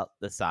fill out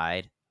the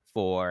side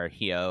for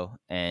Hyo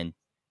and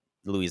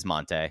Luis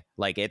Monte.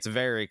 Like, it's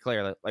very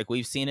clear. Like,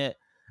 we've seen it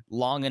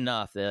long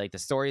enough that, like, the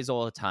story is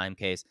all a time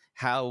case.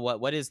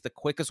 What is the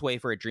quickest way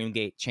for a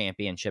Dreamgate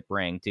championship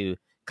ring to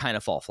kind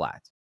of fall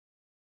flat?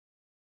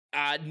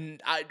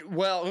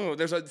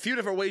 There's a few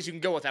different ways you can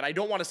go with that. I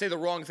don't want to say the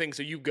wrong thing,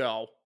 so you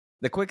go.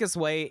 The quickest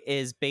way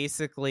is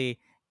basically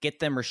get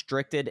them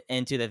restricted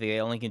into that they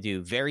only can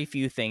do very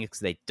few things because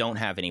they don't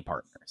have any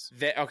partners.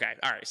 Okay,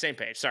 all right, same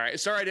page. Sorry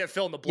I didn't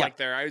fill in the blank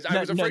there. I was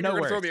afraid you were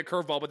going to throw me a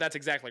curveball, but that's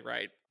exactly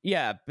right.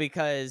 Yeah,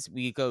 because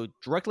we go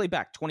directly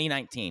back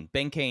 2019,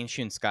 Benkei and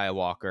Shun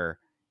Skywalker.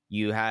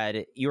 You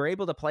were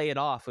able to play it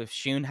off with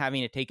Shun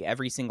having to take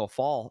every single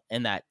fall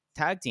in that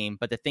tag team,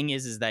 but the thing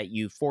is that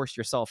you forced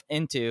yourself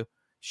into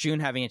Shun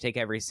having to take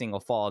every single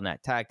fall in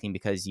that tag team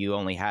because you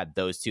only had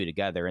those two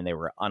together and they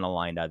were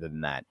unaligned other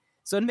than that.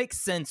 So it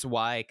makes sense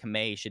why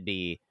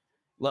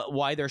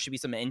why there should be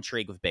some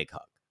intrigue with Big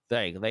Hug.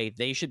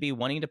 They should be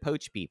wanting to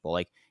poach people.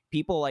 Like,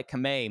 people like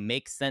Kamei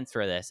make sense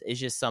for this. It's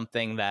just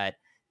something that,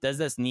 does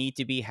this need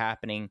to be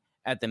happening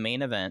at the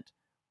main event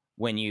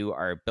when you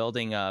are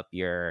building up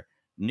your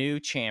new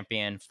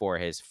champion for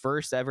his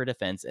first ever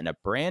defense in a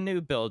brand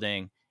new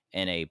building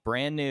and a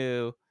brand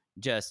new,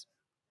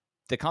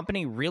 the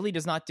company really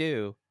does not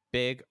do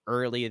big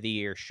early of the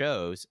year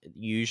shows.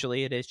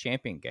 Usually it is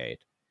Champion Gate.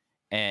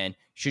 And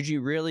should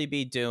you really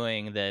be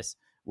doing this,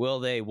 will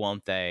they,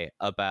 won't they,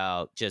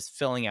 about just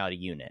filling out a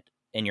unit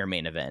in your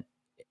main event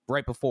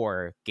right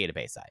before Gate of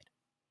Bayside?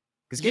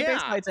 Because Gate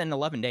of Bayside's in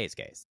 11 days,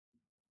 guys.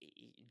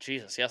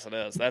 Jesus, yes it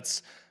is.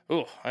 That's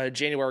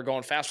January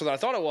going faster than I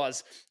thought it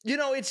was.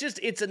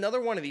 It's another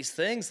one of these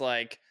things.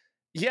 Like,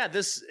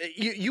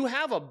 you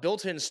have a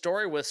built-in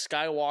story with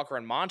Skywalker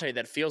and Monte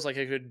that feels like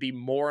it could be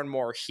more and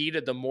more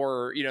heated the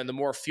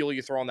more fuel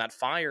you throw on that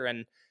fire.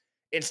 And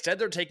instead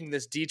they're taking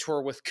this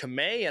detour with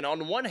Kamei. And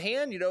on one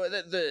hand,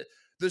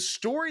 the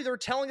story they're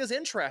telling is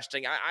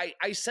interesting.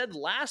 I said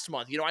last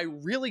month, I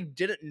really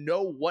didn't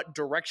know what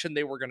direction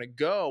they were going to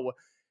go.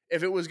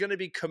 If it was going to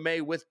be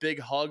Kamei with Big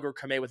Hug or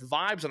Kamei with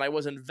Vibes, and I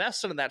was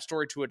invested in that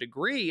story to a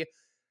degree,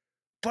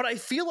 but I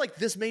feel like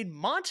this made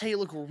Monte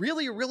look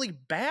really, really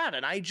bad,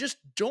 and I just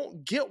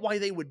don't get why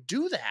they would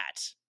do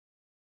that.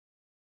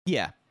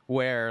 Yeah,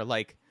 where,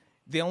 like,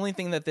 the only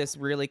thing that this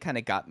really kind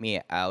of got me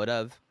out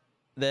of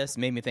this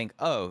made me think,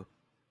 oh,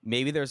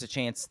 maybe there's a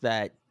chance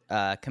that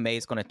Kamei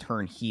is going to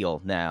turn heel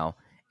now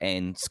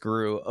and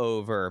screw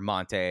over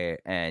Monte,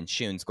 and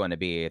Shun's going to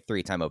be a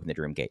 3-time Open the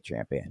Dreamgate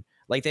champion.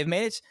 Like,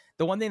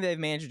 the one thing they've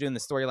managed to do in the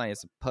storyline is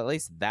to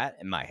place that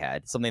in my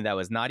head, something that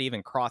was not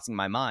even crossing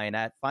my mind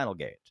at Final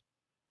Gate.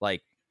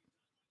 Like,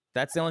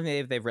 that's the only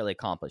thing they've really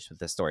accomplished with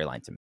this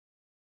storyline to me.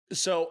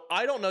 So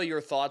I don't know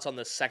your thoughts on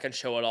the second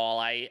show at all.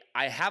 I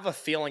have a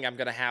feeling I'm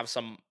going to have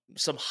some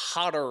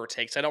hotter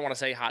takes. I don't want to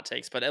say hot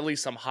takes, but at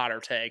least some hotter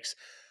takes.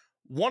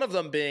 One of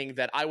them being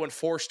that I went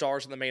 4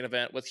 stars in the main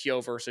event with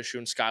Hyo versus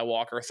Shun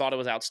Skywalker. Thought it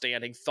was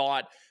outstanding.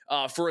 Thought,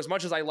 for as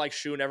much as I like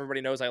Shun,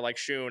 everybody knows I like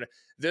Shun,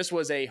 this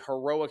was a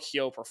heroic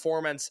Hyo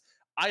performance.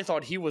 I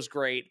thought he was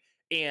great.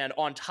 And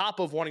on top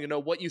of wanting to know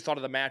what you thought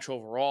of the match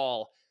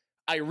overall,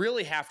 I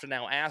really have to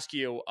now ask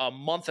you, a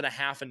month and a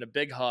half into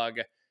Big Hug,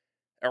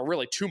 or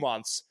really 2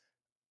 months,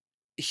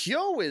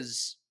 Hyo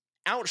is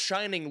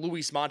outshining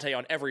Luis Monte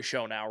on every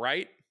show now,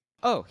 right?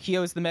 Oh,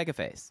 Hyo's the mega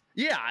face.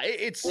 Yeah,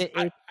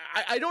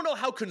 I don't know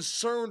how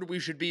concerned we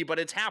should be, but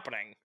it's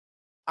happening.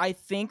 I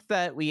think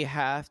that we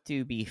have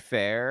to be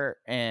fair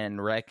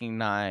and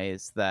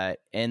recognize that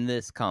in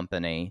this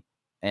company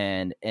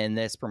and in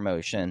this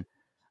promotion,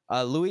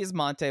 Luis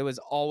Monte was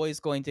always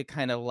going to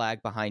kind of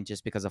lag behind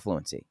just because of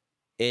fluency.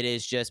 It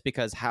is just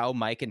because how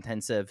mic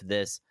intensive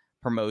this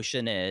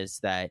promotion is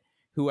that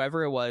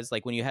whoever it was,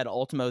 like when you had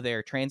Ultimo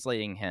there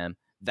translating him,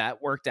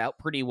 that worked out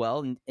pretty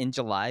well in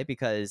July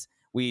because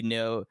we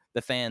know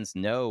the fans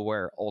know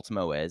where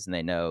Ultimo is and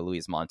they know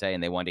Luis Monte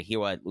and they want to hear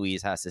what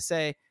Luis has to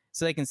say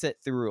so they can sit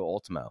through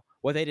Ultimo.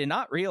 What they did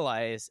not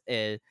realize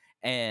is,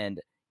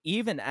 and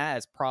even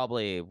as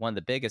probably one of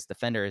the biggest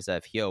defenders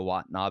of Hyo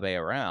Watanabe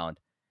around,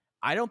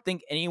 I don't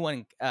think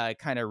anyone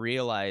kind of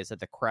realized that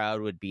the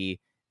crowd would be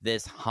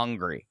this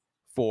hungry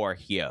for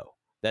Hyo,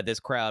 that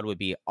this crowd would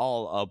be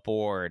all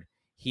aboard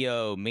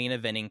Hyo main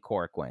eventing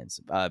Cork wins,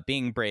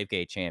 being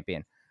Bravegate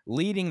champion,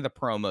 leading the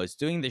promos,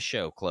 doing the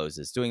show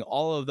closes, doing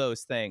all of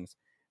those things,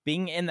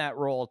 being in that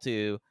role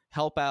to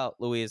help out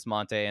Luis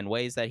Monte in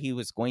ways that he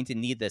was going to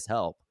need this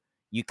help.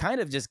 You kind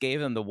of just gave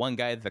him the one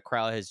guy that the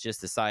crowd has just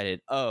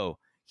decided, oh,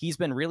 he's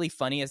been really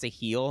funny as a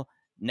heel.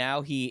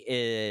 Now he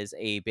is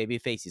a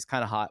babyface. He's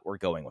kind of hot. We're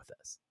going with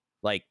this.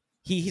 Like,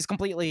 he's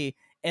completely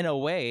in a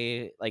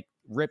way, like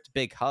ripped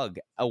Big Hug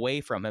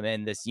away from him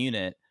in this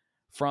unit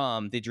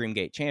from the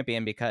Dreamgate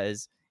champion,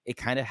 because it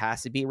kind of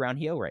has to be around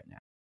Hyo right now.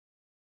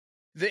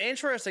 The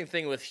interesting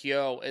thing with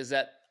Hyo is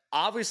that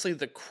obviously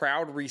the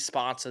crowd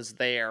response is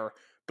there,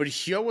 but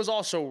Hyo is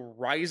also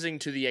rising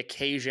to the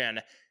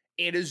occasion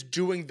and is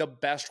doing the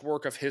best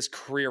work of his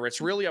career. It's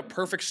really a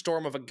perfect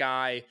storm of a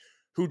guy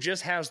who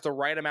just has the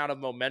right amount of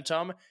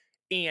momentum,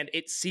 and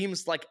it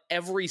seems like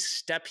every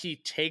step he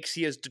takes,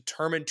 he is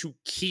determined to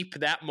keep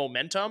that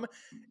momentum.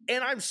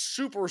 And I'm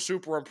super,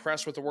 super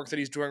impressed with the work that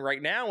he's doing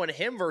right now. And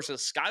him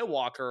versus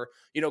Skywalker,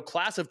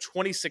 class of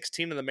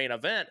 2016 in the main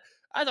event,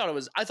 I thought it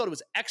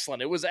was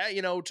excellent. It was,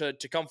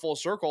 to come full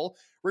circle,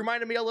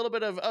 reminded me a little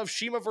bit of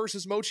Shima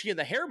versus Mochi in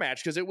the hair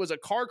match, because it was a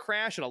car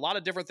crash and a lot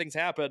of different things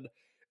happened,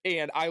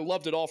 and I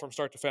loved it all from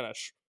start to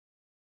finish.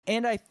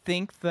 And I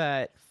think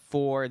that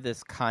for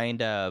this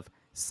kind of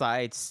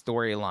side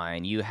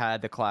storyline, you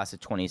had the class of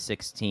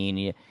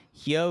 2016,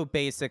 Hyo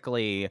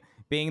basically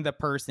being the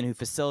person who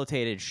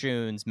facilitated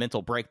Shun's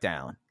mental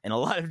breakdown in a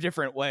lot of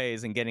different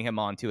ways and getting him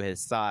onto his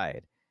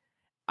side.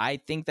 I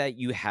think that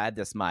you had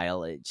this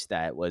mileage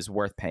that was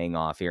worth paying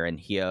off here in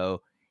Hyo.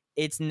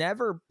 It's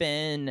never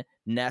been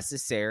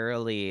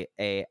necessarily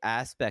a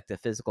aspect of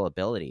physical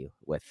ability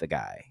with the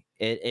guy.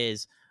 It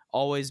is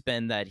always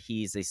been that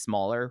he's a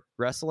smaller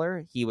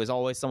wrestler. He was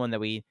always someone that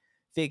we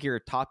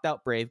figured topped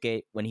out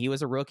Bravegate. When he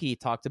was a rookie, he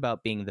talked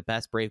about being the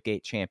best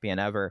Bravegate champion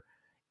ever.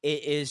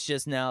 It is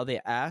just now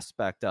the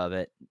aspect of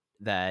it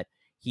that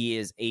he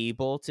is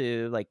able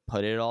to like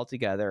put it all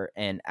together,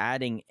 and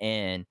adding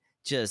in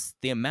just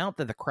the amount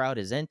that the crowd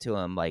is into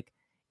him. Like,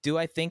 do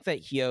I think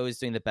that Hyo is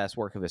doing the best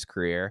work of his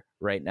career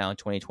right now in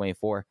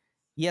 2024?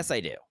 Yes,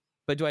 I do.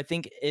 But do I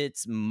think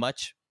it's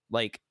much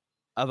like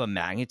of a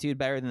magnitude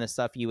better than the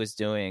stuff he was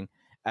doing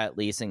at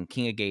least in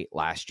King of Gate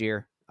last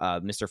year,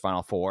 Mr.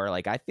 Final Four?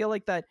 Like, I feel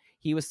like that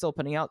he was still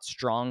putting out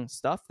strong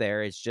stuff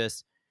there. It's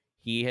just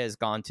he has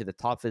gone to the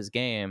top of his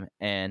game,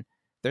 and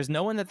there's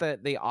no one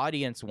that the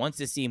audience wants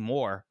to see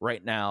more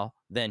right now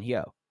than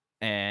Hyo.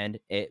 And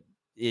it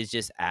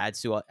just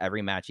adds to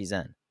every match he's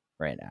in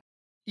right now.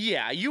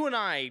 Yeah, you and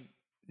I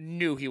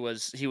knew he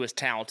was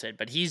talented,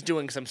 but he's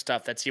doing some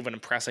stuff that's even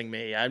impressing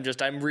me. I'm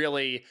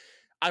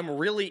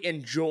really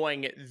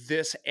enjoying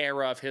this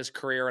era of his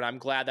career, and I'm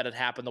glad that it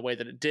happened the way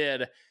that it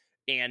did.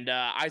 And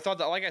I thought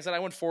that, like I said, I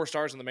went 4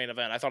 stars in the main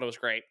event. I thought it was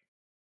great.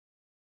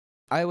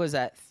 I was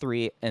at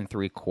 3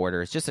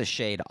 3/4, just a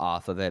shade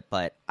off of it,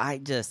 but I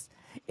just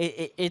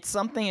it's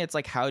something. It's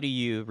like, how do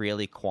you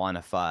really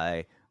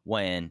quantify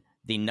when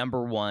the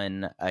number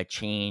one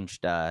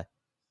changed, I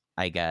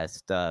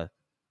guess, the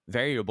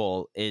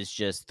variable is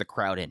just the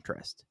crowd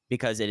interest,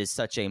 because it is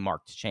such a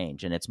marked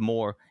change, and it's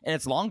more, and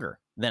it's longer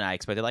than I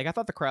expected. Like, I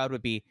thought the crowd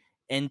would be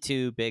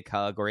into Big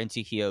Hug or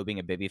into Hyo being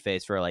a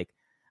babyface for like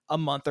a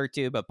month or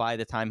two, but by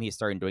the time he's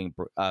starting doing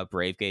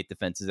Bravegate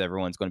defenses,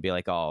 everyone's going to be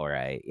like, oh, all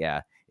right,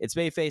 yeah, it's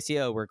babyface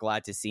Hyo, we're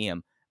glad to see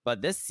him.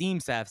 But this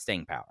seems to have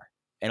staying power,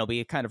 and it'll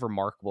be kind of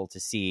remarkable to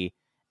see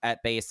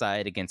at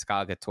Bayside against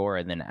Kagatora,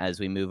 and then as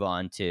we move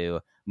on to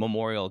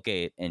Memorial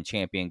Gate and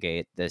Champion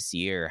Gate this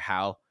year,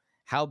 how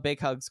Big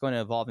Hug's going to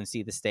evolve and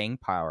see the staying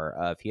power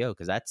of Hyo,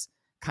 because that's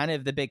kind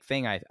of the big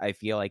thing. I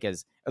feel like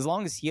as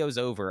long as Hyo's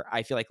over,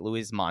 I feel like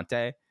Luis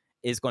Monte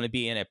is going to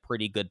be in a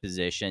pretty good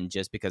position,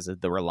 just because of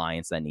the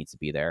reliance that needs to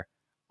be there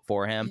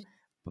for him.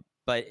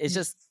 But it's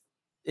just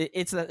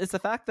it's the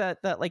fact that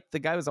like the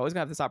guy was always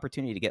going to have this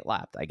opportunity to get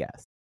lapped, I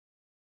guess.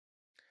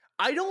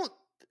 I don't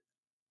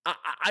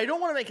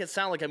want to make it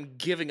sound like I'm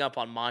giving up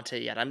on Monte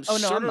yet. I'm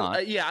I'm not.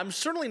 I'm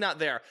certainly not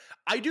there.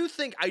 I do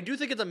think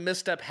it's a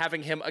misstep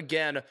having him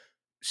again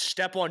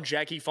step on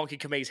Jackie Funky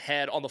Kamei's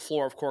head on the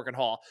floor of Corkin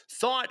Hall.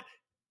 Thought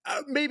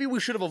maybe we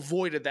should have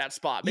avoided that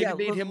spot. Maybe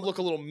made him look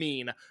a little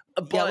mean.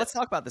 But yeah, let's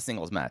talk about the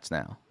singles match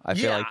now. I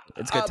feel like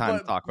it's a good time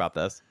to talk about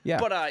this. Yeah.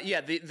 But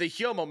the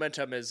Hyo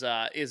momentum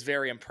is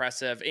very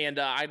impressive, and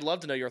I'd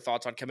love to know your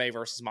thoughts on Kamei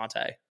versus Monte.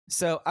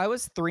 So I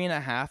was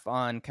 3.5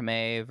 on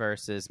Kamei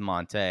versus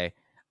Monte.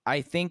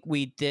 I think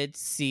we did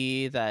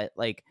see that,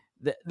 like,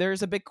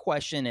 there's a big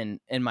question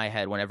in my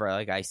head whenever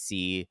I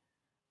see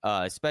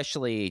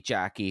especially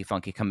Jackie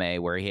Funky Kamei,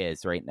 where he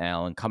is right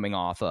now, and coming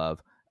off of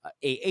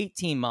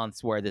 18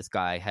 months where this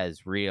guy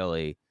has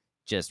really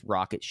just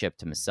rocket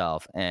shipped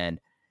himself. And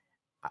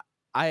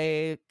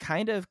I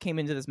kind of came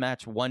into this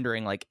match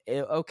wondering, like,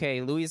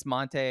 okay, Luis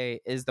Monte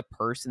is the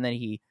person that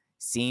he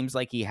seems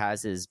like he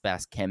has his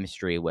best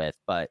chemistry with,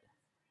 but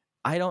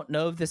I don't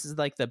know if this is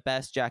like the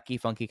best Jackie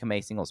Funky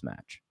Kamei singles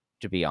match,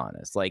 to be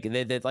honest. Like,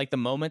 the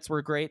moments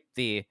were great.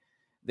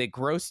 The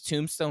gross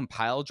tombstone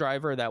pile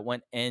driver that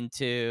went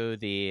into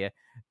the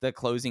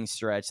closing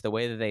stretch, the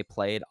way that they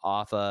played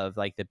off of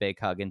like the Big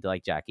Hug into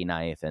like Jackie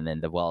Knife, and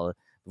then the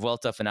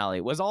Vuelta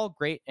finale was all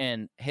great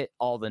and hit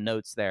all the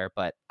notes there.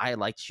 But I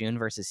liked Shun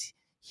versus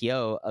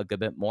Hyo a good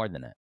bit more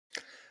than it.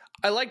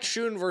 I liked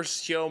Shun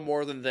versus Hyo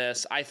more than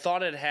this. I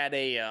thought it had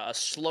a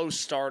slow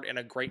start and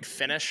a great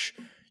finish.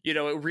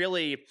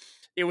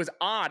 It was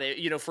odd.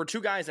 For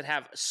two guys that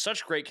have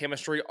such great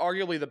chemistry,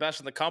 arguably the best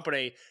in the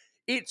company,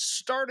 it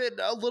started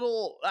a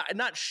little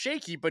not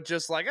shaky, but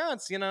just like, oh,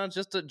 it's,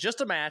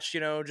 just a match,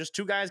 just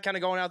two guys kind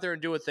of going out there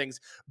and doing things.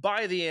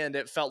 By the end,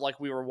 it felt like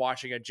we were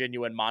watching a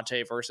genuine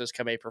Monte versus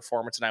Kamei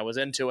performance, and I was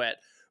into it.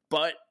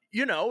 But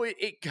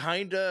it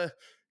kind of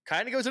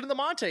goes into the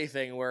Monte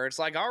thing where it's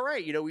like, all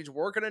right, he's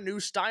working a new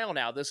style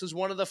now. This is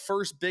one of the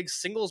first big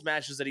singles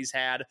matches that he's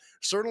had.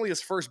 Certainly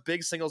his first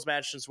big singles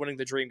match since winning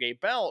the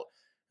Dreamgate belt.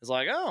 It's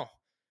like, oh,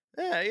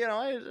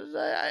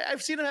 yeah,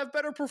 I've seen him have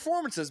better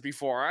performances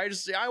before.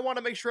 I want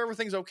to make sure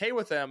everything's okay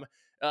with him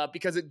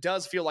because it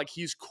does feel like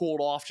he's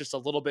cooled off just a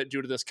little bit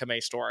due to this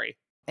Kamei story.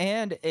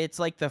 And it's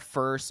like the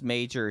first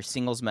major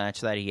singles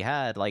match that he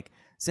had, like,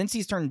 since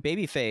he's turned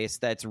babyface,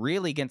 that's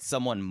really against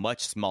someone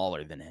much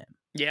smaller than him.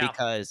 Yeah.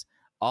 Because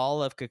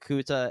all of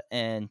Kakuta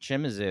and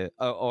Shimizu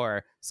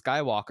or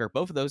Skywalker,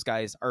 both of those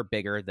guys are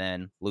bigger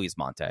than Luis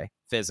Monte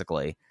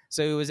physically.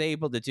 So he was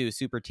able to do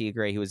Super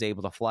Tigre. He was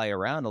able to fly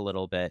around a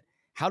little bit.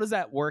 How does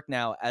that work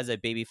now as a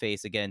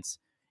babyface against,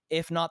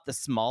 if not the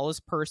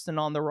smallest person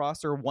on the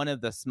roster, one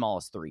of the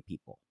smallest three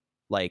people?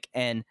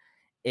 And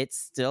it's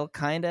still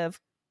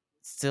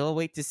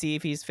wait to see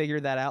if he's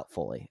figured that out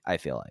fully, I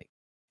feel like.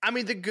 I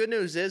mean, the good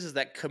news is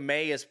that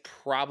Kamei is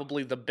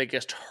probably the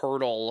biggest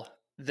hurdle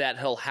that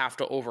he'll have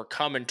to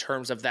overcome in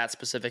terms of that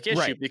specific issue.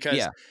 Right. Because,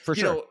 yeah, for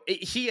sure.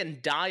 He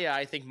and Daya,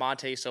 I think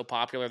Monte is so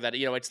popular that,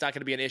 it's not going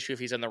to be an issue if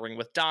he's in the ring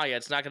with Daya.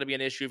 It's not going to be an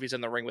issue if he's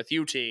in the ring with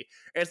UT.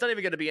 It's not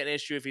even going to be an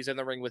issue if he's in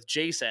the ring with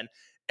Jason.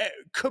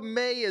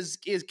 Kamei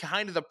is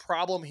kind of the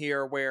problem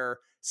here where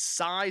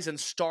size and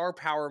star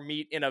power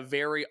meet in a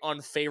very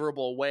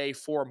unfavorable way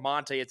for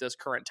Monte at this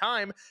current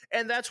time.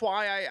 And that's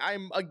why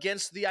I'm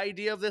against the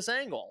idea of this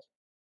angle.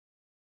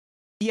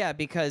 Yeah,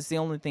 because the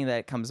only thing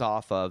that comes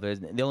off of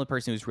is the only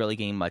person who's really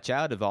getting much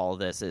out of all of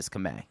this is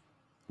Kamei.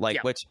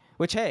 Which,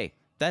 hey,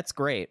 that's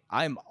great.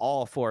 I'm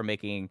all for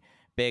making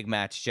Big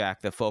Match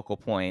Jack the focal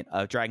point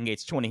of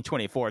Dragongate's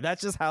 2024.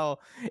 That's just how,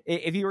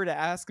 if you were to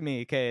ask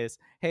me, Case,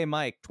 hey,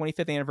 Mike,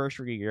 25th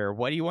anniversary year,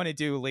 what do you want to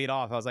do lead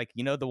off? I was like,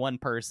 the one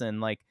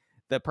person,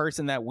 the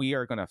person that we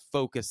are going to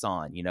focus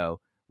on.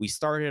 We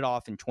started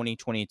off in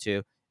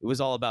 2022. It was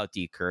all about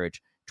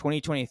D-Courage.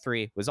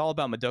 2023 was all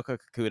about Madoka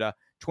Kakuta.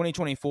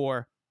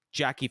 2024,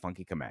 Jackie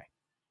Funky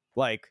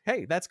Kamei.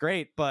 Hey, that's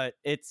great, but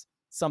it's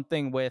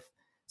something with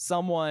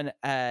someone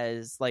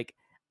as,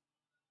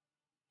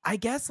 I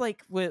guess,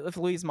 with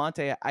Luis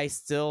Monte, I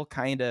still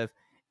kind of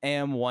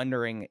am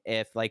wondering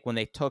if, when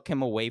they took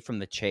him away from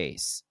the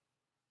chase,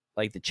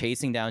 the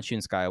chasing down Shun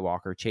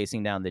Skywalker,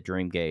 chasing down the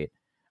Dreamgate,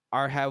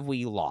 have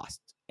we lost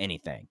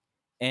anything?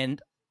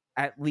 And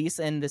at least,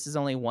 and this is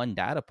only one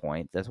data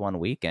point, this one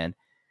weekend,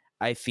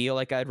 I feel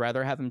like I'd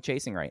rather have him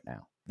chasing right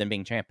now than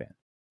being champion.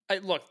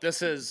 Look,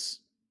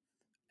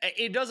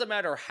 it doesn't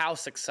matter how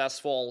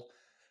successful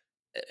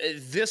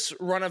this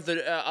run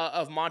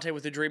of Monte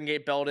with the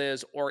Dreamgate belt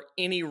is, or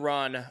any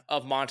run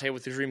of Monte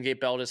with the Dreamgate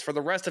belt is, for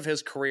the rest of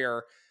his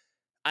career,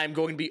 I'm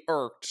going to be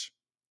irked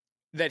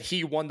that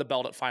he won the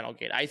belt at Final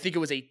Gate. I think it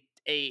was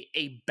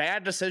a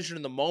bad decision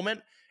in the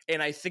moment,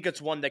 and I think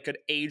it's one that could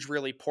age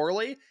really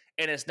poorly.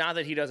 And it's not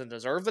that he doesn't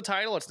deserve the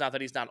title. It's not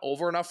that he's not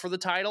over enough for the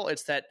title.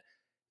 It's that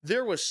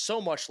there was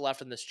so much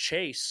left in this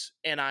chase,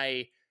 and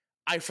I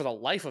for the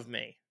life of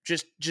me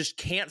just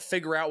can't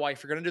figure out why,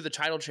 if you're going to do the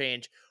title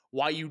change,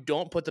 why you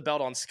don't put the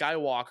belt on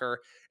Skywalker.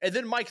 And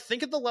then, Mike,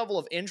 think of the level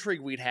of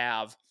intrigue we'd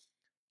have.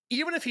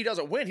 Even if he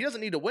doesn't win, he doesn't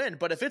need to win.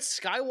 But if it's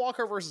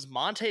Skywalker versus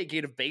Monte at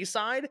Gate of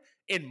Bayside,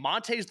 and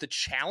Monte's the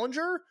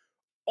challenger,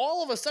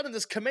 all of a sudden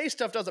this Kamei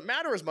stuff doesn't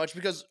matter as much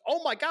because,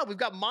 oh my God, we've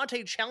got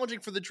Monte challenging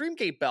for the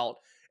Dreamgate belt.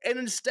 And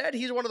instead,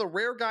 he's one of the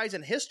rare guys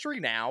in history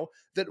now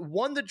that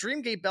won the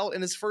Dreamgate belt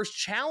in his first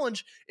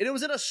challenge, and it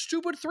was in a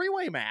stupid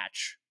three-way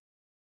match.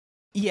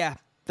 Yeah,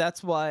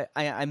 that's why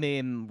I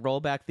mean, roll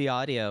back the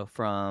audio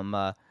from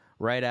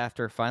right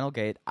after Final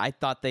Gate. I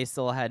thought they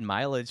still had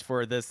mileage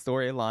for this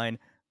storyline,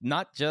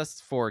 not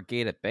just for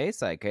Gate at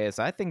Bayside case.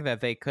 I think that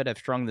they could have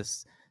strung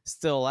this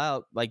still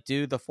out,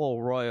 do the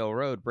full Royal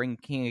Road, bring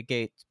King of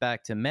Gates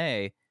back to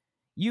May.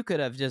 You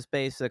could have just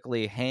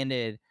basically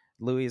handed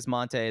Luis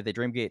Monte the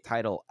Dreamgate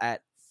title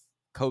at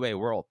Kobe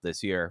World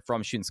this year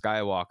from Shun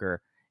Skywalker,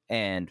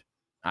 and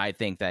I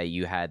think that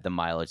you had the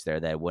mileage there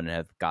that wouldn't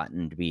have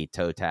gotten to be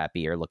toe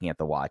tappy or looking at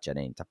the watch at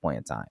any point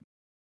in time.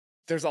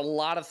 There's a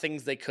lot of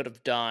things they could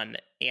have done,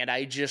 and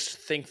I just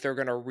think they're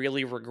going to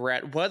really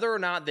regret whether or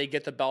not they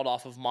get the belt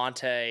off of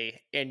Monte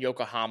in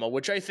Yokohama,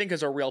 which I think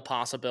is a real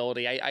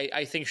possibility.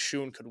 I think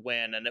Shun could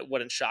win, and it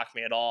wouldn't shock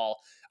me at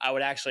all. I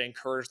would actually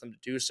encourage them to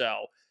do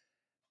so.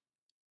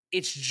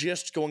 It's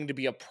just going to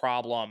be a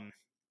problem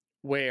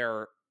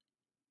where,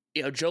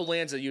 Joe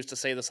Lanza used to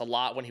say this a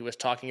lot when he was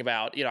talking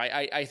about,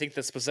 I think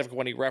the specific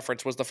one he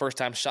referenced was the first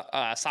time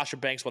Sasha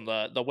Banks won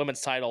the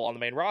women's title on the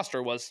main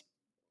roster was,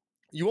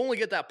 you only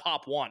get that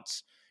pop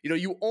once.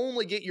 You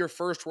only get your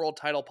first world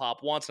title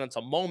pop once, and it's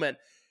a moment.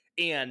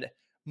 And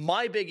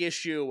my big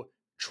issue,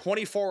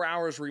 24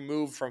 hours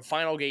removed from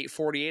Final Gate,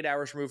 48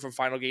 hours removed from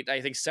Final Gate,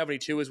 I think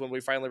 72 is when we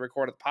finally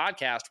recorded the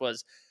podcast,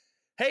 was,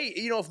 hey,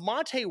 if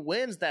Monte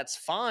wins, that's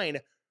fine.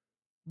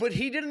 but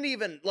he didn't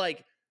even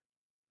like.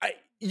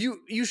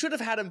 You should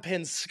have had him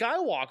pin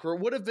Skywalker.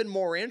 It would have been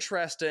more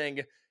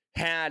interesting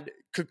had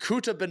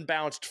Kakuta been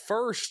bounced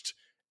first,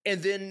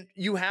 and then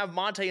you have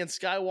Monte and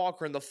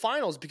Skywalker in the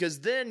finals,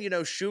 because then,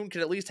 Shun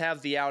could at least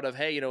have the out of,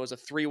 hey, it was a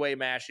 3-way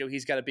match.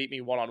 He's got to beat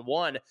me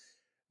one-on-one.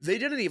 They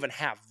didn't even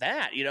have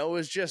that.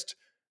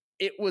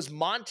 It was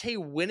Monte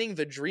winning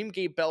the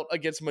Dreamgate belt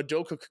against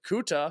Madoka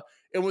Kakuta.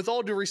 And with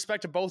all due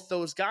respect to both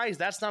those guys,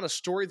 that's not a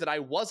story that I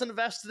was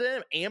invested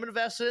in, am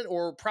invested in,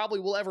 or probably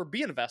will ever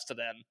be invested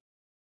in.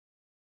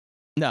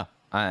 No,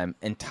 I'm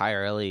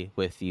entirely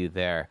with you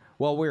there.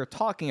 Well, we were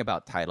talking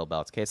about title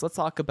belts, okay? So let's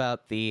talk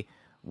about the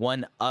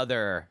one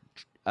other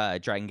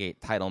Dragon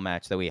Gate title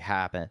match that we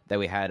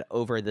had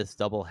over this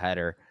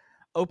doubleheader.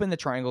 Open the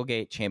Triangle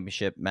Gate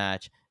Championship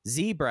match.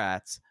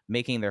 Z-Brats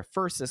making their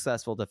first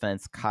successful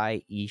defense,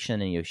 Kai, Ishin,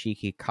 and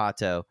Yoshiki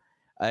Kato.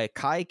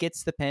 Kai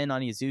gets the pin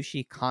on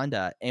Yasushi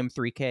Kanda,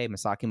 M3K,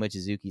 Masaki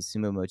Mochizuki,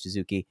 Sumo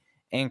Mochizuki,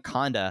 and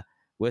Kanda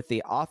with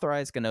the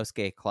authorized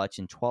Ganosuke clutch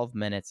in 12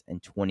 minutes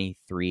and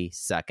 23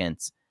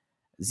 seconds.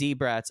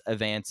 Z-Brats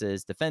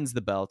advances, defends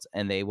the belt,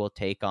 and they will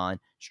take on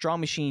Strong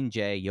Machine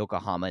J,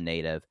 Yokohama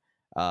native,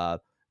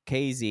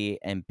 KZ,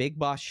 and Big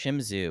Boss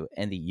Shimizu,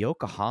 and the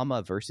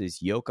Yokohama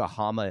versus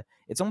Yokohama.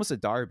 It's almost a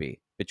derby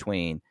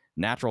between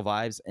Natural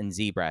Vibes and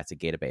Z-Brats at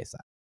Gate of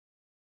Bayside.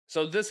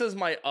 So this is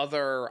my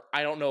other,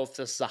 I don't know if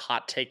this is a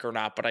hot take or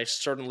not, but I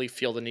certainly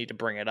feel the need to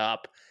bring it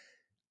up.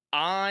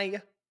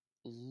 I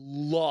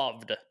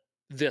loved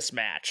this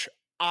match.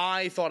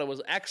 I thought it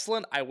was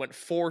excellent. I went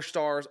 4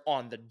 stars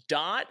on the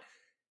dot.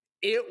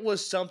 It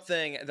was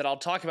something that I'll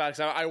talk about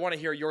because I want to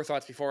hear your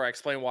thoughts before I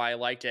explain why I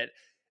liked it.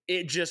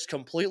 It just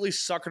completely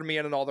suckered me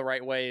in all the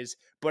right ways,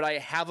 but I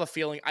have a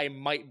feeling I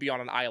might be on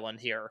an island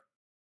here.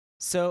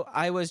 So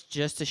I was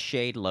just a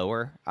shade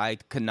lower. I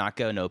could not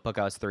go notebook.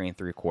 I was 3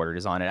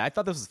 3/4 on it. I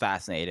thought this was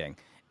fascinating.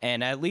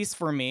 And at least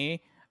for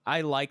me,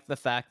 I liked the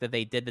fact that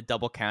they did the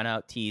double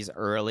countout tease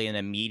early and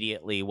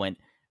immediately went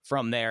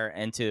from there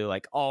into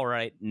like, all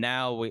right,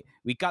 now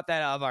we got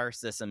that out of our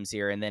systems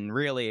here. And then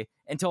really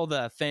until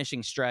the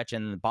finishing stretch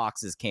and the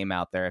boxes came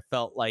out there, it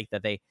felt like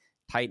that they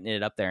tightened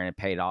it up there and it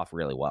paid off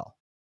really well.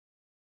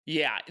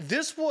 Yeah,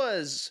 this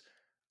was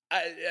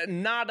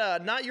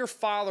not your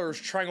father's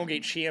Triangle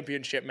Gate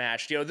Championship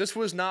match. This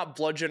was not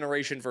Blood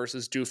Generation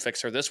versus Do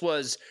Fixer. This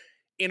was,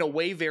 in a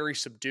way, very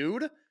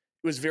subdued.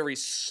 It was very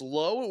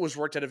slow. It was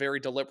worked at a very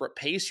deliberate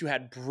pace. You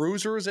had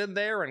bruisers in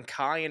there, and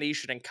Kai and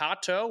Ishin and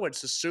Kato, and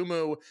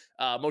Susumu,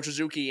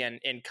 Mochizuki,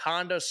 and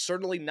Kanda,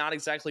 certainly not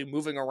exactly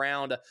moving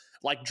around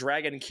like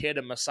Dragon Kid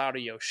and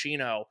Masato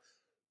Yoshino,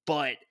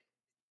 but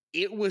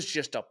it was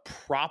just a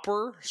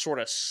proper sort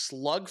of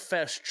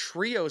slugfest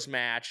trios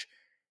match.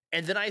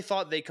 And then I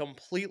thought they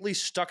completely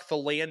stuck the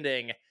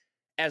landing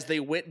as they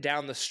went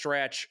down the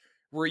stretch,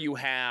 where you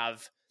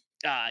have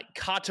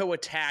Kato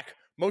attack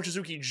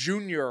Mochizuki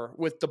Jr.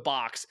 with the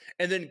box,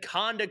 and then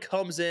Kanda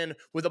comes in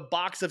with a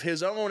box of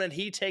his own, and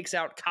he takes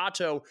out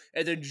Kato,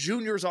 and then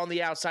Junior's on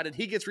the outside, and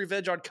he gets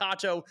revenge on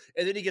Kato,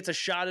 and then he gets a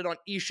shot in on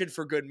Ishin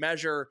for good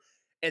measure,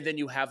 and then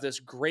you have this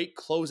great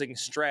closing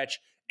stretch,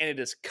 and it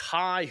is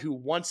Kai who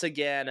once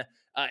again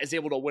is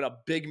able to win a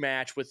big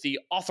match with the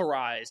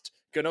authorized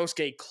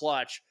Ganosuke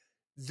clutch.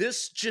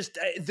 This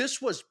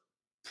was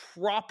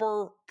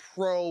proper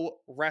pro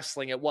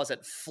wrestling. It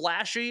wasn't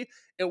flashy,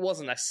 it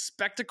wasn't a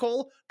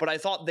spectacle, but I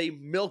thought they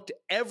milked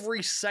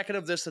every second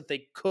of this that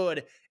they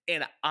could,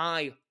 and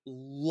I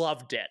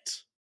loved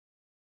it.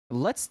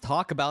 Let's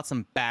talk about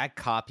some bad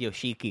cop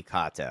Yoshiki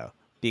Kato,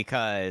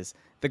 because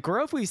the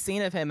growth we've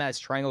seen of him as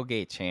Triangle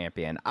Gate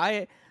champion,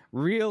 I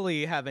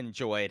really have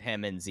enjoyed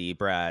him in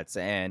Z-Brats,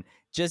 and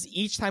just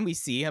each time we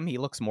see him, he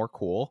looks more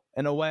cool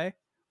in a way.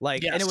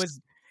 Like, yes.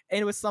 And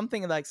it was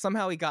something like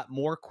somehow he got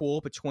more cool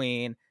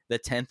between the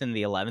 10th and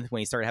the 11th when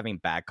he started having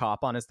bad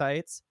cop on his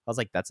tights. I was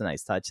like, that's a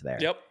nice touch there.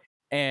 Yep.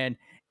 And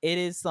it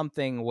is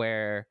something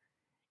where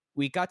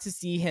we got to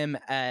see him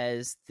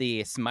as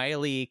the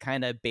smiley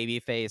kind of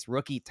babyface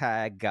rookie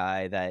tag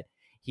guy, that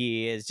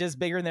he is just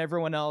bigger than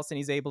everyone else and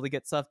he's able to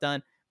get stuff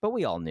done. But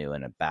we all knew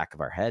in the back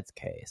of our heads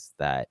case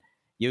that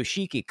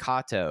Yoshiki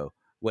Kato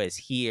was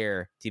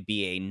here to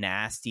be a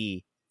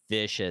nasty,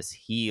 vicious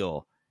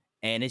heel.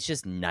 And it's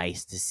just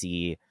nice to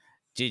see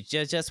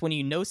just when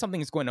you know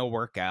something's going to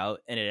work out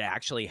and it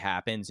actually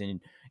happens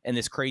in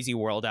this crazy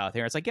world out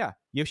there. It's like, yeah,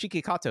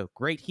 Yoshiki Kato,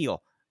 great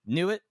heel.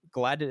 Knew it.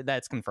 Glad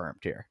that's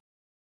confirmed here.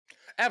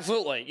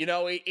 Absolutely.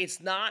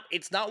 It's not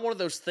one of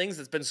those things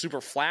that's been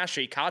super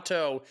flashy.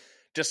 Kato,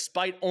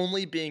 despite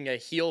only being a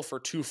heel for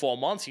 2 full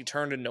months, he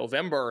turned in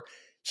November.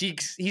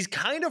 He's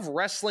kind of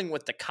wrestling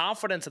with the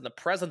confidence and the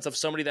presence of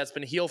somebody that's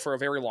been heel for a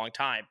very long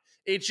time.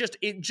 It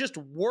just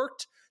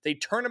worked. They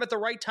turned him at the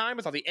right time.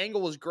 I thought the angle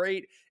was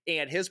great,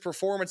 and his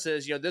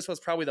performances, this was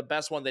probably the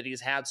best one that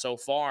he's had so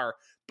far.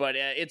 But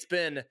it's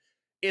been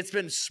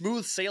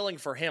smooth sailing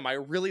for him. I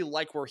really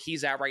like where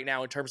he's at right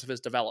now in terms of his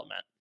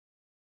development.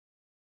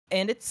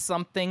 And it's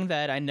something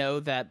that I know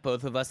that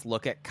both of us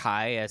look at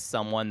Kai as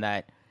someone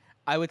that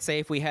I would say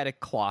if we had a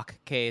clock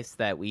case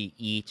that we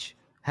each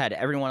had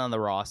everyone on the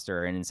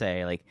roster and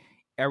say, like,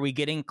 are we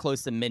getting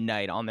close to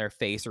midnight on their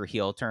face or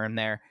heel turn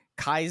there?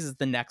 Kai's is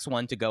the next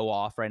one to go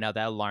off right now.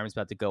 That alarm's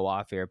about to go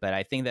off here. But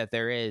I think that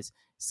there is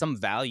some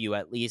value,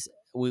 at least.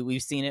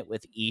 We've seen it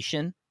with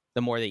Ishin.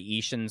 The more that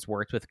Ishin's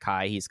worked with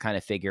Kai, he's kind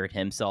of figured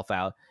himself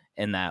out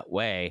in that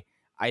way.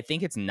 I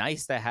think it's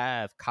nice to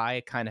have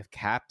Kai kind of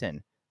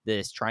captain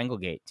this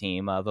Dragongate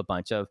team of a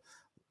bunch of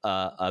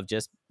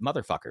just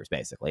motherfuckers,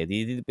 basically.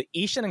 The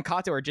Ishin and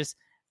Kato are just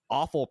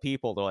awful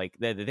people.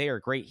 They are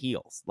great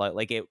heels.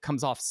 Like it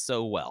comes off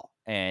so well.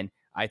 And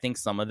I think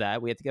some of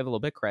that we have to give a little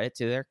bit of credit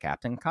to their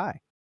captain Kai.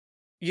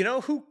 You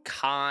know who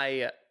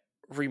Kai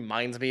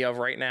reminds me of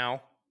right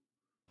now?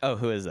 Oh,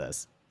 who is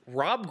this?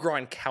 Rob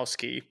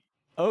Gronkowski.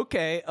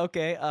 Okay.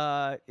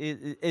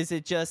 Is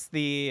it just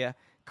the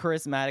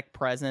charismatic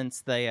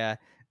presence, the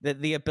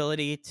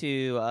ability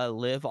to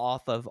live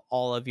off of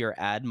all of your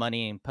ad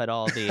money and put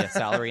all the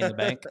salary in the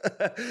bank?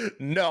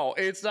 No,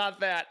 it's not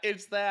that.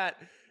 It's that,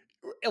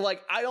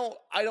 like, I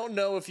don't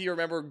know if you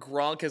remember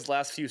Gronk his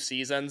last few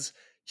seasons.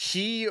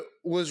 He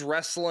was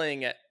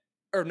wrestling,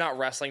 or not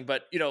wrestling,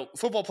 but, you know,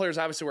 football players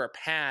obviously wear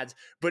pads,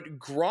 but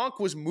Gronk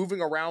was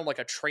moving around like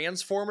a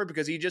transformer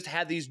because he just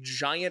had these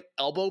giant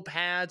elbow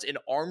pads and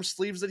arm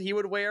sleeves that he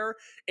would wear.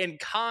 And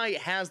Kai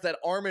has that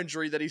arm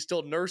injury that he's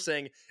still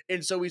nursing.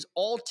 And so he's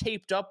all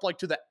taped up like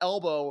to the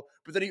elbow,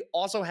 but then he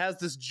also has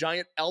this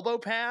giant elbow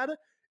pad.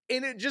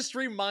 And it just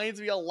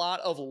reminds me a lot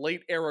of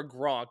late era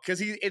Gronk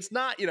because it's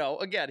not, you know,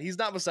 again, he's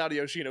not Masato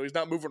Yoshino. He's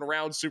not moving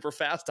around super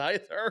fast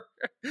either.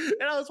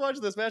 And I was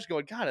watching this match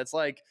going, God, it's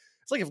like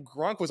if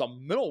Gronk was a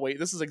middleweight,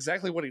 this is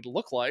exactly what he'd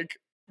look like.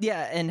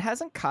 Yeah, and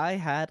hasn't Kai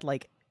had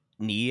like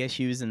knee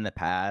issues in the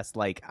past?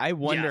 Like, I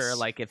wonder,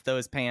 like, if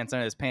those pants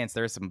are his pants,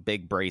 there's some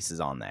big braces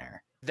on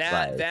there.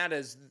 That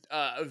is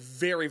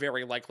very,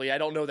 very likely. I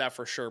don't know that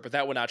for sure, but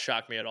that would not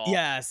shock me at all.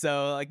 Yeah,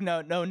 so like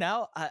no.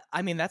 Now,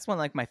 I mean, that's one of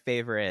like my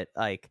favorite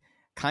like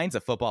kinds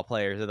of football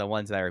players are the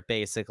ones that are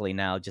basically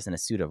now just in a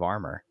suit of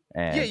armor.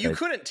 And yeah, you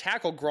couldn't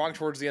tackle Gronk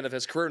towards the end of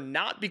his career,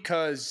 not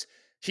because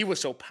he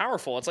was so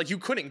powerful. It's like you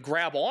couldn't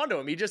grab onto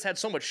him. He just had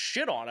so much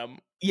shit on him.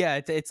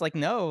 Yeah, it's like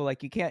no,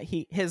 like you can't.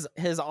 His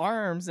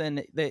arms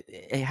and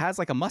it has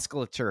like a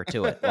musculature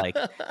to it. Like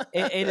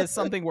it is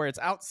something where it's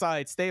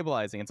outside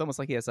stabilizing. It's almost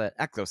like he has an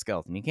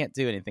exoskeleton. You can't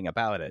do anything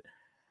about it.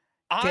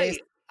 I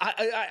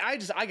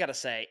gotta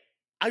say,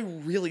 I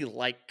really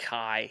like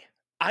Kai.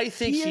 I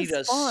think he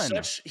does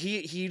such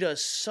he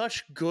does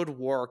such good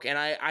work. And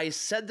I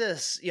said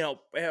this, you know,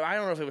 I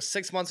don't know if it was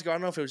 6 months ago. I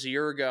don't know if it was a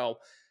year ago.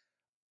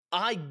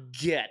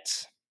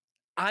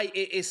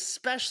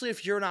 Especially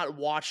if you're not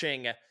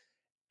watching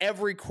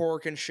every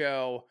Korakuen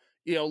show,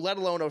 you know, let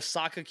alone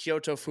Osaka,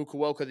 Kyoto,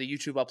 Fukuoka, the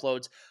YouTube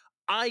uploads.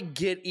 I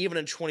get even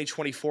in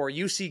 2024,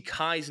 you see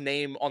Kai's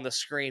name on the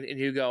screen and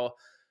you go,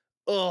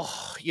 ugh,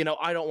 you know,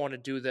 I don't want to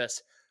do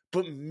this.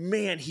 But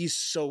man, he's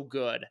so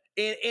good.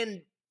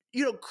 And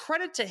you know,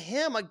 credit to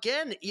him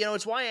again. You know,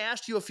 it's why I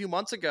asked you a few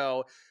months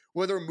ago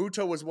whether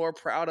Muto was more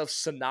proud of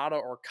Sonata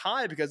or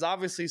Kai, because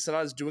obviously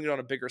Sonata's doing it on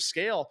a bigger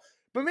scale.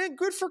 But man,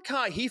 good for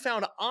Kai. He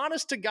found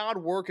honest to God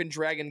work in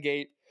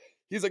Dragongate.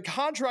 He's a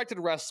contracted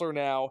wrestler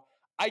now.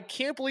 I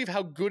can't believe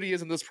how good he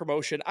is in this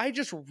promotion. I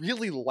just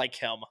really like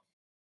him.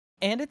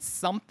 And it's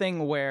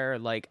something where,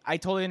 like, I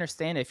totally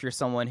understand if you're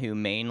someone who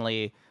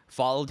mainly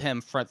followed him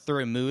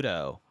through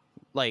Muto,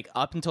 like,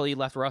 up until he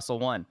left Wrestle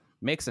 1.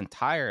 Makes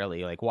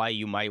entirely, like, why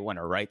you might want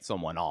to write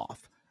someone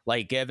off.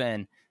 Like,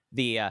 given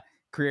the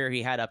career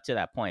he had up to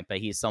that point. But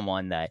he's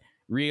someone that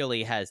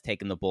really has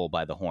taken the bull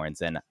by the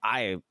horns. And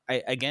I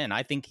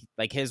think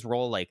like his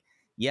role, like,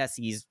 yes,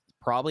 he's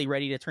probably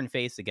ready to turn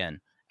face again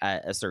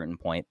at a certain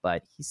point,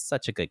 but he's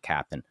such a good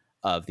captain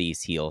of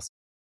these heels.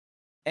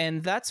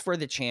 And that's for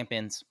the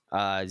champions.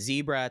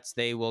 Zebrats,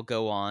 they will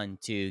go on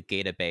to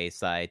Gata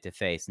Bayside to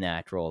face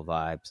Natural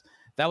Vibes.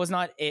 That was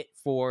not it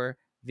for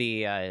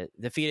the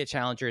defeated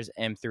challengers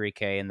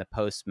M3K in the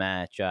post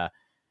match.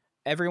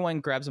 Everyone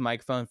grabs a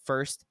microphone.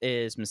 First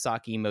is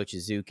Masaki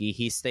Mochizuki.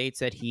 He states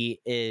that he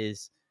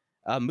is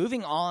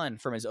moving on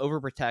from his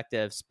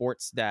overprotective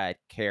sports dad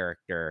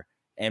character.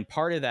 And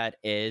part of that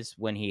is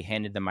when he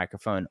handed the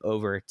microphone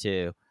over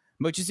to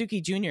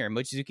Mochizuki Jr.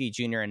 Mochizuki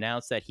Jr.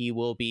 announced that he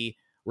will be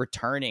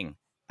returning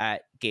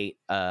at Gate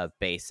of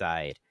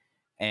Bayside.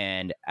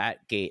 And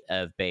at Gate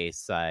of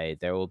Bayside,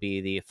 there will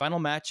be the final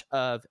match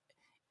of...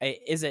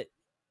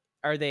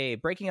 Are they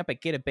breaking up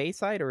at Gate of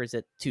Bayside or is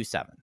it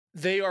 2-7?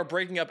 They are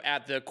breaking up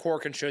at the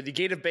Korakuen show. The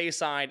Gate of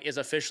Bayside is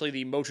officially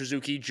the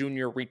Mochizuki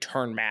Jr.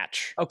 return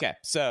match. Okay,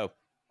 so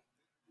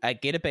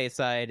at Gate of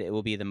Bayside, it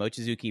will be the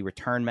Mochizuki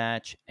return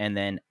match. And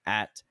then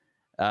at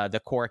the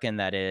Korakuen,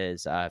 that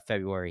is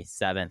February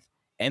 7th,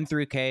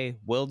 M3K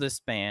will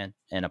disband.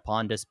 And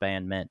upon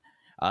disbandment,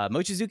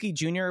 Mochizuki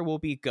Jr. will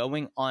be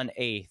going on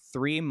a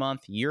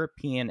 3-month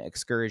European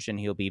excursion.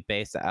 He'll be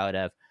based out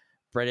of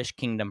British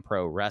Kingdom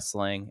Pro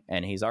Wrestling.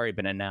 And he's already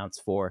been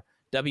announced for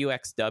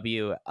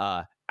WXW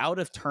out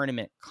of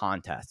tournament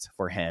contest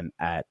for him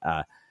at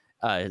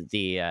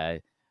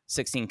the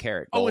 16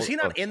 karat gold. Oh, is he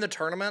not in the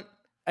tournament?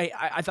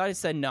 I thought it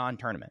said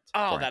non-tournament.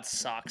 Oh, that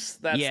sucks.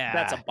 That's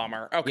a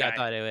bummer. Okay. Yeah, I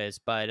thought it was.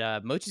 But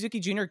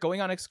Mochizuki Jr.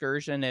 going on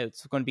excursion,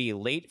 it's going to be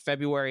late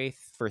February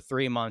for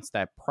 3 months.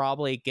 That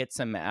probably gets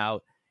him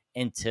out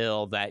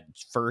until that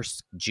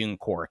first June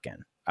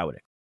Corkin, I would.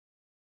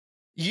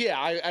 Yeah,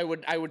 I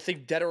would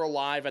think dead or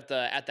alive at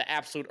the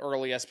absolute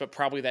earliest, but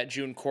probably that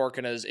June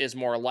Corkin is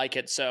more like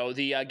it. So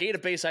the Gate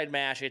of Bayside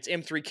match, it's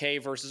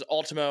M3K versus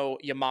Ultimo,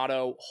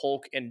 Yamato,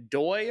 Hulk, and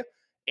Doi.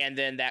 And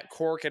then that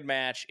Corkin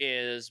match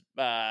is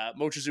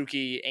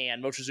Mochizuki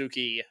and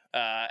Mochizuki,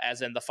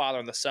 as in the father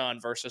and the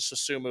son, versus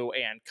Susumu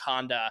and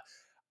Kanda.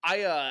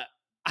 I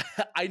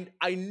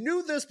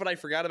knew this, but I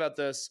forgot about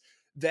this,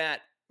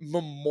 that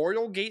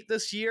Memorial Gate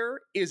this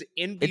year is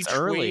in between. It's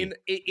early.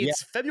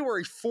 It's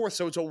February 4th,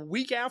 so it's a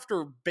week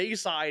after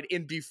Bayside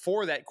and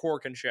before that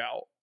Corkin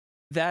show.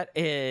 That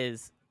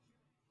is...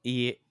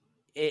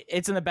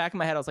 It's in the back of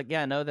my head. I was like,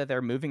 yeah, I know that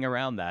they're moving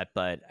around that,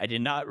 but I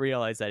did not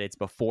realize that it's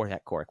before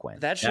that Cork win.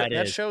 That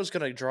show's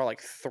going to draw like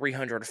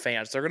 300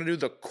 fans. They're going to do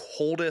the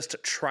coldest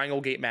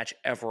Triangle Gate match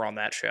ever on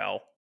that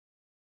show.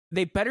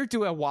 They better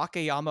do a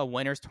Wakayama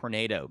Winners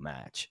Tornado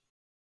match.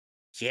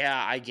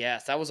 Yeah, I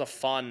guess. That was a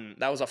fun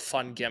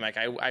gimmick.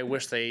 I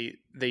wish they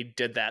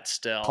did that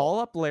still.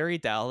 Call up Larry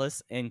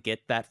Dallas and get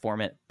that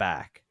format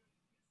back.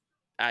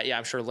 Yeah,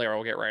 I'm sure Larry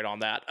will get right on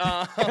that.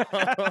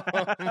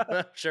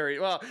 Sure.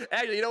 Well,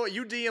 actually, you know what?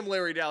 You DM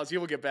Larry Dallas, he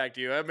will get back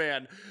to you. That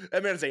man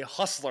is a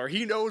hustler.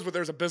 He knows when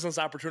there's a business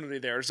opportunity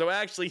there. So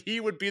actually, he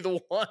would be the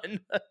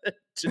one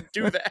to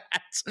do that.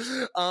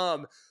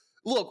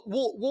 Look,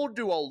 we'll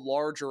do a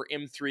larger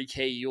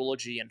M3K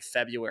eulogy in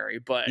February,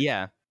 but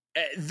yeah,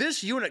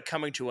 this unit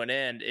coming to an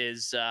end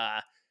is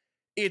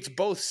it's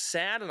both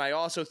sad, and I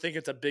also think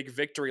it's a big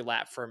victory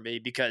lap for me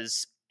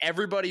because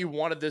everybody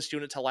wanted this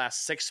unit to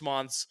last 6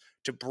 months,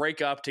 to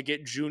break up, to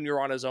get Junior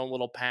on his own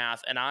little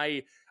path. And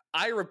I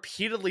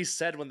repeatedly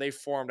said when they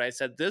formed, I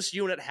said, this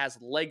unit has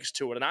legs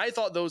to it. And I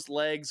thought those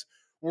legs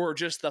were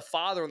just the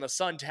father and the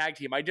son tag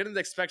team. I didn't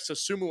expect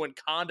Susumu and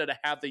Kanda to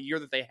have the year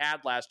that they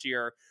had last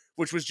year,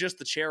 which was just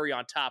the cherry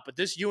on top. But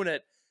this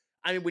unit,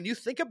 I mean, when you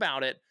think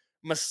about it,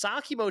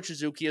 Masaki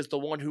Mochizuki is the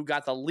one who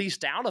got the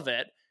least out of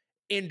it.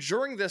 And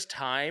during this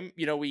time,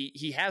 you know,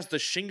 he has the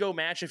Shingo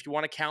match, if you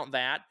want to count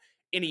that.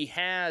 And he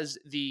has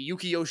the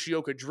Yuki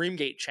Yoshioka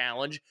Dreamgate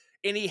challenge.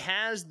 And he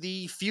has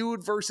the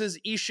feud versus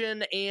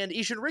Ishin and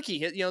Ishin Riki,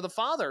 you know, the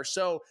father.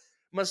 So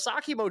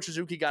Masaki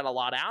Mochizuki got a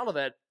lot out of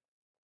it,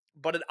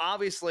 but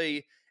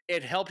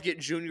it helped get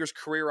Junior's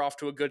career off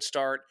to a good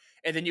start.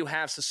 And then you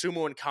have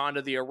Susumu and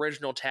Kanda, the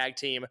original tag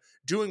team,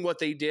 doing what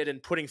they did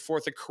and putting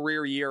forth a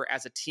career year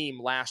as a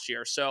team last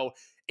year. So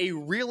a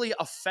really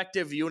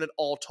effective unit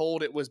all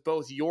told. It was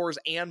both yours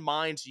and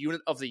mine's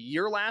unit of the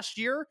year last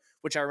year,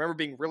 which I remember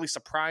being really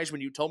surprised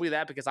when you told me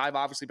that because I've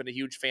obviously been a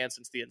huge fan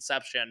since the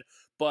inception.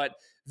 But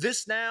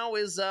this now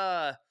is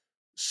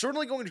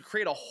certainly going to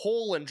create a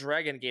hole in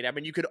Dragongate. I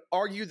mean, you could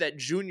argue that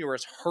Junior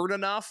is hurt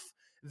enough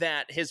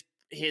that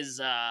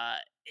his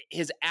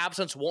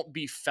absence won't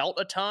be felt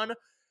a ton.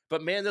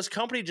 But man, this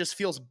company just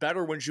feels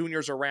better when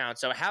Junior's around.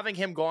 So having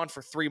him gone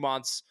for 3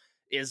 months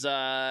is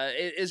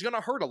going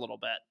to hurt a little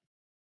bit.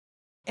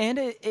 And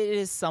it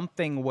is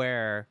something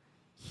where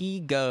he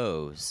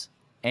goes,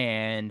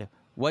 and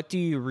what do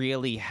you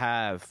really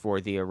have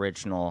for the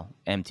original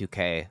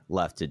M2K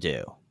left to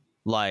do?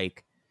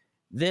 Like,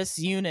 this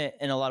unit,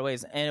 in a lot of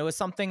ways, and it was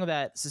something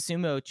that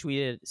Susumu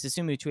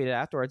tweeted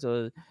afterwards,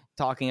 was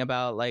talking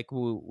about, like,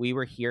 we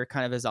were here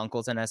kind of as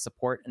uncles and as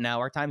support, and now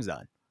our time's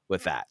done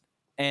with that.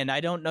 And I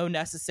don't know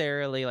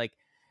necessarily, like,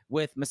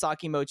 with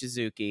Masaki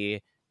Mochizuki,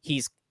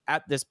 he's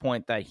at this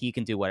point that he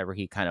can do whatever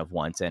he kind of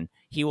wants, and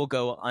he will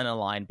go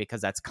unaligned because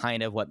that's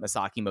kind of what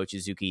Masaki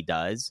Mochizuki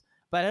does.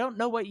 But I don't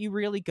know what you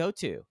really go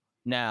to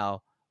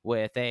now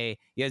with a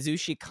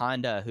Yasushi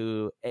Kanda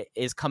who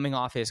is coming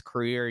off his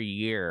career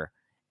year,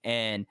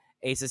 and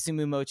a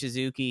Susumu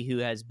Mochizuki who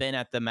has been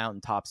at the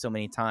mountaintop so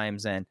many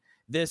times. And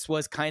this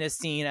was kind of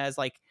seen as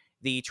like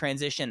the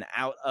transition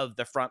out of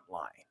the front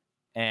line.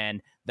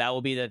 And that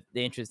will be the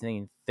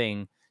interesting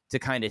thing to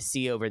kind of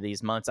see over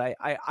these months.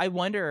 I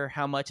wonder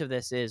how much of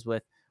this is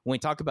with when we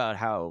talk about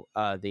how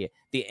the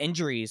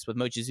injuries with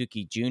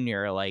Mochizuki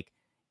Jr., like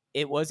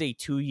it was a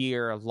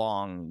 2-year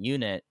long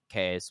unit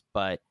case,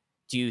 but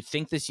do you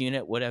think this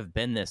unit would have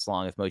been this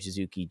long if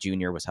Mochizuki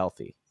Jr. was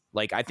healthy?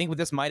 Like, I think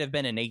this might have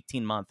been an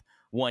 18-month,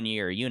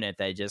 1-year unit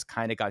that just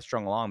kind of got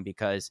strung along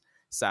because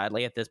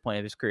sadly at this point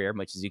of his career,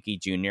 Mochizuki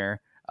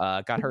Jr.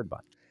 Got hurt a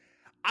bunch.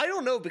 I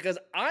don't know, because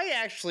I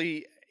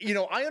actually, you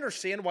know, I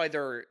understand why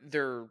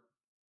they're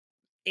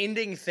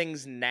ending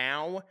things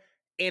now,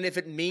 and if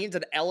it means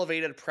an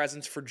elevated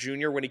presence for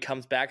Junior when he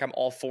comes back, I'm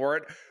all for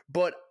it.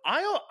 But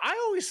I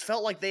always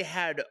felt like they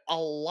had a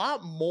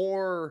lot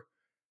more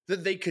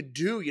that they could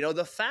do. You know,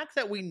 the fact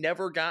that we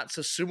never got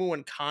Susumu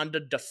and Kanda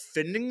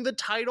defending the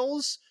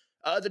titles,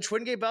 the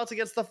Twin Gate belts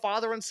against the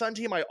father and son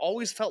team, I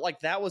always felt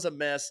like that was a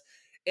miss.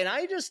 And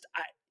I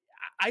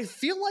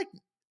feel like,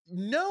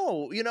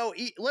 no, you know,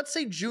 let's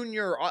say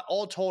Junior,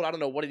 all told, I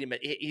don't know what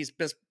he's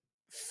missed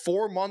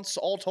 4 months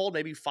all told,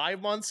 maybe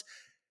 5 months.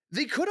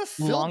 They could have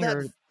filled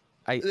Longer.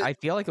 that. I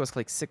feel like it was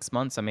like 6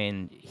 months. I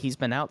mean, he's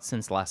been out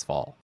since last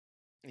fall.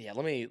 Yeah,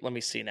 let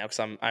me see now,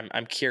 because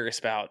I'm curious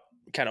about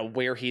kind of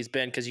where he's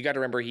been, because you got to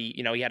remember he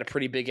had a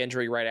pretty big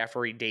injury right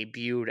after he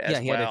debuted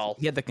as well.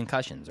 He had the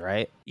concussions,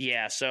 right?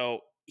 Yeah, so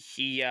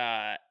he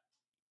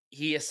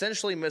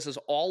essentially misses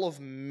all of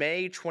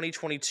May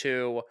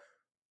 2022,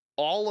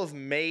 all of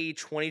May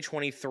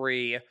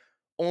 2023,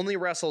 only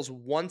wrestles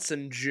once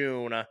in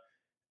June,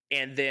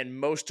 and then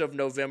most of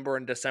November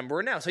and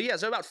December now. So yeah,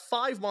 so about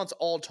 5 months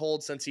all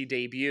told since he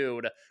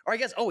debuted. Or I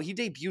guess, he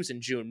debuts in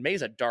June.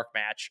 May's a dark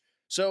match.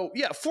 So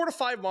yeah, 4 to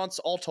 5 months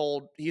all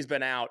told he's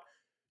been out.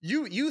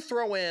 You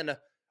throw in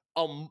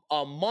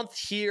a month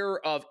here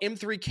of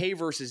M3K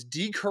versus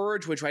D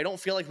Courage, which I don't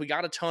feel like we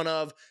got a ton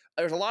of.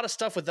 There's a lot of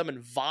stuff with them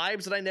in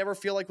Vibes that I never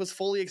feel like was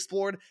fully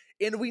explored.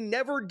 And we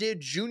never did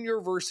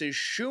Junior versus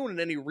Shun in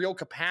any real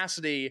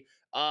capacity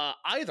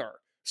either.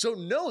 So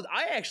no,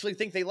 I actually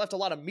think they left a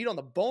lot of meat on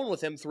the bone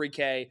with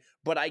M3K,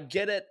 but I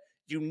get it.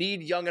 You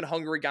need young and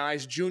hungry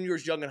guys.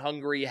 Junior's young and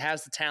hungry. He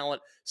has the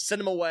talent.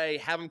 Send him away.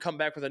 Have him come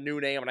back with a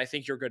new name, and I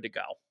think you're good to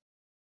go.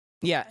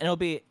 Yeah, and it'll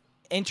be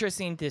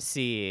interesting to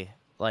see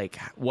like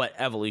what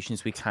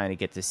evolutions we kind of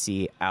get to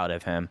see out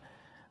of him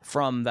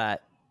from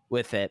that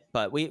with it.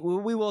 But we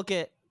will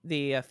get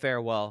the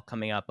farewell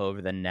coming up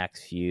over the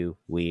next few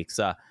weeks.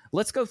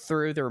 Let's go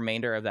through the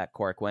remainder of that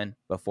Cork win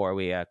before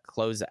we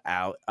close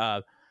out.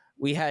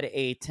 We had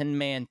a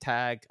 10-man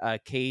tag,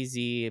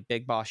 KZ,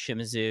 Big Boss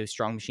Shimizu,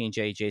 Strong Machine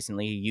J, Jason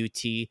Lee,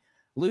 UT,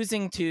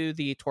 losing to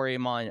the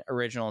Toryumon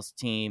Originals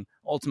team,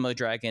 Ultimo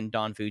Dragon,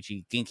 Don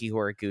Fuji, Genki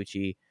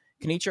Horiguchi,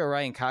 Kenichiro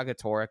Rai, and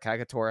Kagatora.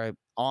 Kagatora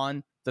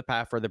on the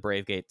path for the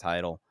Bravegate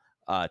title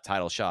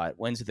shot,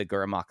 wins with the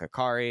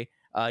Guramakakari.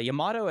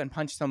 Yamato and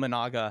Punch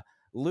Tominaga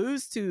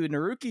lose to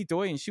Naruki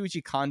Doi and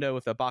Shuichi Kondo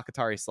with a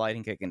Bakatari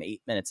sliding kick in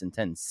 8 minutes and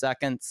 10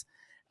 seconds.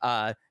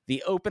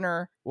 The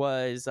opener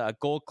was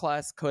Gold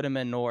Class, Kota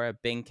Minoura,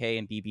 Benkei,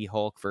 and BB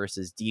Hulk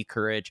versus D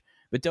Courage,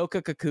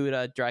 Vidoka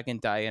Kakuta, Dragon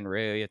Dai, and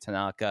Ryoya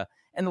Tanaka.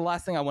 And the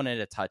last thing I wanted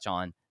to touch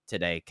on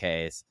today,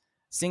 Case,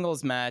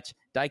 singles match,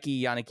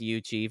 Daiki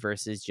Yanakiuchi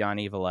versus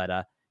Gianni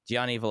Valletta.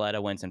 Gianni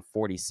Valletta wins in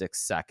 46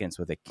 seconds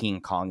with a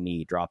King Kong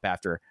knee drop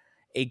after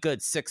a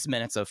good 6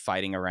 minutes of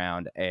fighting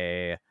around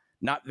a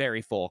not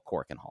very full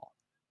Cork and Hall.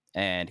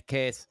 And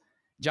Case,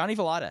 Gianni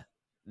Valletta,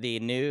 the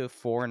new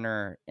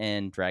foreigner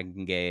in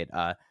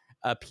Dragongate,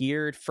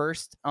 appeared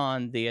first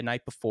on the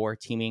night before,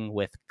 teaming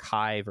with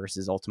Kai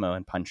versus Ultimo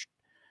and Punch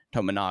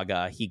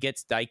Tominaga. He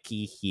gets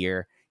Daiki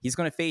here. He's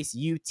going to face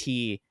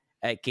UT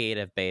at Gate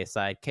of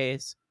Bayside.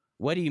 Case,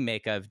 what do you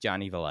make of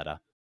Gianni Valletta?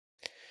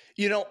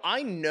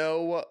 I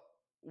know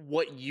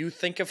what you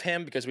think of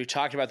him because we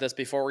talked about this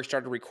before we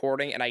started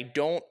recording, and I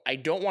don't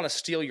want to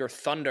steal your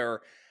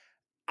thunder.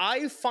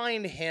 I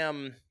find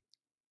him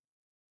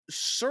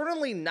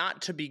certainly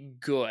not to be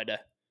good,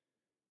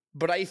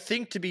 but I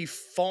think to be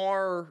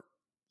far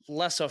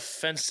less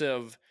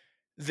offensive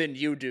than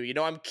you do.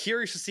 I'm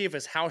curious to see if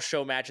his house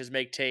show matches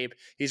make tape.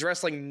 He's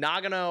wrestling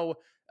Nagano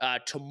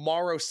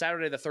tomorrow,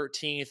 Saturday the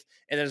 13th,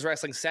 and then he's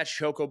wrestling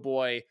Sachihoko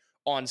Boy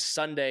on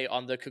Sunday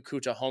on the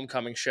Kakuta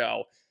Homecoming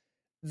show.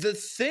 The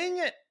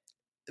thing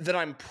that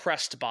I'm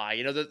pressed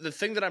by, the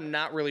thing that I'm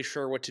not really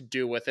sure what to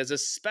do with is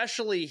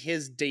especially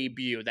his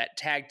debut, that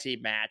tag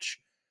team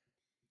match.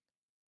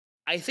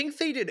 I think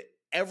they did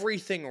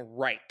everything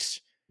right.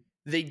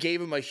 They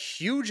gave him a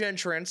huge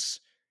entrance.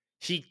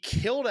 He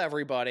killed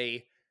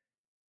everybody.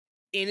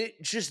 And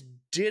it just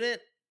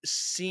didn't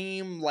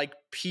seem like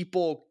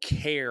people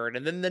cared.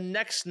 And then the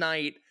next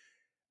night,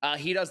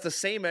 he does the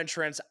same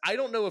entrance. I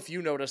don't know if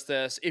you noticed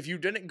this. If you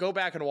didn't, go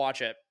back and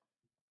watch it.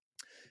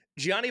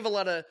 Gianni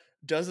Valletta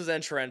does his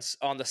entrance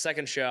on the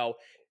second show,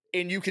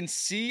 and you can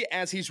see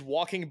as he's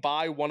walking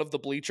by one of the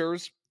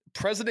bleachers,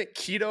 President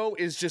Keto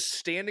is just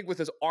standing with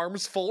his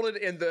arms folded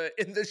in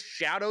the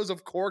shadows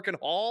of Cork and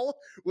Hall,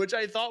 which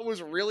I thought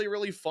was really,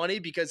 really funny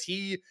because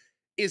he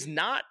is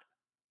not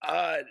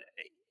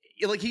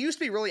he used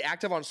to be really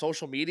active on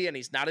social media, and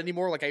he's not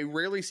anymore. Like, I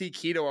rarely see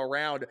Keto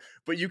around,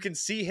 but you can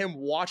see him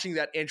watching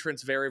that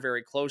entrance very,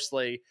 very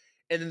closely.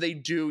 And then they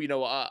do,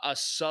 a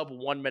sub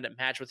 1 minute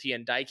match with he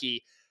and Daiki.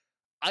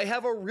 I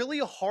have a really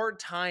hard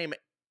time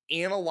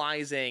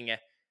analyzing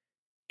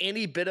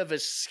any bit of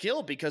his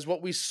skill because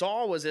what we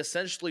saw was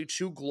essentially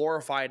two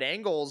glorified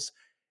angles,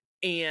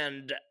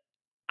 and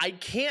I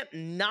can't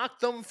knock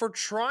them for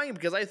trying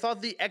because I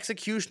thought the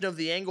execution of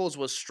the angles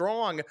was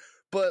strong.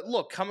 But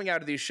look, coming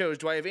out of these shows,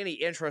 do I have any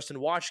interest in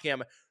watching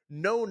him?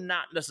 No,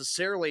 not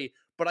necessarily.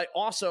 But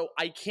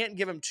I can't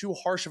give him too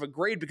harsh of a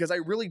grade because I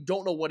really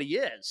don't know what he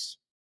is.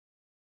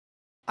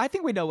 I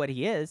think we know what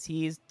he is.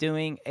 He's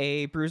doing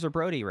a Bruiser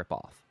Brody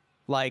ripoff.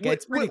 Like,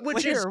 it's pretty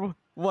clear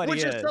what he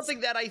is. Which is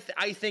something that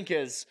I think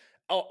is,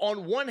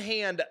 on one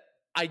hand,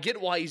 I get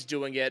why he's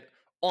doing it.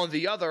 On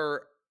the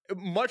other,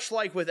 much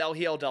like with El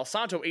Hiel Del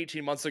Santo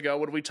 18 months ago,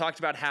 when we talked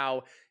about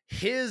how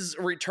his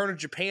return to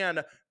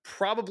Japan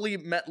probably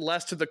meant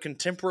less to the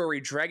contemporary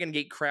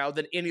Dragongate crowd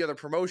than any other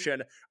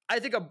promotion. I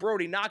think a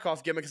Brody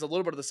knockoff gimmick is a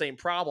little bit of the same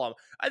problem.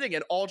 I think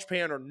in All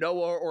Japan or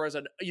Noah, or as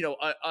a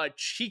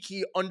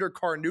cheeky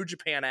undercard New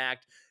Japan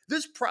act,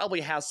 this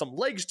probably has some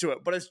legs to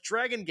it. But as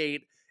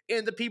Dragongate,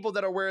 and the people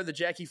that are wearing the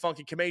Jackie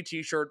Funky Kamei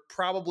t-shirt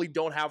probably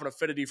don't have an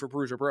affinity for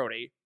Bruiser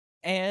Brody.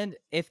 And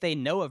if they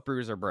know of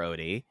Bruiser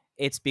Brody,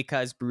 it's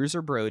because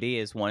Bruiser Brody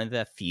is one of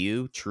the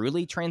few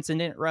truly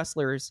transcendent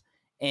wrestlers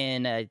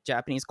in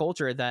Japanese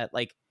culture that,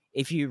 like,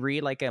 if you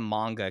read like a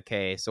manga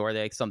case or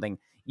like something,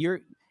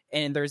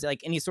 and there's like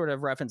any sort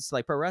of reference to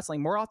like pro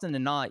wrestling, more often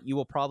than not, you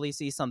will probably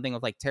see something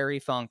with like Terry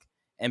Funk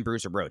and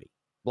Bruiser Brody.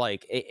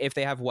 Like if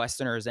they have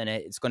Westerners in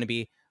it, it's going to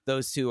be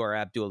those two or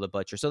Abdul the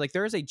Butcher. So like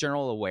there is a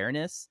general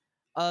awareness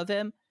of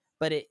him,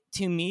 but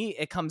to me,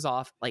 it comes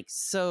off like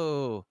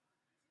so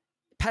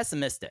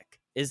pessimistic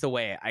is the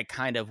way I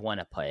kind of want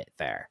to put it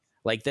there.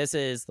 Like this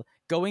is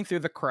going through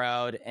the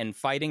crowd and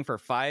fighting for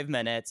 5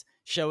 minutes,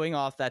 showing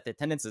off that the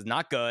attendance is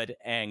not good,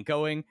 and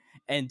going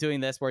and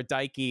doing this where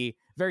Daiki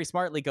very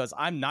smartly goes,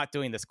 I'm not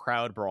doing this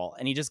crowd brawl.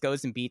 And he just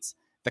goes and beats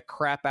the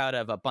crap out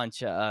of a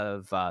bunch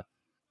of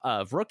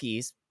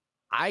rookies.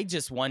 I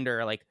just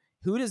wonder, like,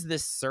 who does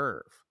this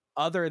serve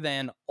other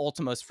than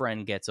Ultimo's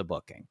friend gets a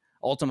booking?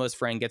 Ultimo's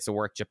friend gets to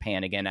work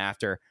Japan again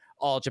after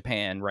All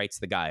Japan writes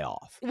the guy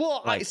off.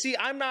 Well, like,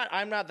 I'm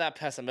not that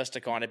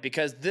pessimistic on it,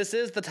 because this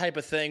is the type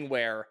of thing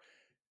where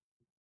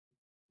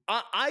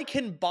I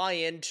can buy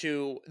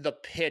into the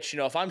pitch.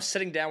 If I'm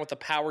sitting down with the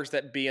powers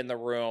that be in the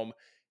room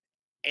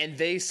and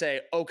they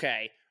say,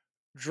 okay,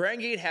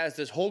 Dragongate has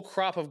this whole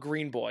crop of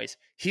green boys.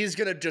 He's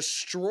going to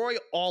destroy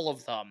all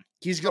of them.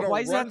 He's going to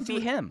Why does that have to be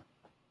him?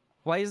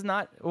 Why is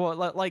not, well,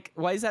 like,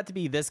 why does that to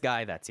be this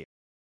guy that's here?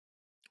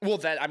 Well,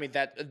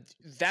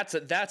 that's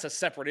a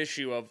separate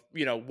issue of,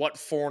 what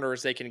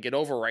foreigners they can get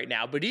over right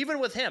now. But even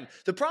with him,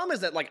 the problem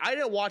is that, like, I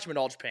didn't watch him in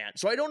All Japan,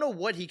 so I don't know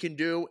what he can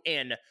do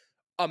in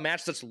a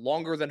match that's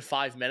longer than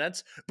 5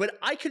 minutes. But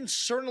I can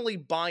certainly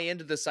buy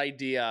into this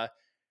idea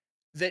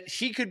that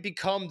he could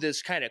become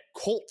this kind of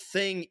cult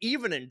thing,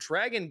 even in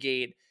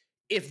Dragongate,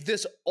 if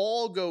this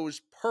all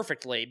goes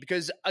perfectly.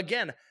 Because,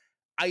 again,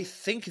 I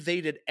think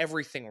they did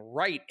everything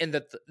right, and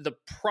that the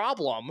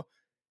problem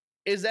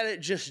is that it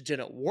just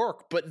didn't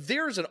work. But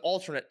there's an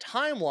alternate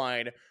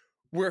timeline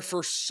where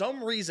for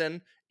some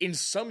reason, in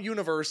some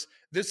universe,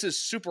 this is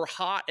super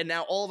hot, and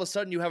now all of a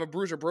sudden you have a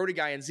Bruiser Brody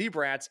guy in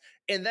Z-Brats,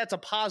 and that's a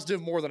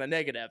positive more than a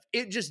negative.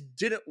 It just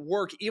didn't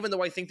work, even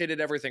though I think they did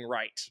everything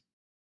right.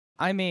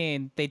 I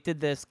mean, they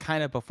did this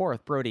kind of before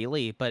with Brody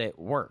Lee, but it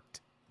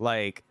worked.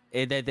 Like,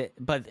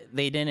 but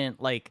they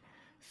didn't, like,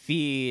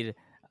 feed,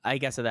 I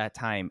guess at that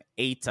time,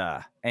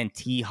 Eita and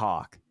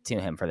T-Hawk to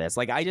him for this.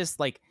 Like, I just,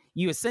 like,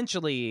 you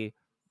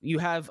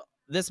have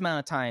this amount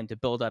of time to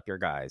build up your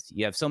guys.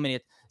 You have so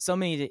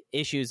many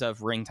issues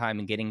of ring time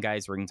and getting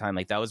guys ring time.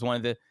 Like, that was one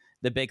of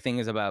the big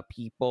things about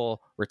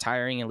people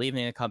retiring and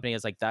leaving the company,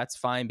 is like, that's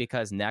fine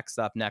because next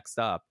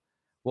up.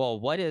 Well,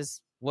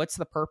 what's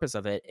the purpose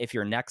of it if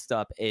your next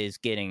up is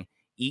getting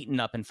eaten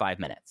up in 5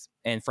 minutes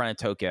in front of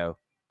Tokyo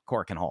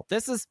Cork and Holt?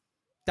 This is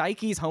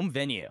Daiki's home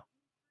venue.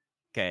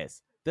 Okay,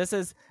 this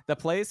is the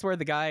place where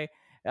the guy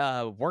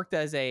worked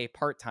as a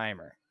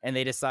part-timer, and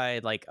they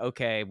decide, like,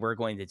 okay, we're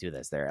going to do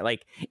this there.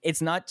 Like,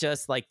 it's not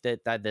just like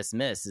that this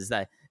miss is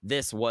that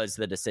this was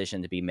the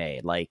decision to be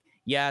made. Like,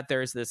 yeah,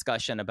 there's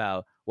discussion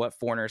about what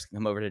foreigners can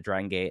come over to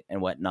Dragongate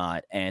and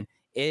whatnot. And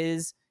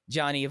is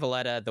Johnny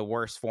Valletta the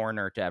worst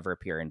foreigner to ever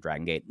appear in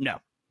Dragongate? No,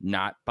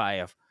 not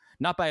by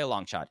a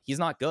long shot. He's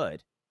not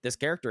good. This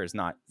character is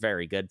not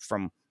very good.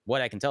 From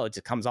what I can tell, it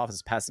just comes off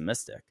as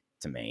pessimistic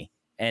to me.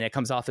 And it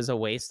comes off as a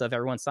waste of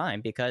everyone's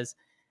time, because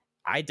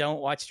I don't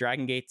watch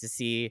Dragongate to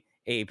see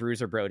a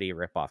Bruiser Brody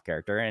ripoff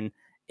character, and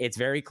it's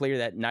very clear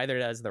that neither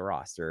does the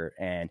roster.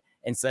 And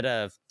instead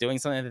of doing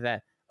something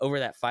that over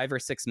that 5 or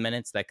 6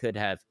 minutes that could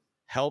have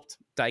helped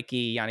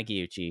Daiki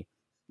Yanagiuchi,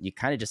 you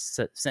kind of just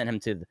sent him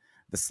to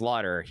the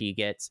slaughter. He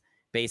gets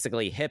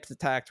basically hip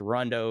attacked,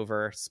 run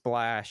over,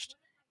 splashed,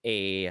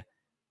 a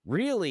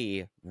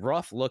really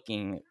rough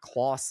looking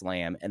claw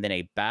slam, and then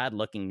a bad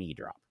looking knee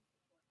drop.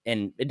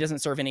 And it doesn't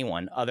serve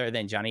anyone other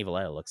than Johnny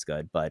Valletta looks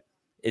good, but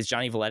is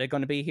Johnny Valletta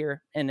going to be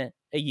here in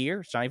a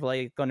year? Is Johnny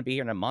Valletta going to be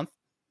here in a month?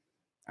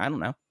 I don't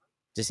know.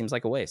 Just seems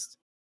like a waste.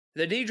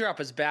 The knee drop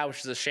is bad,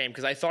 which is a shame,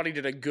 because I thought he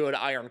did a good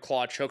Iron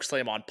Claw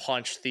chokeslam on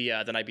Punch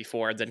the night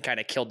before, then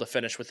kind of killed the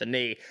finish with the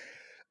knee.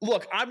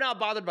 Look, I'm not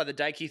bothered by the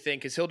Daiki thing,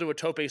 because he'll do a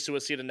Tope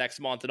Suicida next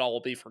month and all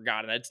will be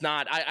forgotten. It's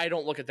not, I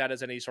don't look at that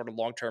as any sort of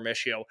long-term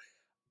issue.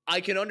 I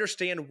can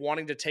understand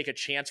wanting to take a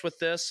chance with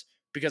this,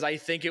 because I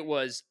think it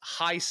was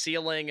high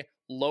ceiling,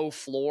 low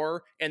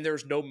floor, and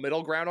there's no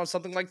middle ground on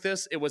something like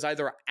this. It was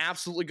either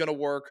absolutely going to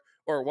work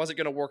or it wasn't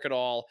going to work at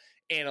all.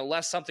 And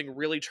unless something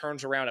really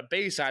turns around at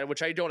Bayside,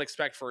 which I don't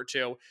expect for it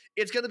to,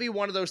 it's going to be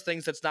one of those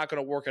things that's not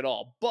going to work at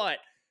all. But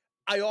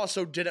I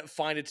also didn't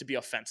find it to be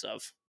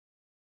offensive.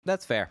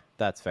 That's fair.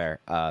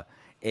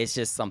 It's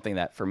just something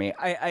that for me,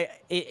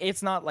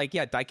 it's not like,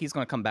 yeah, Daiki's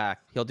going to come back.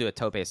 He'll do a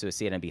Tope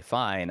Suicida and be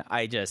fine.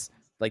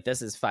 Like,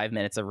 this is 5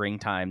 minutes of ring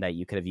time that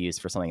you could have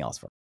used for something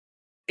else.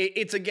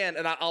 It's again,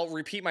 and I'll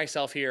repeat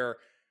myself here,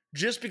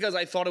 just because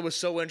I thought it was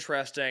so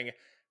interesting.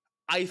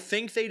 I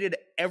think they did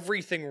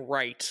everything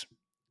right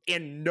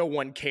and no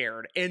one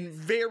cared. And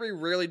very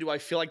rarely do I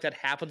feel like that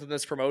happens in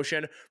this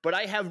promotion, but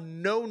I have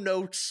no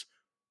notes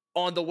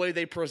on the way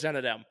they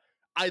presented him.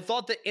 I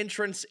thought the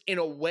entrance in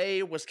a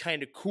way was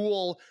kind of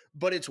cool,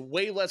 but it's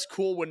way less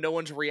cool when no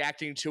one's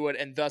reacting to it,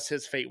 and thus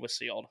his fate was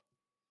sealed.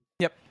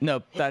 Yep.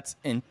 No, that's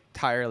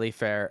entirely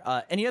fair.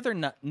 Any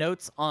other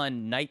notes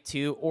on night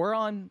 2 or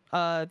on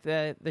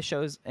the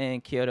shows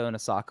in Kyoto and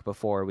Osaka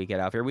before we get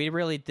out here? We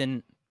really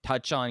didn't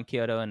touch on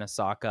Kyoto and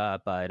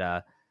Osaka,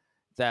 but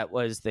that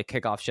was the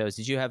kickoff shows.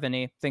 Did you have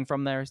anything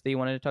from there that you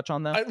wanted to touch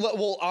on, though?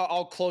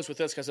 I'll close with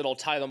this because it'll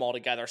tie them all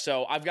together.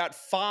 So I've got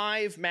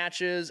 5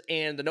 matches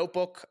in the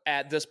notebook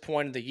at this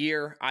point of the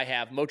year. I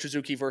have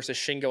Mochizuki versus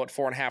Shingo at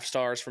 4.5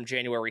 stars from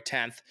January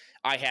 10th.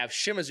 I have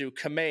Shimizu,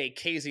 Kamei,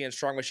 KZ, and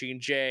Strong Machine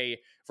J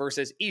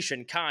versus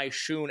Ishin, Kai,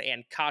 Shun,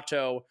 and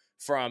Kato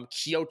from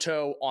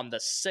Kyoto on the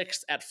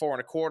 6th at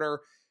 4.25.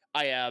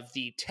 I have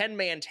the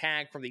 10-man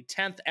tag from the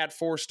 10th at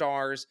 4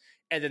 stars,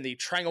 and then the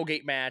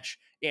Dragongate match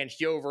and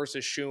Hyo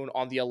versus Shun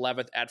on the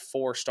 11th at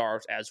 4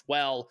 stars as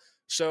well.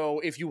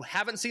 So if you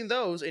haven't seen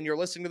those and you're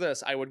listening to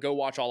this, I would go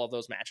watch all of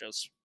those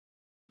matches.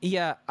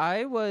 Yeah,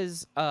 I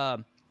was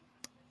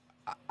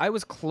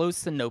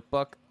close to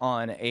notebook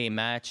on a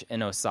match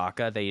in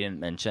Osaka that you didn't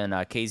mention,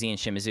 KZ and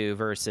Shimizu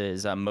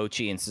versus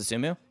Mochi and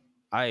Susumu.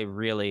 I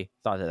really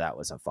thought that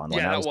was a fun one.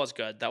 Yeah, that was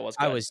good.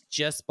 I was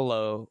just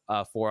below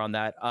 4 on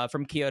that.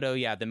 From Kyoto,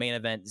 yeah, the main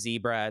event,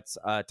 Z-Brats,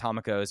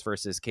 Tomikos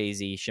versus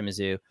KZ,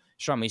 Shimizu,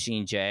 Strong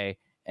Machine J,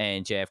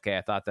 and JFK.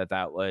 I thought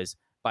that was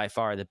by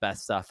far the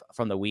best stuff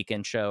from the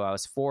weekend show. I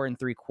was 4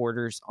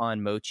 3/4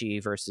 on Mochi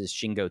versus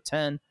Shingo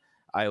 10.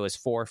 I was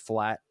 4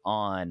 flat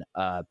on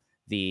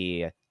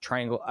the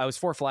triangle. I was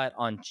 4 flat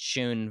on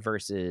Shun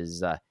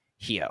versus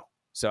Hyo.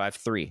 So I have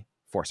 3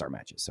 4-star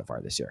matches so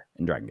far this year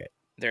in Dragongate.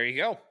 There you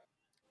go.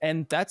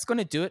 And that's going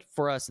to do it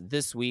for us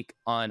this week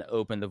on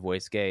Open the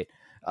Voice Gate.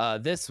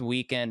 This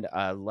weekend,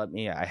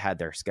 I had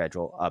their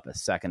schedule up a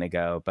second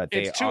ago, but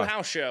it's 2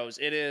 house shows.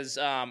 It is,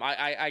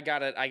 I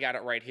got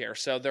it right here.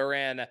 So they're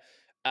in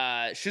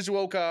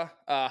Shizuoka,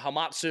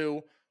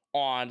 Hamatsu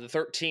on the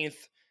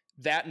 13th.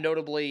 That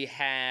notably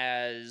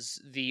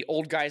has the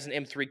old guys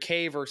in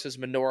M3K versus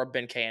Minoru,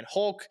 Benkei, and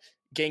Hulk.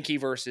 Genki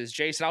versus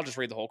Jason. I'll just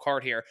read the whole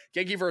card here.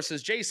 Genki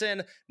versus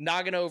Jason.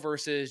 Nagano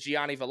versus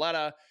Gianni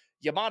Valletta.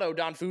 Yamato,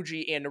 Don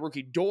Fuji, and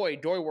Naruki Doi.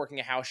 Doi working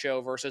a house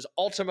show versus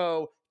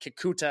Ultimo,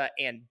 Kikuta,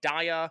 and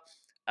Daya.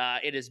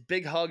 It is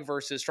Big Hug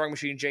versus Strong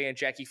Machine J and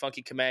Jackie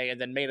Funky Kamei.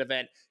 And then main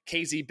event,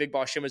 KZ, Big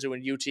Boss Shimizu,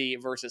 and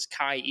UT versus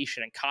Kai,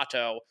 Ishin, and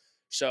Kato.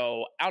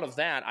 So out of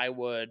that, I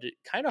would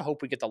kind of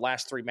hope we get the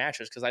last 3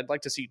 matches because I'd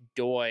like to see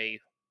Doi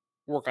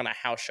work on a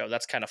house show.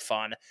 That's kind of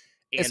fun.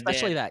 And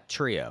especially that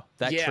trio.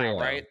 That trio.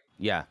 Right?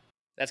 Yeah.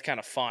 That's kind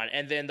of fun.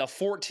 And then the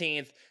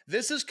 14th,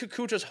 this is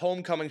Kikuta's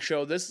homecoming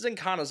show. This is in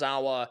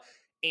Kanazawa,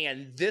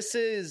 and this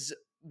is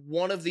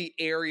one of the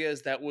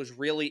areas that was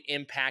really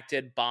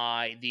impacted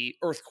by the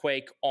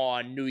earthquake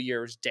on New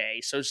Year's Day.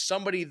 So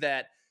somebody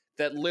that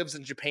lives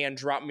in Japan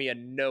dropped me a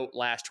note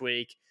last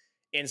week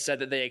and said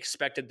that they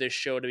expected this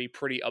show to be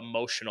pretty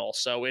emotional.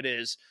 So it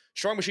is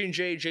Strong Machine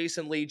J,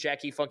 Jason Lee,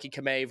 Jackie Funky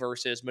Kamei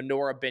versus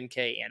Minoru,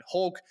 Benkei, and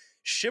Hulk.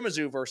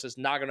 Shimizu versus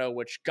Nagano,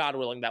 which, God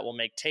willing, that will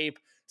make tape.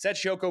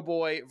 Setsuyoko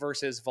Boy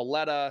versus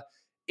Valletta,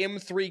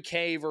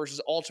 M3K versus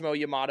Ultimo,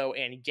 Yamato,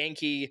 and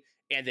Genki,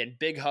 and then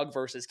Big Hug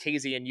versus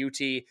KZ and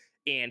UT,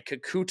 and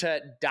Kikuta,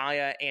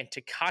 Daya, and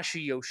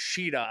Takashi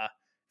Yoshida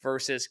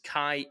versus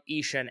Kai,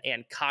 Ishin,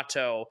 and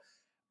Kato.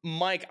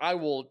 Mike, I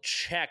will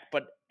check,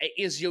 but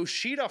is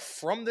Yoshida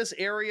from this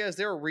area? Is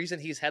there a reason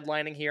he's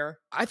headlining here?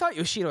 I thought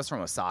Yoshida was from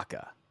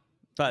Osaka,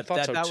 but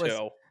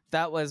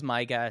that was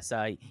my guess.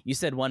 You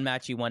said one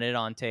match you wanted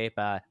on tape.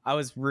 I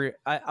was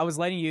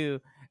letting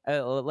you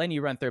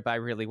run through it, but I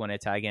really want to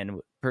tag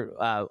in.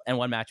 And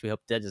one match we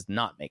hope that does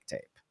not make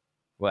tape.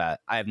 Well,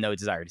 I have no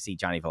desire to see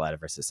Johnny Valletta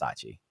versus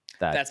Sachi.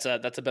 That's a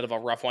bit of a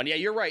rough one. Yeah,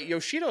 you're right.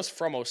 Yoshida's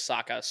from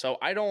Osaka, so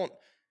I don't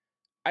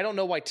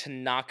know why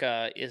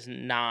Tanaka is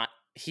not.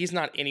 He's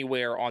not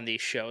anywhere on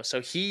these shows,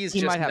 so he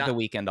might have the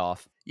weekend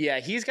off.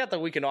 Yeah, he's got the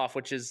weekend off,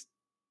 which is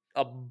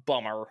a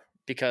bummer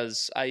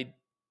because I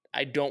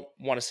don't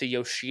want to see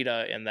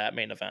Yoshida in that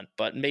main event,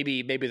 but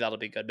maybe that'll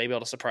be good. Maybe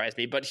it'll surprise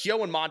me. But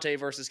Hyo and Monte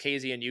versus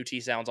KZ and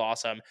UT sounds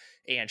awesome,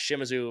 and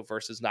Shimizu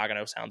versus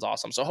Nagano sounds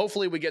awesome. So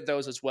hopefully we get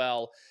those as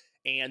well.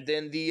 And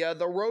then the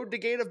Road to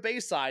Gate of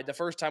Bayside, the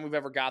first time we've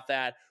ever got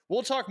that.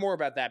 We'll talk more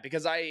about that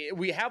because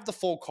we have the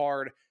full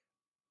card.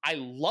 I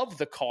love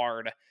the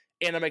card,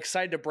 and I'm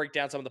excited to break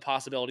down some of the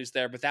possibilities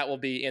there, but that will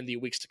be in the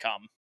weeks to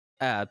come.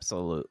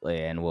 Absolutely,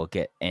 and we'll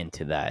get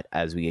into that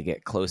as we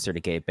get closer to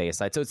Gate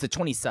Bayside. So it's the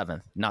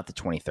 27th, not the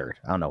 23rd.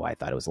 I don't know why I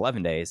thought it was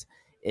 11 days.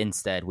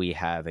 instead we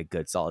have a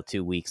good solid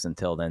 2 weeks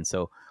until then.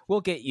 So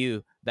we'll get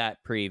you that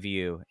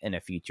preview in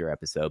a future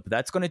episode. But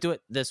that's going to do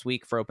it this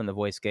week for Open the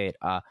Voice Gate.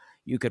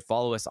 You could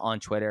follow us on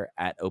Twitter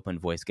at Open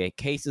Voice Gate.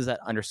 Cases at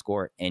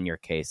 _ in your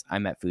case.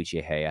 I'm at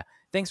Fujiheya.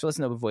 Thanks for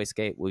listening to Open Voice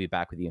Gate. We'll be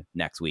back with you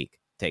next week.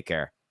 Take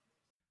care.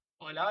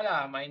 Hola,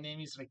 hola, my name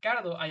is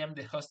Ricardo. I am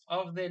the host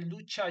of the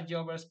Lucha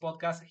Jovers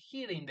podcast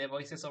here in the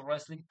Voices of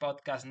Wrestling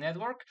Podcast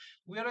Network.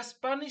 We are a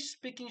Spanish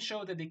speaking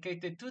show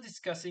dedicated to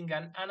discussing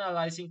and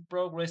analyzing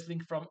pro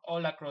wrestling from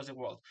all across the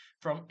world.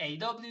 From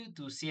AEW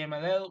to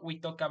CMLL, we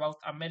talk about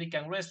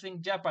American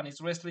wrestling, Japanese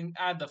wrestling,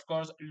 and of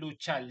course,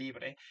 Lucha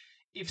Libre.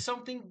 If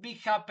something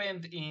big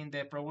happened in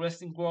the pro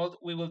wrestling world,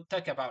 we will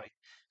talk about it.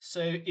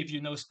 So if you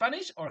know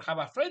Spanish or have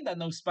a friend that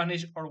knows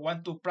Spanish or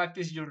want to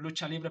practice your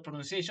Lucha Libre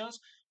pronunciations,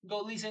 go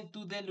listen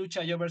to the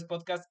Lucha Jovers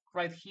podcast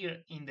right here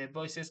in the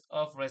Voices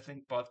of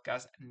Wrestling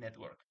Podcast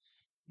Network.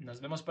 Nos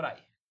vemos por ahí.